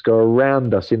planets go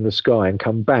around us in the sky and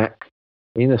come back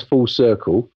in a full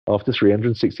circle after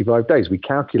 365 days. We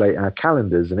calculate our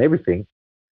calendars and everything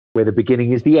where the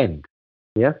beginning is the end.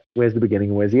 Yeah? Where's the beginning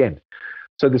and where's the end?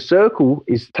 So the circle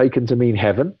is taken to mean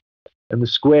heaven, and the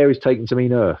square is taken to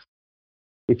mean earth.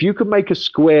 If you can make a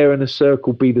square and a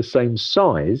circle be the same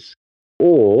size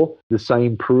or the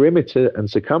same perimeter and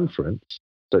circumference,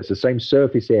 so it's the same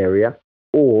surface area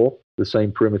or the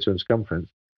same perimeter and circumference,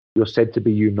 you're said to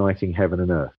be uniting heaven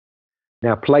and earth.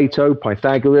 Now, Plato,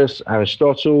 Pythagoras,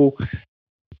 Aristotle,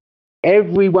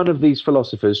 every one of these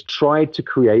philosophers tried to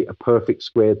create a perfect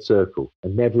squared circle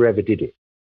and never ever did it.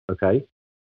 Okay?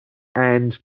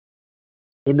 And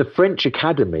in the French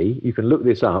Academy, you can look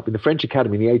this up, in the French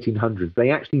Academy in the 1800s,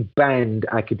 they actually banned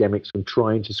academics from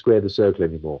trying to square the circle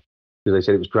anymore, because they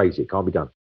said it was crazy, it can't be done,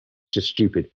 just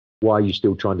stupid. Why are you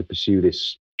still trying to pursue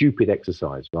this stupid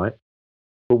exercise, right?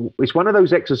 But it's one of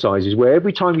those exercises where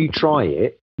every time you try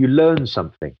it, you learn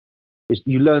something.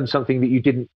 You learn something that you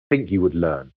didn't think you would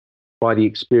learn by the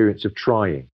experience of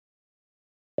trying.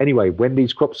 Anyway, when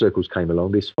these crop circles came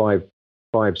along, this five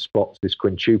spots, this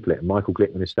quintuplet, and Michael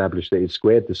Glickman established that it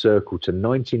squared the circle to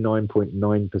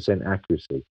 99.9%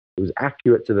 accuracy. It was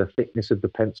accurate to the thickness of the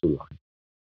pencil line.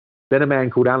 Then a man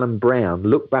called Alan Brown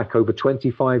looked back over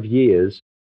 25 years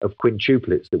of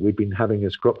quintuplets that we'd been having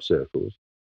as crop circles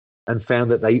and found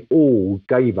that they all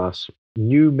gave us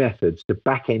new methods to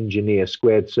back engineer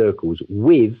squared circles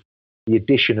with the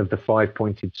addition of the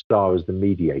 5-pointed star as the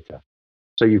mediator.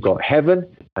 So you've got heaven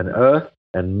and earth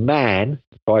and man,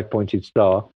 5-pointed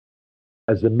star,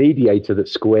 as the mediator that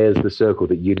squares the circle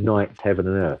that unites heaven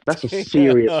and earth. That's a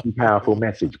seriously powerful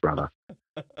message, brother.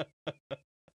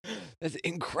 That's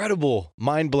incredible.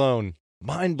 Mind blown,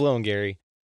 Gary.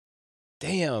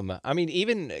 Damn. I mean,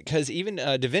 even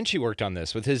Da Vinci worked on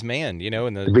this with his man,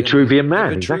 and the Vitruvian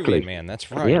Man, the Vitruvian exactly. Man.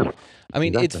 That's right. Yeah, I mean,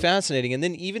 exactly. it's fascinating. And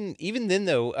then even then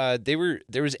though, there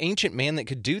was ancient man that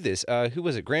could do this. Who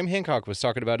was it? Graham Hancock was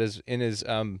talking about in his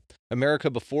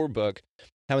America Before book,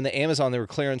 how in the Amazon they were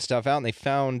clearing stuff out and they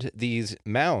found these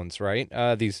mounds, right?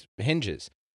 These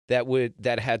hinges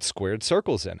that had squared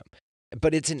circles in them.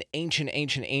 But it's an ancient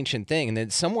thing. And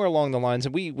then somewhere along the lines,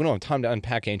 and we don't have time to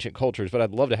unpack ancient cultures, but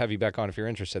I'd love to have you back on if you're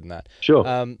interested in that. Sure.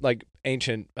 Like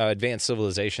ancient advanced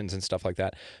civilizations and stuff like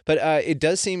that. But it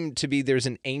does seem to be there's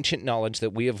an ancient knowledge that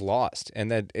we have lost, and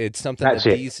that it's something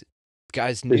these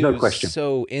guys knew no question.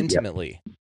 so intimately.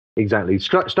 Yep. Exactly.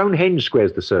 Stonehenge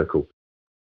squares the circle.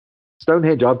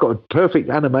 Stonehenge, I've got a perfect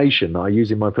animation that I use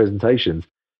in my presentations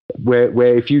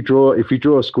where if you draw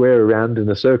a square around and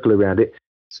a circle around it,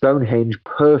 Stonehenge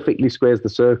perfectly squares the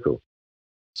circle.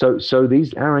 So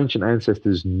our ancient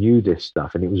ancestors knew this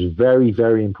stuff, and it was very,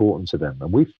 very important to them,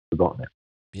 and we've forgotten it.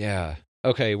 Yeah.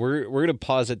 Okay, we're gonna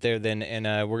pause it there then,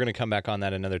 and we're gonna come back on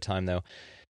that another time though.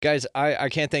 Guys, I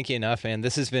can't thank you enough, man.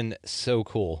 This has been so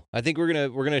cool. I think we're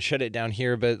gonna shut it down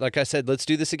here, but like I said, let's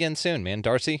do this again soon, man.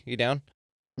 Darcy, you down?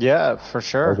 Yeah, for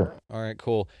sure. Okay. All right,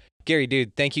 cool. Gary,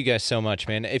 dude, thank you guys so much,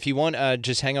 man. If you want,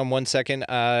 just hang on 1 second.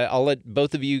 I'll let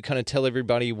both of you kind of tell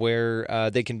everybody where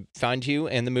they can find you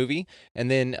and the movie, and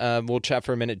then we'll chat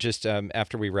for a minute just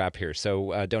after we wrap here.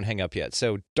 So don't hang up yet.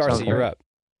 So, Darcy, you're up.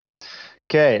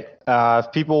 Okay.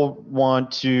 If people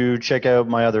want to check out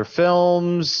my other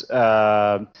films,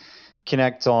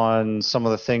 connect on some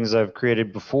of the things I've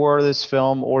created before this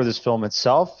film or this film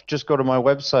itself, just go to my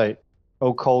website,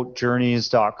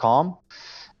 occultjourneys.com.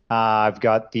 I've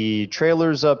got the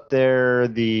trailers up there,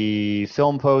 the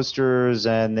film posters,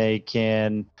 and they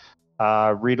can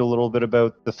read a little bit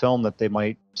about the film that they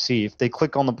might see. If they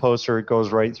click on the poster, it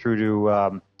goes right through to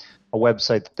a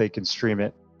website that they can stream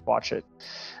it, watch it.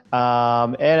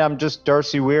 And I'm just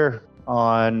Darcy Weir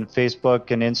on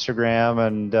Facebook and Instagram,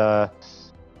 and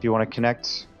if you want to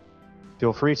connect,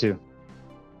 feel free to.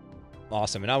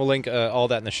 Awesome, and I will link all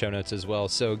that in the show notes as well.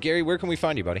 So, Gary, where can we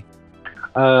find you, buddy?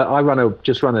 I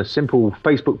just run a simple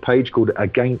Facebook page called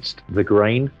Against the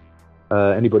Grain.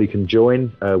 Anybody can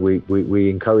join. We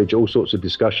encourage all sorts of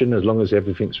discussion as long as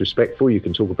everything's respectful. You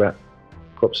can talk about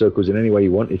crop circles in any way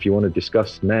you want. If you want to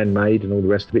discuss man-made and all the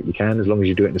rest of it, you can, as long as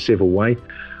you do it in a civil way.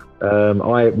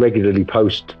 I regularly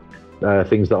post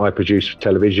things that I produce for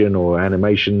television or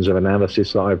animations of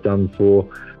analysis that I've done for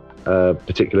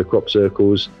particular crop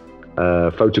circles.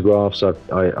 Photographs,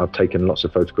 I've taken lots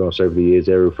of photographs over the years,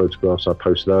 aerial photographs, I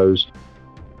post those.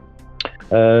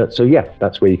 So yeah,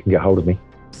 that's where you can get hold of me.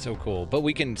 So cool. But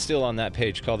we can still on that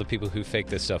page call the people who fake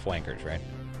this stuff wankers, right?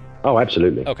 Oh,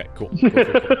 absolutely. Okay, cool.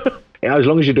 Yeah, as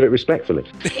long as you do it respectfully.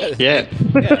 Yeah.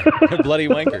 Bloody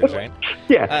wankers, right?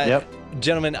 Yeah. Yep.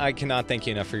 Gentlemen, I cannot thank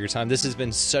you enough for your time. This has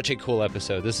been such a cool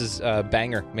episode. This is a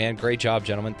banger, man. Great job,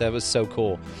 gentlemen. That was so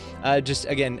cool. Just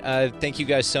again, thank you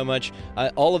guys so much.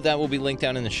 All of that will be linked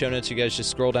down in the show notes. You guys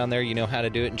just scroll down there. You know how to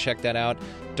do it and check that out.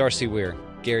 Darcy Weir,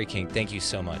 Gary King, thank you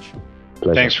so much.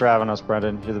 Pleasure. Thanks for having us,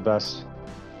 Brendan. You're the best.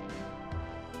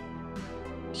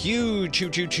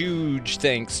 Huge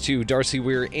thanks to Darcy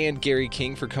Weir and Gary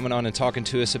King for coming on and talking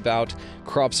to us about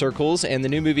crop circles. And the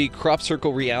new movie Crop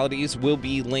Circle Realities will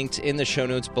be linked in the show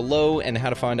notes below, and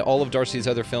how to find all of Darcy's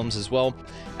other films as well.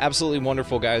 Absolutely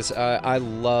wonderful, guys. I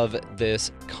love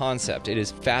this concept. It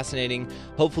is fascinating.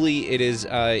 Hopefully it has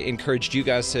encouraged you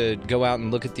guys to go out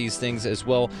and look at these things as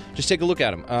well. Just take a look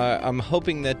at them. I'm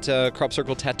hoping that crop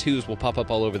circle tattoos will pop up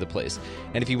all over the place.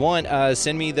 And if you want,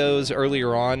 send me those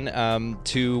earlier on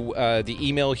to the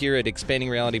email here at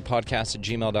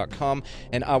expandingrealitypodcast@gmail.com,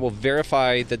 and I will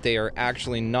verify that they are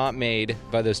actually not made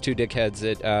by those two dickheads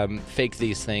that fake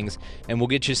these things, and we'll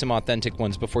get you some authentic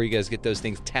ones before you guys get those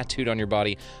things tattooed on your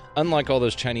body, unlike all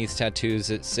those Chinese tattoos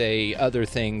that say other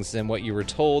things than what you were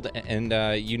told, and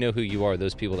you know who you are,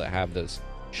 those people that have those.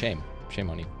 Shame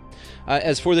on you.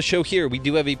 As for the show here, we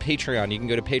do have a Patreon. You can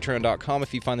go to patreon.com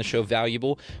if you find the show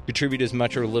valuable. Contribute as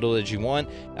much or little as you want.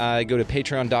 Go to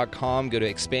patreon.com, go to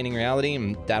Expanding Reality,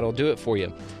 and that'll do it for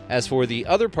you. As for the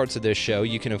other parts of this show,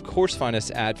 you can, of course, find us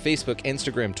at Facebook,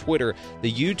 Instagram, Twitter.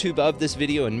 The YouTube of this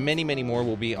video and many, many more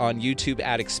will be on YouTube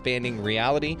at Expanding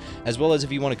Reality. As well as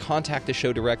if you want to contact the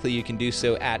show directly, you can do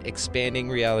so at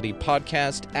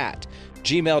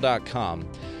expandingrealitypodcast@gmail.com.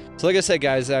 So like I said,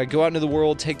 guys, go out into the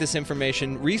world, take this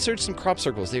information, research some crop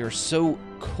circles. They are so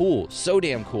cool, so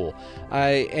damn cool.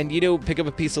 And, pick up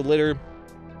a piece of litter,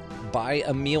 buy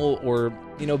a meal, or,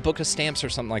 book a stamps or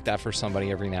something like that for somebody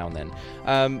every now and then.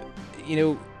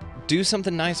 Do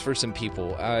something nice for some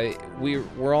people.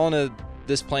 We're all in a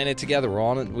this planet together.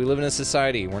 We live in a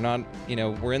society. We're not,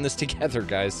 we're in this together,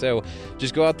 guys. So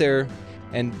just go out there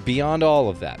and beyond all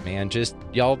of that, man, just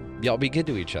y'all be good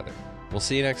to each other. We'll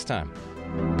see you next time.